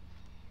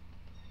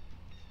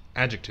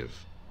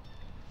 Adjective.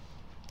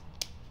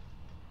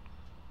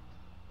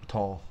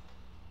 Tall.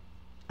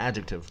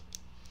 Adjective.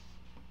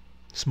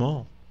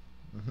 Small.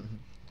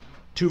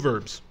 2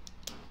 verbs.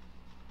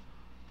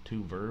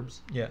 2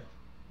 verbs? Yeah.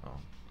 Oh.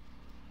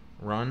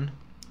 Run.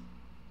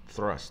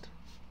 Thrust.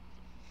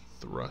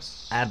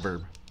 Thrust.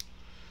 Adverb.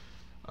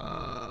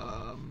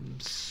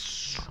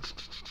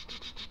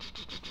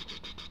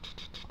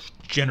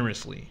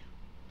 Generously.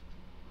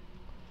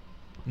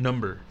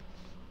 Number.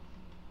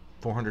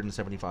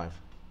 475.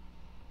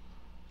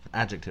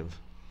 Adjective.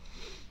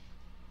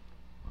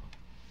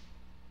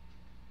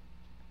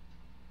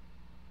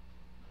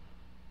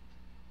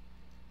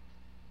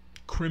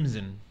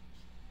 Crimson.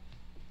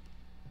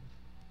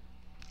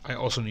 I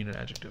also need an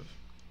adjective.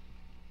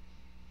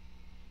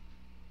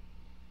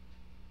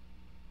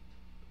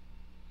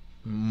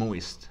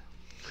 Moist.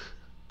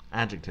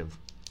 Adjective.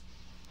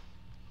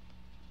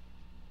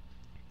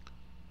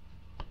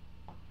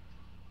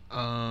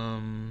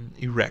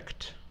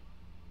 Erect.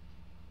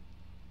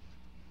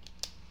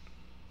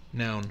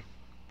 Noun.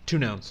 2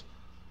 nouns.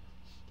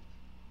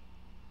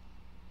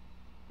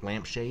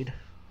 Lampshade.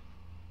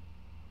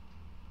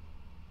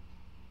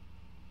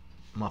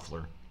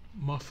 Muffler.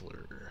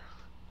 Muffler.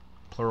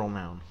 Plural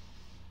noun.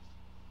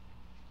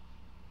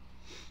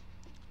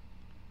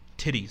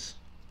 Titties.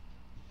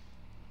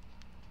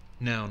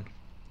 Noun.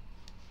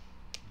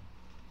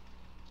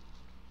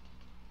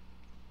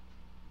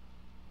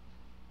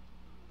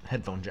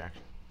 Headphone jack.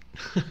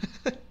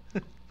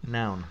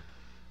 Noun.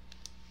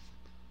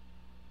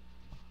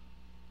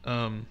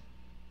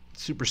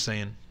 Super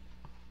Saiyan.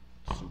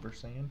 Super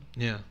Saiyan?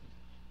 Yeah.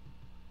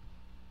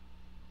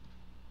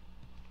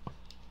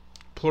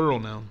 Plural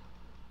noun.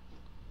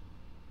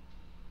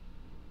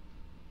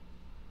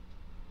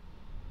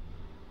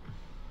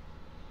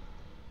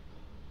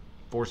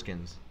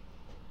 Foreskins.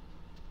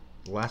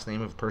 The last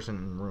name of person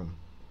in the room.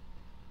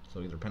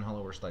 So either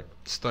Penhollow or Stipe.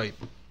 Stipe.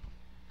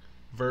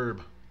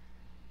 Verb.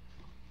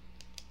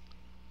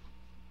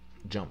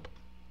 Jump.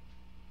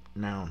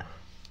 Noun.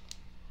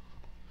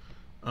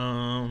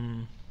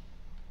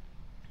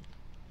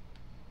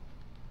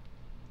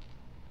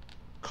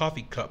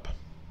 Coffee cup.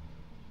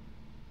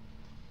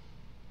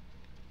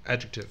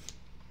 Adjective.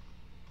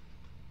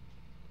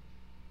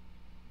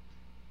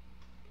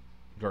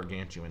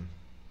 Gargantuan.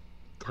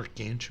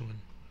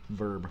 Gargantuan.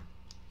 Verb.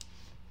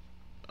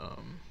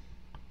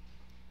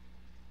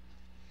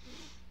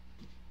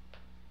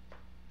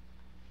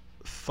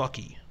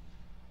 Fucky.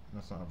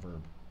 That's not a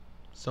verb.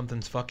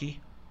 Something's fucky?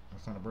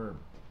 That's not a verb.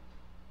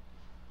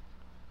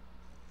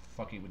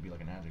 Fucky would be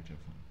like an adjective.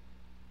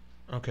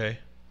 Okay.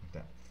 Like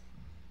that.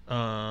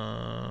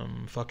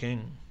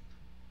 Fucking.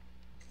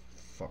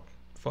 Fuck.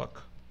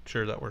 Fuck.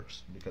 Sure, that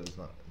works. Because it's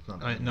not.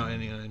 Not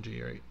any ing,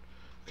 right?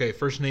 Okay,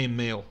 first name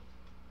male.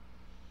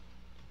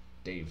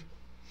 Dave.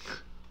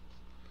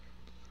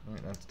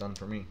 Alright, that's done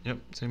for me. Yep,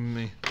 same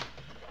with me.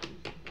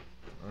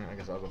 Alright, I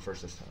guess I'll go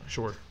first this time.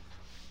 Sure.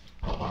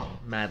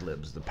 Mad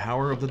Libs, The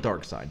Power of the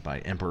Dark Side by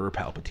Emperor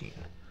Palpatine.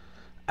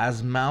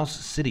 As Mouse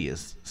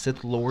Sidious,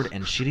 Sith Lord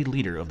and shitty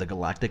leader of the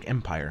Galactic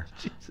Empire,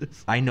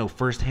 Jesus. I know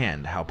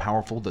firsthand how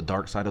powerful the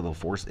dark side of the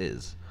Force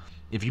is.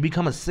 If you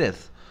become a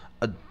Sith,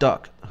 a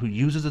duck who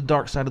uses the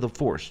dark side of the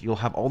Force, you'll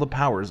have all the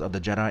powers of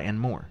the Jedi and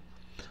more.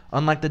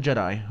 Unlike the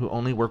Jedi, who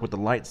only work with the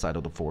light side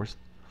of the Force,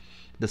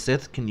 the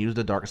Sith can use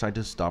the dark side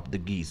to stop the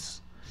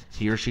geese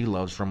he or she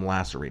loves from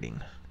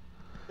lacerating.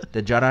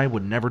 The Jedi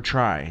would never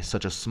try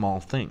such a small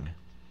thing.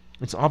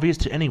 It's obvious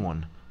to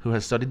anyone who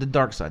has studied the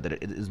dark side that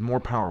it is more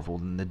powerful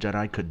than the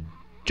Jedi could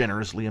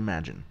generously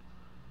imagine.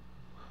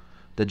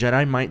 The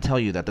Jedi might tell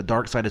you that the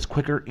dark side is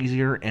quicker,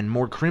 easier, and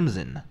more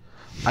crimson.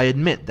 I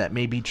admit that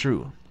may be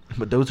true,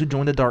 but those who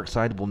join the dark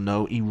side will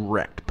know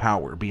erect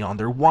power beyond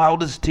their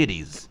wildest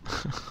titties.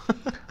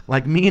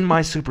 Like me and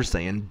my Super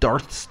Saiyan,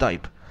 Darth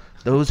Stipe,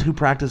 those who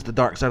practice the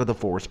dark side of the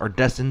Force are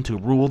destined to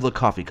rule the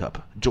coffee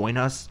cup. Join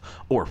us,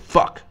 or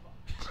fuck.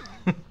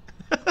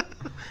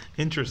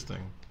 Interesting.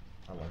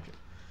 I like it.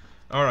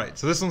 All right,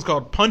 so this one's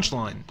called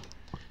Punchline.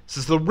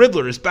 Says the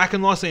Riddler is back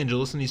in Los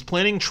Angeles and he's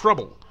planning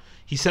trouble.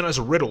 He sent us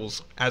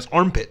riddles as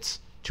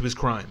armpits to his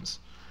crimes.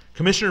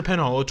 Commissioner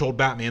Penhollow told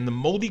Batman the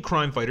moldy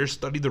crime fighter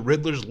studied the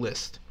Riddler's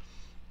list.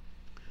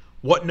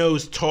 What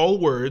knows tall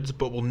words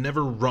but will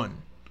never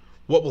run?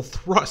 What will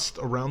thrust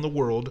around the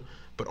world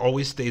but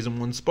always stays in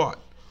one spot?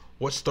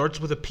 What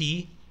starts with a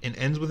P and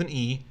ends with an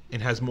E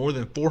and has more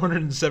than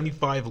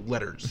 475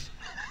 letters?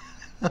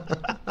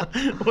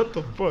 What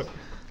the fuck?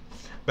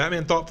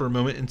 Batman thought for a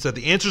moment and said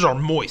the answers are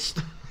moist.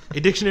 A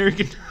dictionary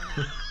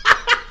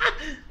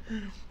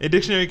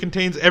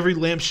contains every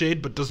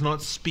lampshade but does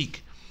not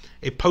speak.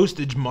 A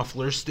postage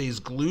muffler stays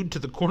glued to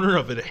the corner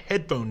of a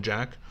headphone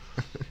jack.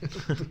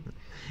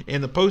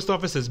 And the post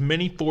office has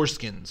many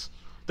foreskins.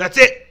 That's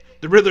it!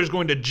 The Riddler's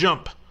going to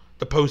jump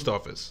the post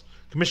office.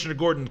 Commissioner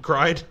Gordon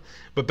cried,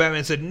 but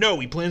Batman said no,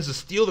 he plans to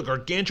steal the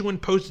gargantuan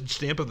postage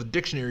stamp of the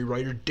dictionary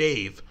writer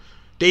Dave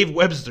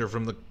Webster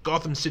from the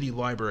Gotham City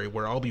Library,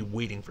 where I'll be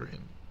waiting for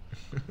him.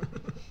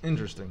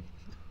 Interesting.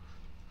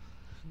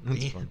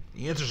 The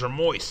answers are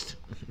moist.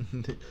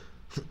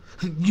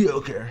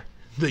 Joker.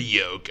 The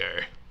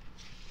Joker.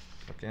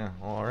 Yeah,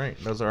 all right.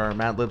 Those are our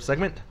Mad Lib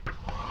segment.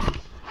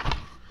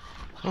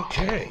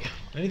 Okay.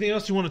 Anything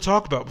else you want to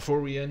talk about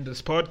before we end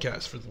this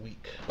podcast for the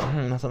week?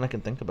 Nothing I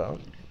can think about.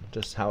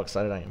 Just how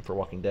excited I am for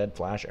Walking Dead,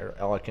 Flash.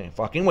 I can't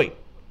fucking wait.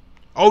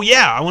 Oh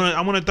yeah, I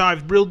want to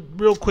dive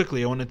real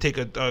quickly. I want to take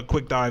a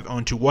quick dive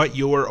onto what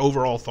your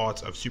overall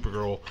thoughts of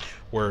Supergirl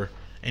were.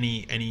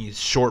 Any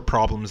short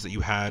problems that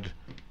you had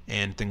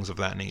and things of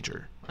that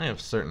nature. I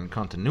have certain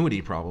continuity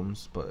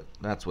problems, but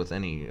that's with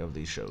any of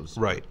these shows.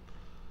 Right.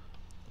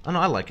 I know,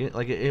 I like it.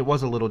 Like it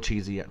was a little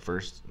cheesy at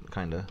first,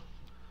 kind of.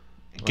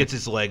 It gets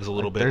its legs a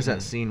little bit. There's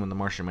that scene when the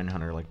Martian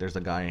Manhunter, like, there's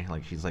a guy,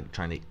 like, he's like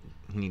he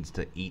needs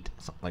to eat,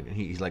 like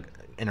he's like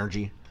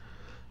energy,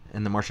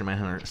 and the Martian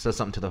Manhunter says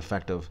something to the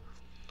effect of,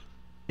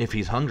 "If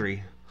he's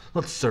hungry,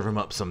 let's serve him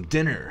up some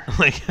dinner,"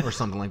 like or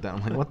something like that.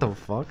 I'm like, what the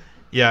fuck?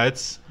 Yeah,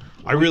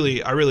 I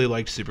really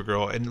liked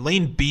Supergirl, and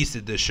Lane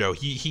beasted this show.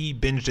 He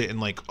binged it in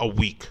like a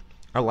week.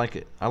 I liked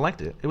it.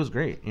 It was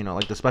great. You know,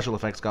 like the special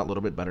effects got a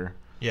little bit better.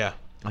 Yeah.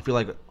 I feel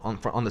like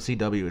on the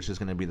CW, it's just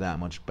going to be that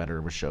much better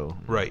of a show.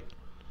 Right.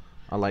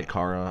 I like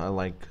Kara. I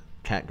like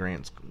Cat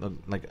Grant's.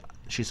 Like,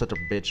 she's such a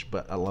bitch,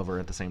 but I love her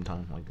at the same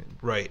time. Like.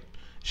 Right.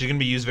 She's going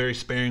to be used very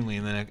sparingly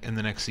in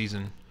the next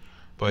season.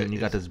 But and you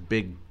got this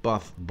big,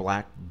 buff,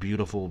 black,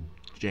 beautiful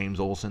James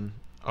Olsen.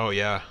 Oh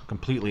yeah.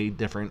 Completely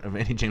different of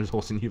any James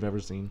Olsen you've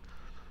ever seen.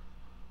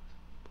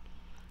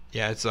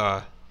 Yeah, it's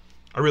I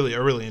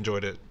really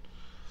enjoyed it.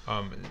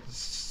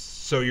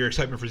 So your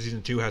excitement for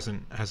season 2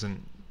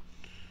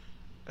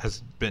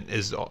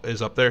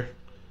 is up there?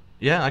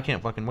 Yeah, I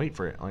can't fucking wait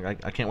for it.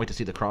 Like I can't wait to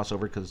see the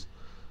crossover because,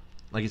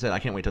 like you said, I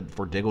can't wait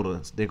for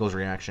Diggle's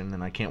reaction,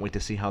 and I can't wait to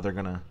see how they're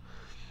gonna.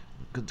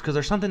 Because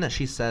there's something that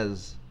she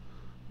says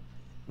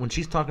when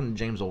she's talking to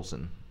James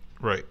Olsen.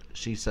 Right.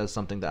 She says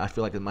something that I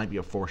feel like it might be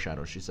a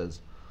foreshadow. She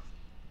says,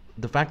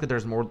 the fact that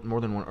there's more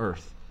than one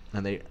Earth,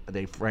 and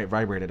they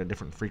vibrate at a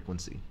different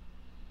frequency.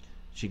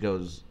 She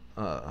goes,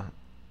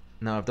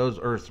 now if those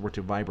Earths were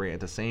to vibrate at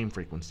the same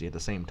frequency at the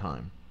same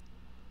time,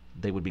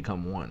 they would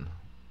become one.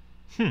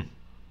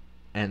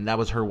 And that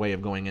was her way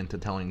of going into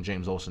telling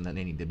James Olsen that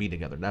they need to be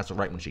together. That's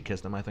right when she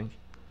kissed him, I think.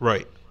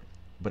 Right.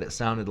 But it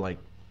sounded like,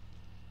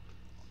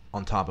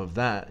 on top of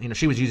that,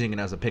 she was using it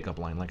as a pickup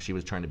line, like she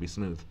was trying to be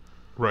smooth.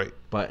 Right.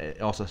 But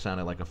it also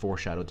sounded like a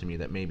foreshadow to me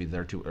that maybe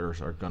their two Earths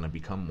are gonna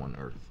become one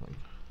Earth. Like,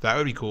 that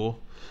would be cool.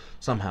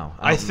 Somehow.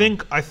 I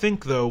think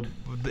though,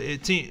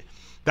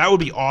 that would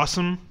be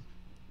awesome.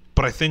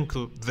 But I think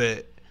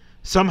that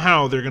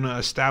somehow they're gonna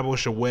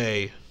establish a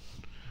way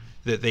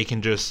that they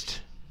can just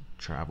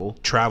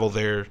travel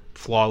there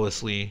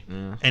flawlessly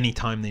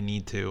anytime they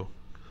need to.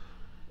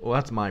 Well,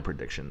 that's my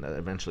prediction, that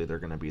eventually they're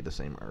gonna be the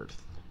same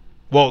Earth.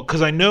 Well,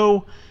 because I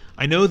know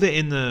that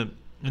in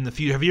the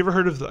future, have you ever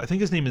heard of I think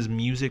his name is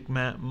Music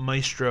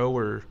Maestro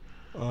or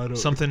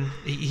something?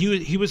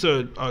 He was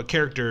a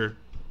character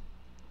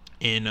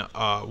in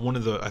one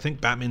of the, I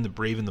think, Batman the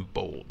Brave and the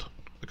Bold,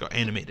 like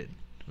animated.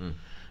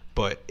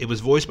 But it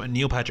was voiced by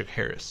Neil Patrick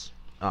Harris.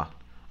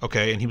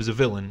 Okay, and he was a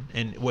villain,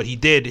 and what he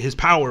did, his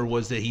power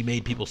was that he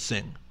made people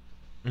sing.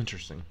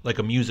 Interesting. Like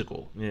a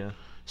musical. Yeah.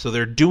 So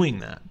they're doing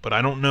that, but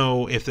I don't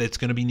know if it's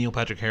going to be Neil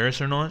Patrick Harris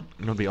or not.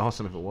 It would be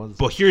awesome if it was.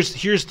 But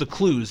here's the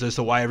clues as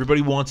to why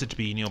everybody wants it to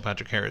be Neil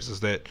Patrick Harris,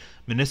 is that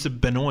Manissa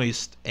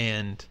Benoist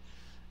and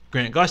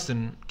Grant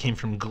Gustin came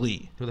from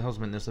Glee. Who the hell's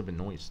Manissa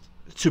Benoist?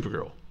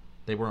 Supergirl.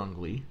 They were on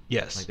Glee?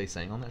 Yes. Like they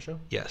sang on that show?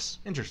 Yes.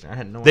 Interesting. I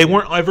had no idea. They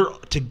weren't ever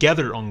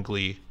together on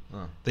Glee.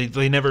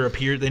 They never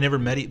appeared. They never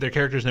met. Their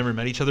characters never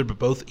met each other, but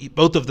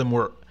both of them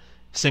were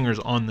singers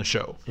on the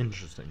show.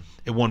 Interesting.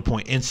 At one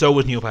point, and so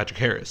was Neil Patrick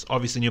Harris.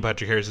 Obviously, Neil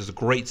Patrick Harris is a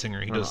great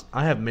singer.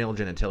 I have male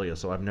genitalia,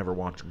 so I've never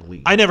watched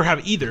Glee. I never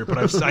have either,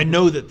 but I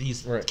know that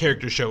these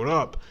characters showed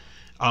up.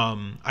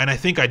 And I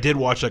think I did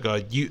watch like a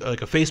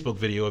Facebook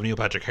video of Neil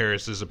Patrick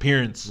Harris's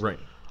appearance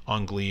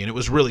on Glee, and it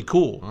was really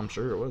cool. I'm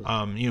sure it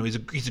was.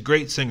 He's a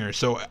great singer,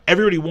 so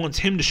everybody wants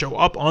him to show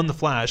up on The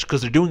Flash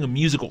because they're doing a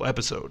musical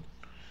episode.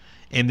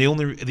 And the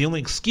only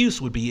excuse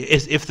would be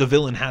is if the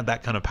villain had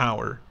that kind of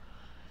power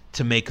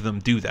to make them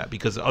do that,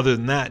 because other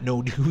than that,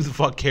 who the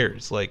fuck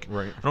cares? Like,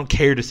 right. I don't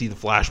care to see the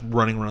Flash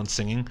running around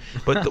singing.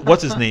 But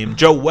what's his name?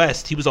 Joe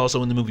West. He was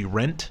also in the movie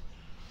Rent,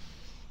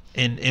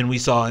 and we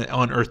saw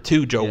on Earth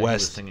 2 Joe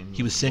West.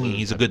 He was singing.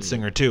 He's a good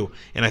singer too.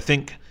 And I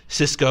think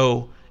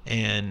Cisco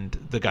and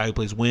the guy who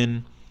plays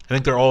Win, I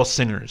think they're all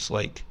singers.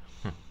 Like,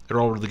 they're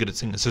all really good at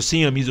singing. So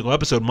seeing a musical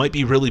episode might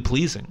be really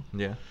pleasing.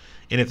 Yeah.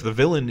 And if the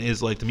villain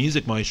is like the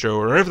music maestro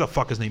or whatever the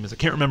fuck his name is, I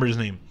can't remember his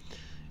name,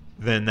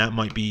 then that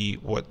might be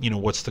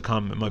what's to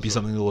come. It might be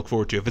something to look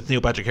forward to. If it's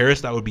Neil Patrick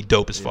Harris, that would be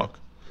dope as fuck.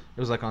 It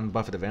was like on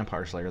Buffy the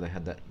Vampire Slayer, they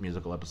had that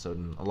musical episode,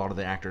 and a lot of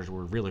the actors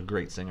were really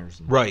great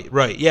singers.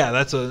 Right. Yeah,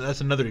 that's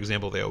another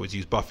example they always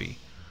use Buffy.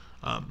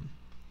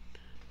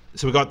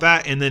 So we got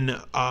that, and then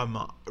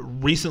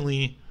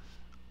recently,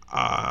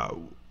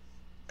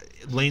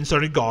 Lane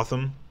started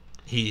Gotham.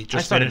 I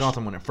started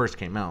Gotham when it first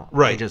came out.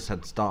 Right. I just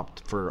had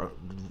stopped for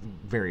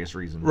various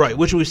reasons. Right,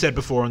 which we said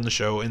before on the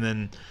show, and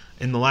then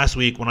in the last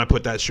week when I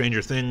put that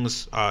Stranger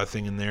Things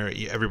thing in there,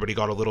 everybody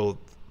got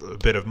a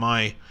bit of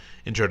my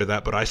intro to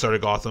that. But I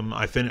started Gotham.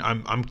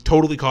 I'm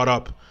totally caught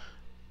up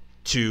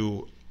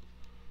to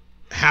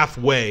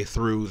halfway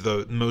through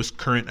the most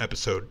current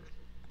episode,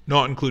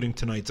 not including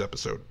tonight's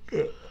episode.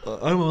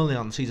 I'm only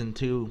on season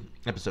 2,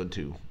 episode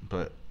 2,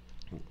 but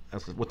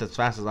with as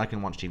fast as I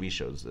can watch TV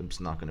shows, it's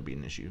not going to be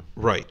an issue.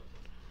 Right.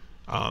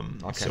 I'll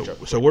catch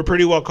up. So we're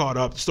pretty well caught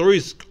up. The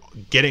story's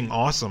getting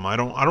awesome. I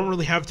don't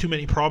really have too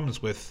many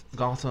problems with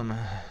Gotham.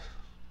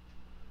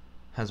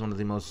 Has one of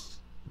the most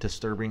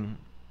disturbing,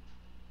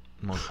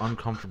 most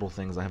uncomfortable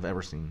things I have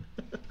ever seen.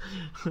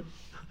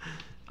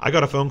 I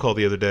got a phone call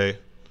the other day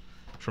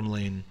from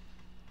Lane.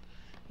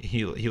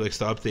 He likes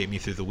to update me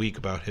through the week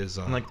about his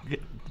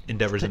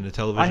endeavors into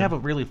television. I have a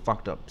really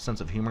fucked up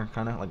sense of humor,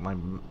 kind of like my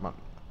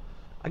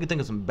I could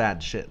think of some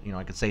bad shit.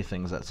 I could say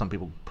things that some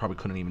people probably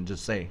couldn't even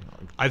just say.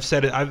 I've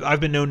said it. I've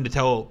been known to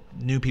tell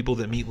new people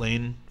that meet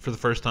Lane for the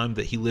first time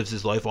that he lives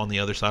his life on the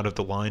other side of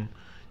the line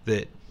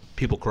that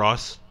people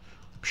cross.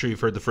 I'm sure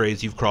you've heard the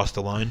phrase, "You've crossed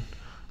the line."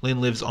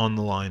 Lane lives on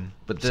the line,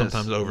 but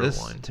sometimes over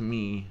the line. To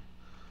me,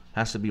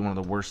 has to be one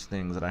of the worst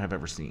things that I have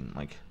ever seen.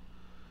 Like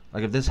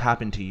if this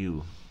happened to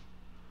you,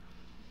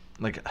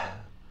 like.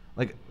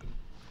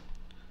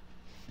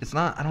 It's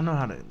not, I don't know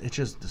how to, it's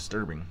just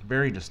disturbing.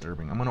 Very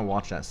disturbing. I'm going to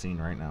watch that scene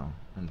right now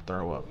and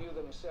throw up. View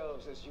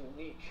themselves as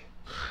unique,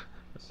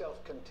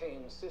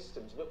 self-contained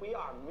systems, but we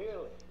are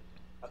merely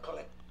a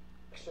collection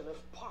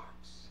of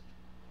parts.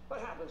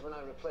 What happens when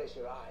I replace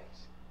your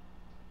eyes?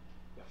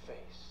 Your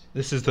face?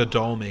 This is the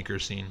doll maker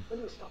scene.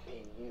 When do you stop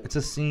being you? It's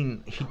a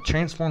scene, he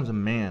transforms a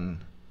man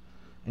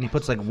and he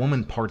puts like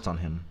woman parts on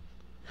him.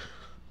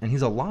 And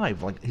he's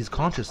alive, like he's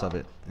conscious of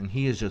it. And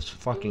he is just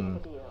fucking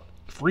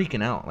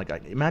freaking out. Like,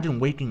 imagine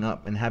waking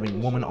up and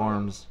having woman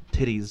arms,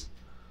 titties.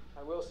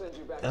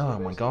 Oh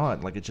my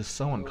god, like it's just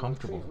so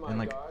uncomfortable. And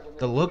like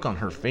the look on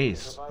her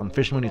face, on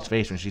Fish Mooney's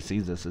face when she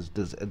sees this is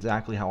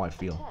exactly how I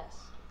feel.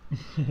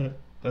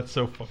 That's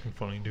so fucking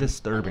funny, dude.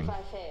 Disturbing. I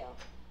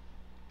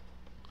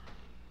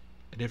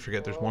did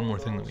forget there's one more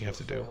thing that we have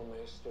to do.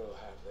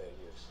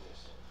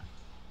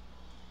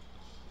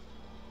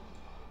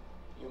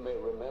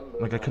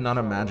 Like I could not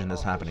imagine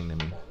this happening to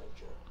me.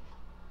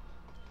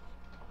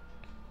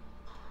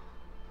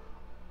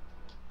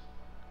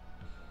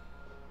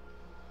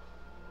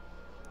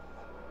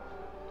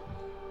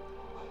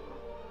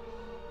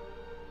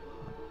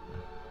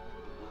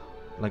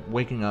 Like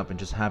waking up and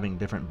just having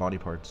different body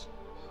parts.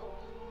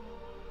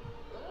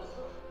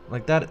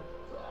 Like that.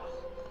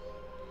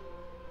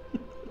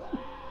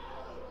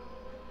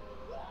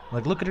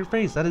 Like look at her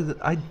face. That is,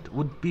 I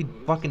would be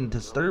fucking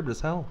disturbed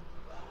as hell.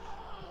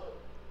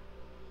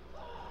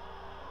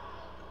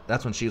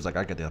 That's when she was like,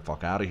 I get the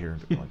fuck out of here.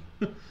 Like,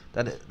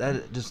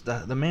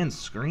 the man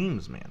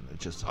screams, man.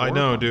 It's just horrifying. I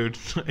know, dude.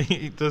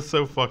 That's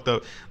so fucked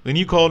up. When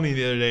you called me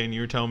the other day and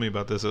you were telling me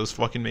about this, it was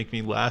fucking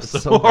making me laugh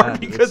so hard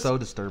because it's so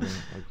disturbing.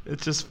 Like,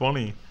 it's just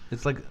funny.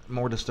 It's like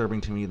more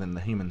disturbing to me than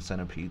the Human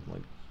Centipede.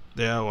 Like,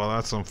 yeah, well,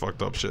 that's some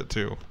fucked up shit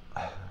too.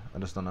 I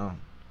just don't know.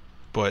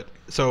 But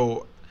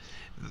so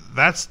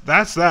that's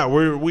that.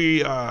 We're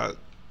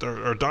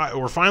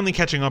finally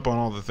catching up on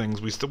all the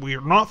things.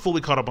 We're not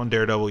fully caught up on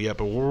Daredevil yet,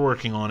 but we're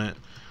working on it.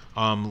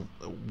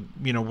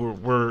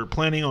 We're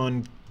planning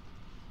on,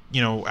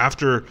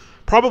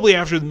 probably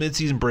after the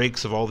mid-season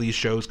breaks of all these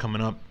shows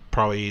coming up,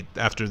 probably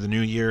after the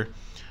new year.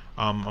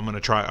 I want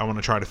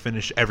to try to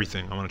finish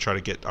everything. I want to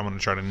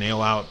try to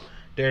nail out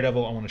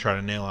Daredevil. I want to try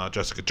to nail out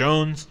Jessica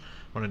Jones.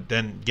 I want to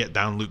then get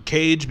down Luke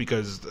Cage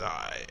because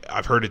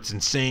I've heard it's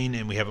insane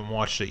and we haven't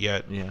watched it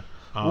yet. Yeah.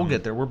 We'll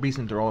get there. We're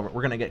beasting through all of it.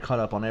 We're going to get caught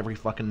up on every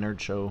fucking nerd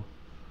show.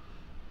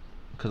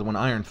 Because when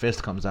Iron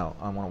Fist comes out,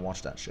 I want to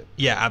watch that shit.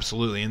 Yeah,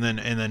 absolutely. And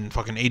then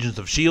fucking Agents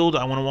of S.H.I.E.L.D.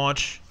 I want to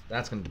watch.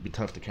 That's going to be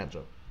tough to catch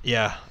up.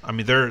 Yeah, I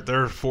mean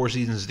they're 4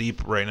 seasons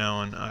deep right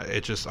now, and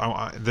it just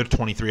they're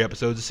 23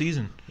 episodes a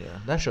season. Yeah,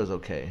 that show's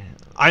okay.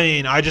 I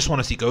mean, I just want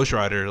to see Ghost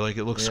Rider. Like,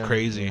 it looks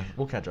crazy. Yeah.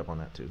 We'll catch up on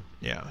that too.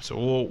 Yeah, so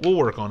we'll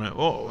work on it.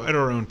 Well, at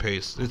our own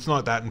pace. It's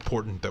not that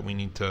important that we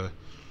need to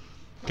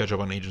catch up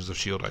on Agents of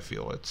S.H.I.E.L.D. I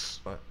feel it's.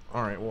 But,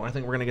 all right. Well, I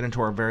think we're gonna get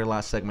into our very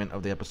last segment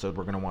of the episode.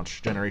 We're gonna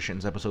watch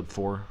Generations, episode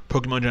 4.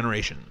 Pokemon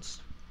Generations.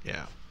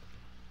 Yeah.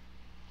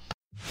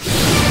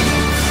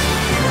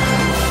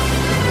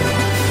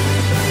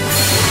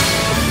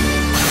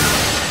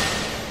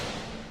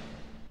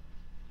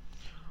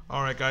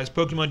 Alright guys,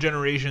 Pokemon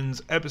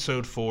Generations,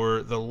 Episode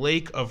 4, The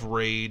Lake of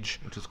Rage.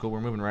 Which is cool. We're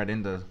moving right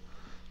into...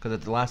 Because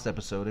at the last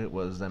episode, it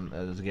was them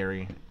as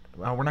Gary...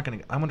 Well, we're not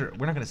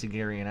gonna see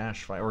Gary and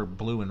Ash fight, or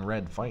Blue and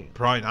Red fight.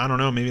 Probably, I don't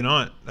know, maybe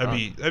not. That'd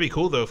be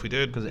cool though if we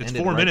did. Because it's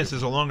 4 minutes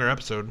is a longer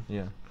episode.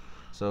 Yeah.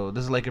 So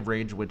this is Lake of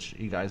Rage, which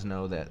you guys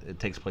know that it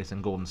takes place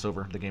in Gold and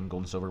Silver, the game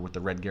Gold and Silver with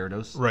the red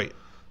Gyarados. Right.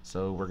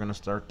 So we're gonna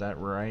start that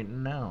right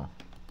now.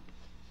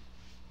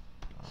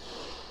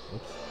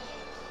 Oops.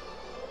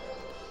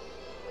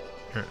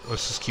 Here,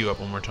 let's just queue up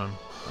one more time.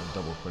 I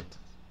double clicked.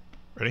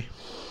 Ready?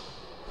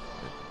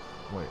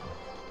 Wait.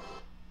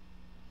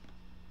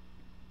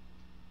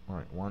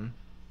 Alright, 1,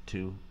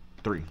 2,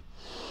 3.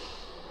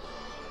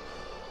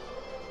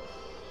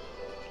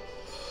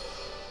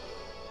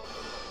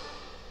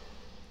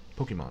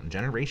 Pokemon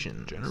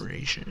Generations.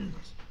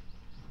 Generations.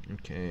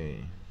 Okay.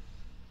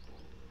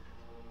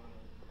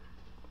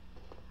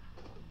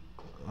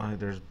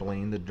 There's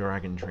Blaine the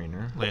Dragon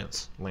Trainer.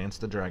 Lance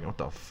the Dragon. What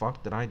the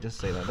fuck did I just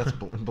say that? That's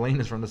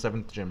Blaine is from the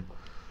 7th gym.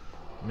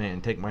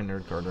 Man, take my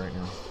nerd card right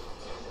now.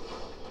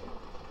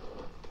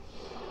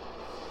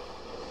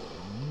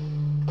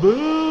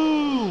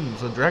 Boom!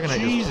 So Dragonite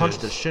just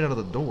punched the shit out of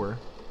the door.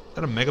 Is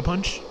that a Mega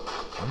Punch?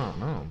 I don't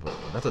know, but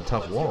that's a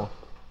tough wall.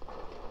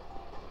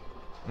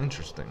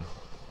 Interesting.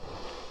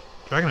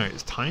 Dragonite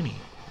is tiny.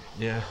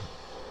 Yeah.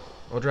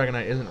 Well,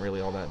 Dragonite isn't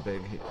really all that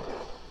big.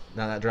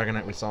 Now that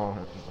Dragonite we saw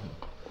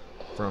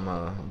from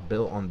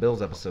Bill on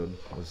Bill's episode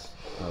was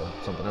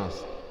something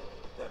else.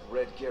 That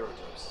red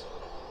Gyarados.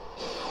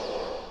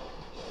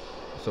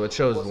 So it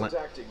shows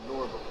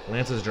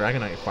Lance's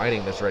Dragonite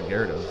fighting this red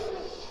Gyarados.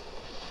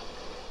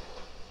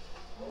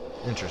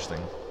 Interesting.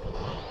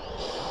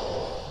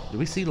 Do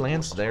we see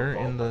Lance there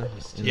in the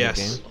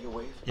yes.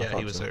 game? Yeah,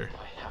 he was there.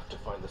 I have to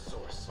find the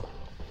source.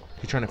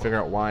 He's trying to figure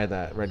out why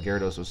that red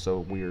Gyarados was so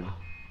weird.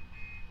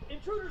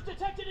 Intruders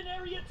detected in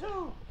Area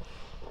 2.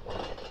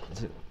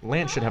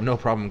 Lance should have no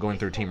problem going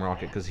through Team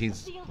Rocket because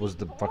was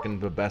the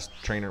best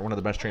trainer, one of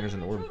the best trainers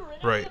in the world.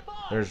 Right.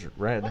 There's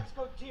Red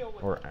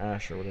or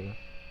Ash or whatever,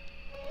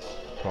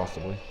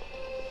 possibly.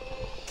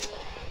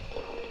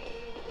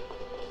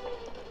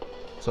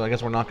 So I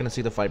guess we're not going to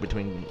see the fight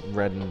between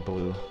Red and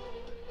Blue.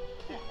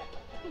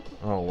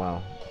 Oh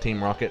wow,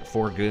 Team Rocket,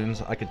 4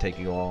 goons. I could take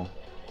you all.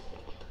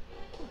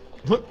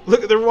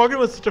 Look! They're walking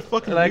with such a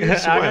fucking weird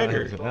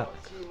swagger. Team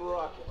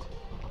Rocket.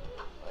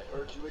 I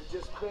heard you had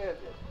disbanded.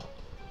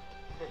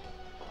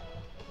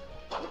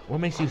 What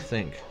makes you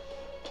think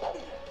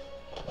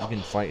you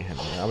can fight him?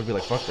 I would be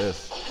like, fuck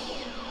this.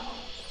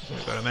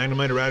 Got a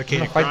Magnemite,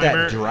 Eradicate, I'm gonna fight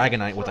that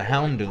Dragonite with a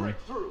Houndoom.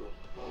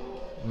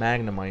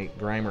 Magnemite,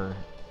 Grimer,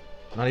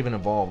 not even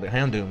evolved.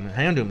 Houndoom.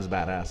 Houndoom's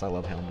badass. I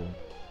love Houndoom.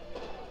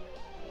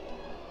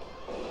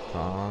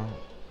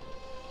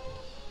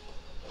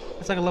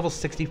 It's like a level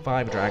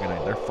 65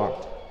 Dragonite. They're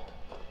fucked.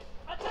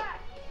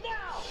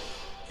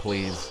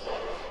 Please.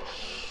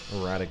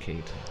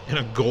 Eradicate. And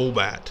a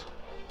Golbat.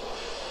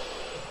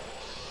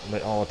 They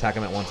all attack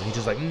him at once, and he's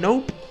just like,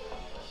 nope.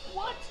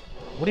 What?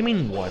 What do you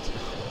mean, what?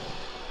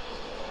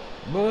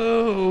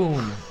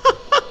 Boom.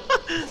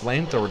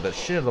 Flamethrower the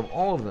shit of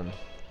all of them.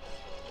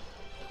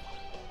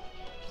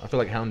 I feel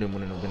like Houndoom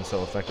wouldn't have been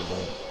so effective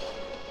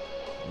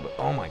though. But,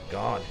 oh my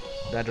god.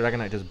 That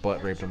Dragonite just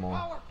butt raped them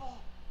all.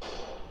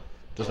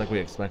 Just like we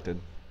expected.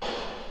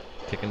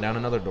 Kicking down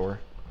another door.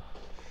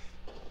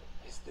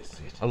 Is this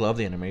it? I love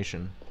the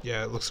animation.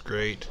 Yeah, it looks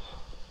great.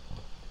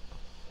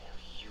 They're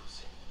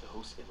using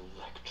those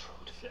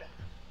electrodes.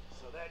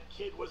 So that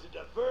kid was a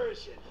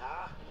diversion,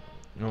 huh?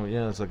 Oh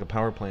yeah, it's like a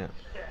power plant.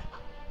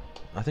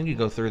 I think you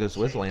go through this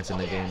with Lance in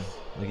the game.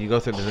 Like you go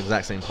through this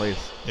exact same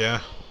place.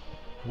 Yeah.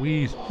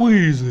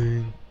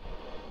 Wheezing.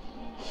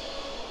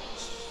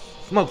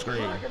 Smoke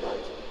screen.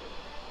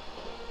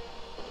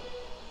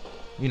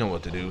 You know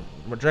what to do.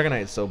 But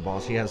Dragonite is so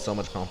boss. He has so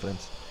much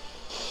confidence.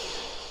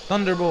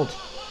 Thunderbolt.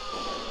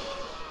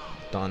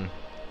 Done.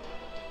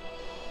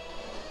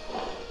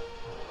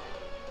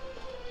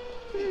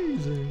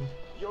 Wheezing.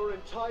 Your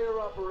entire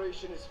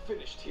operation is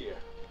finished here.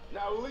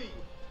 Now leave.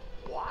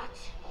 What?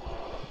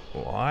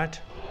 What?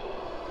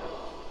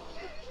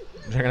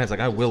 Dragonite's like,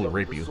 I will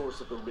rape you. The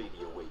source of the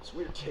radio waves.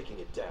 We're taking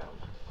it down.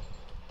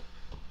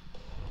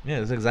 Yeah,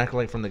 it's exactly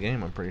like from the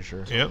game, I'm pretty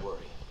sure. Yep. Don't worry.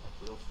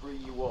 We'll free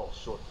you all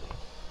shortly.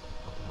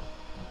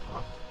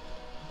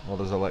 All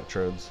those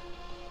electrodes.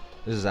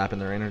 This is zapping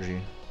their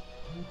energy.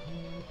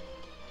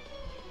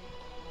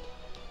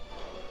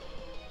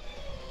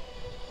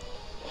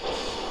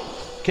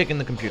 Kicking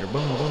the computer.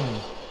 Boom, boom.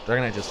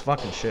 Dragonite just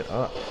fucking shit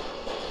up.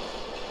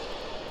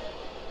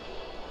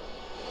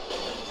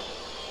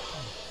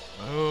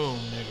 Oh,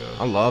 nigga.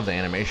 I love the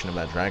animation of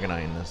that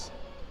Dragonite in this.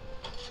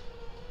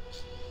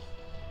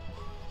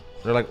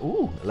 They're like,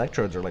 ooh,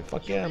 electrodes are like,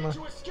 fuck yeah, man.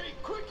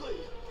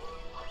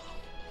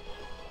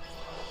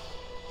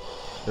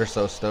 They're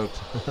so stoked.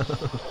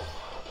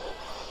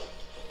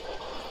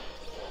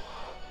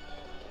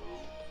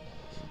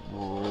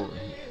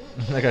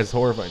 That guy's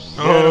horrified.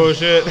 Oh,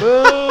 shit.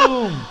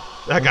 Boom!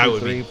 That guy 1, 2,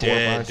 would 3, be 4,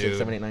 dead, 5, 6, dude.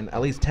 7, 8, 9.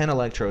 At least 10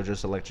 electrodes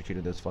just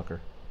electrocuted this fucker.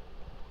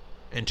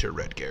 Enter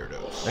Red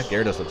Gyarados. That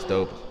Gyarados looks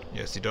dope.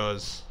 Yes, he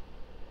does.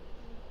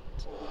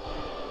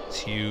 It's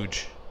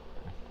huge.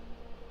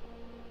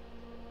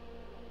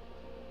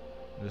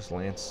 Just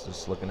Lance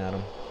just looking at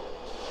him.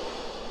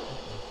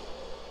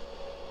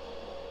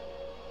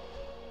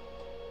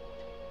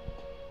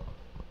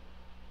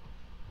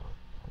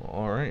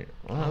 Alright.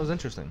 Well, that was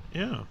interesting.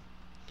 Yeah.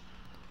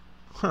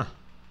 Huh.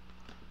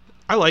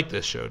 I like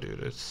this show,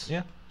 dude. It's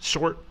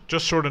short,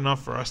 just short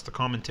enough for us to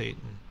commentate,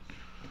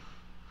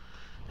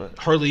 but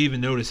hardly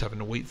even notice having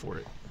to wait for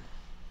it.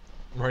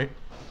 Right.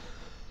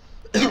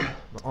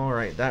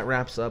 Alright, that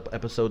wraps up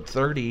episode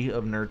 30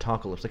 of Nerd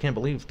Talkalypse. I can't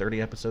believe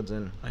 30 episodes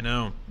in. I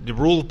know. The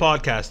rule of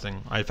podcasting,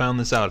 I found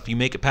this out. If you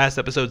make it past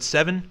episode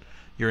 7,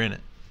 you're in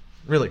it.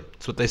 Really?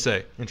 That's what they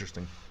say.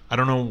 Interesting. I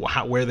don't know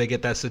where they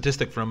get that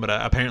statistic from, but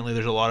apparently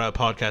there's a lot of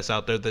podcasts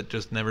out there that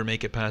just never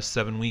make it past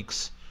 7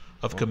 weeks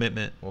of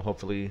commitment. Well,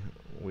 hopefully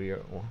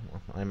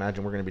I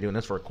imagine we're going to be doing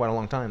this for quite a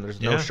long time.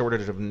 There's no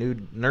shortage of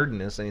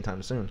nerdness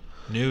anytime soon.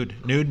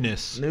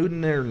 Nudeness.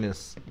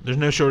 Nerdness. There's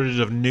no shortage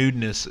of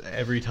nudeness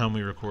every time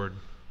we record.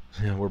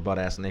 Yeah, we're butt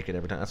ass naked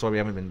every time. That's why we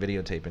haven't been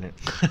videotaping it.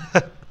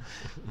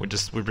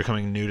 We're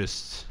becoming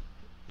nudists.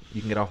 You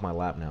can get off my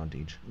lap now,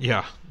 Deej.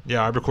 Yeah,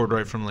 I record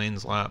right from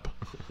Lane's lap.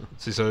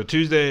 See, so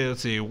Tuesday,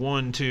 let's see,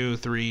 1, 2,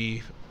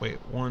 3,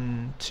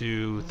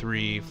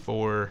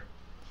 4,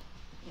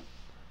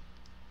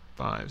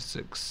 5,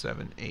 6,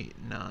 7, 8,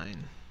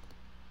 9,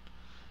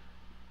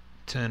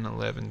 10,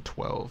 11,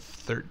 12,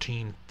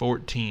 13,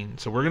 14.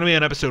 So we're going to be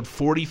on episode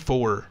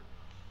 44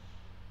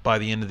 by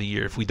the end of the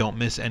year if we don't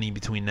miss any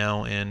between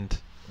now and...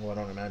 Well, I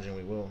don't imagine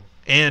we will.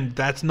 And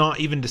that's not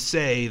even to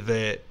say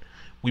that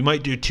we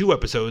might do 2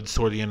 episodes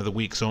toward the end of the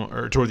week,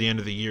 or toward the end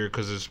of the year,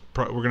 because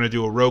we're going to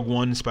do a Rogue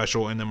One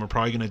special, and then we're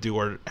probably going to do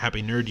our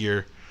Happy Nerd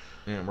Year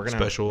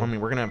special. we're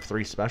going to have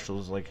 3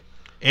 specials.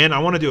 And I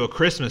want to do a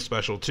Christmas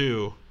special,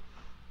 too.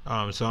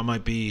 So it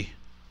might be...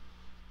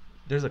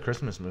 There's a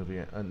Christmas movie,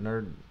 a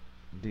nerd...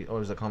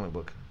 there's a comic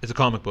book. It's a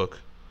comic book.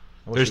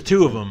 There's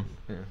 2 of them.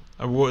 Yeah.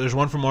 There's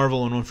one for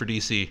Marvel and one for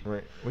DC.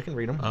 Right. We can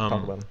read them.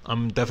 Talk about them.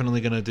 I'm definitely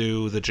going to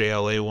do the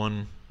JLA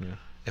one. Yeah.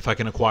 If I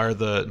can acquire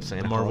the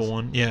Marvel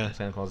one. Yeah.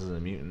 Santa Claus is a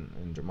mutant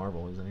in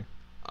Marvel, isn't he?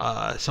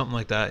 Something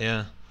like that,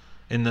 yeah.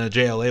 In the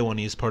JLA one,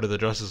 he's part of the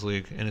Justice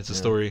League, and it's a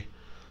story.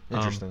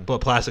 Interesting. But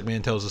Plastic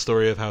Man tells the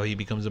story of how he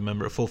becomes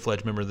a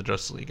full-fledged member of the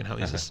Justice League, and how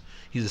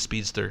he's a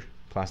speedster.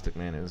 Plastic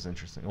Man is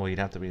interesting. Well, he'd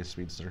have to be a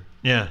speedster.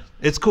 Yeah,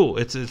 it's cool.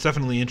 It's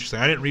definitely interesting.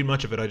 I didn't read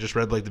much of it. I just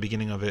read the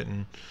beginning of it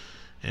and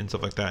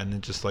stuff like that, and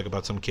it's just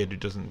about some kid who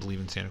doesn't believe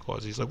in Santa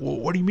Claus. He's like, well,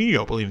 what do you mean you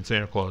don't believe in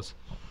Santa Claus?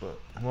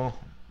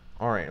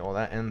 All right. Well,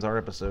 that ends our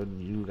episode.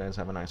 You guys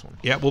have a nice one.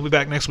 Yeah, we'll be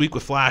back next week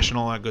with Flash and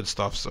all that good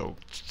stuff, so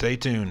stay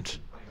tuned.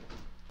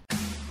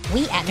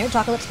 We at Nerd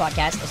Talkalypse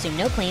Podcast assume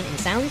no claim in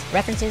sounds,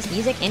 references,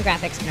 music, and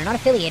graphics, and are not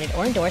affiliated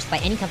or endorsed by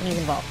any companies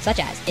involved, such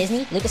as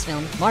Disney,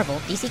 Lucasfilm, Marvel,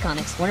 DC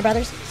Comics, Warner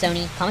Brothers,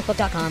 Sony,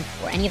 ComicBook.com,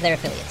 or any of their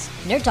affiliates.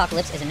 Nerd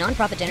Talkalypse is a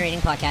non-profit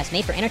generating podcast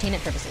made for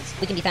entertainment purposes.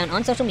 We can be found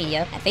on social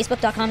media at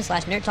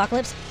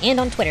Facebook.com/NerdTalkalypse and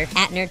on Twitter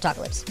at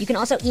NerdTalkalypse. You can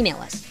also email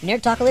us,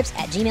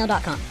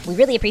 NerdTalkalypse@gmail.com. We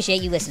really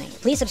appreciate you listening.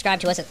 Please subscribe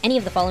to us at any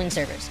of the following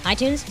servers: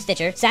 iTunes,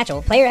 Stitcher,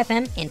 Satchel, Player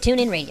FM, and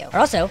TuneIn Radio. We're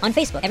also on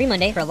Facebook every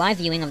Monday for a live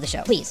viewing of the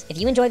show. Please, if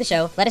you enjoy the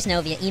show, let us know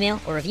via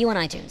email or review on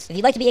iTunes. If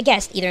you'd like to be a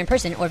guest, either in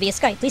person or via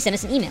Skype, please send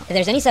us an email. If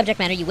there's any subject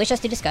matter you wish us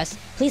to discuss,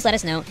 please let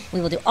us know.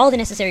 We will do all the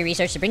necessary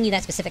research to bring you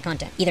that specific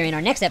content, either in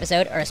our next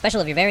episode or a special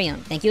of your very own.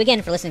 Thank you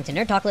again for listening to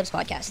Nerd Talkalypse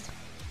Podcast.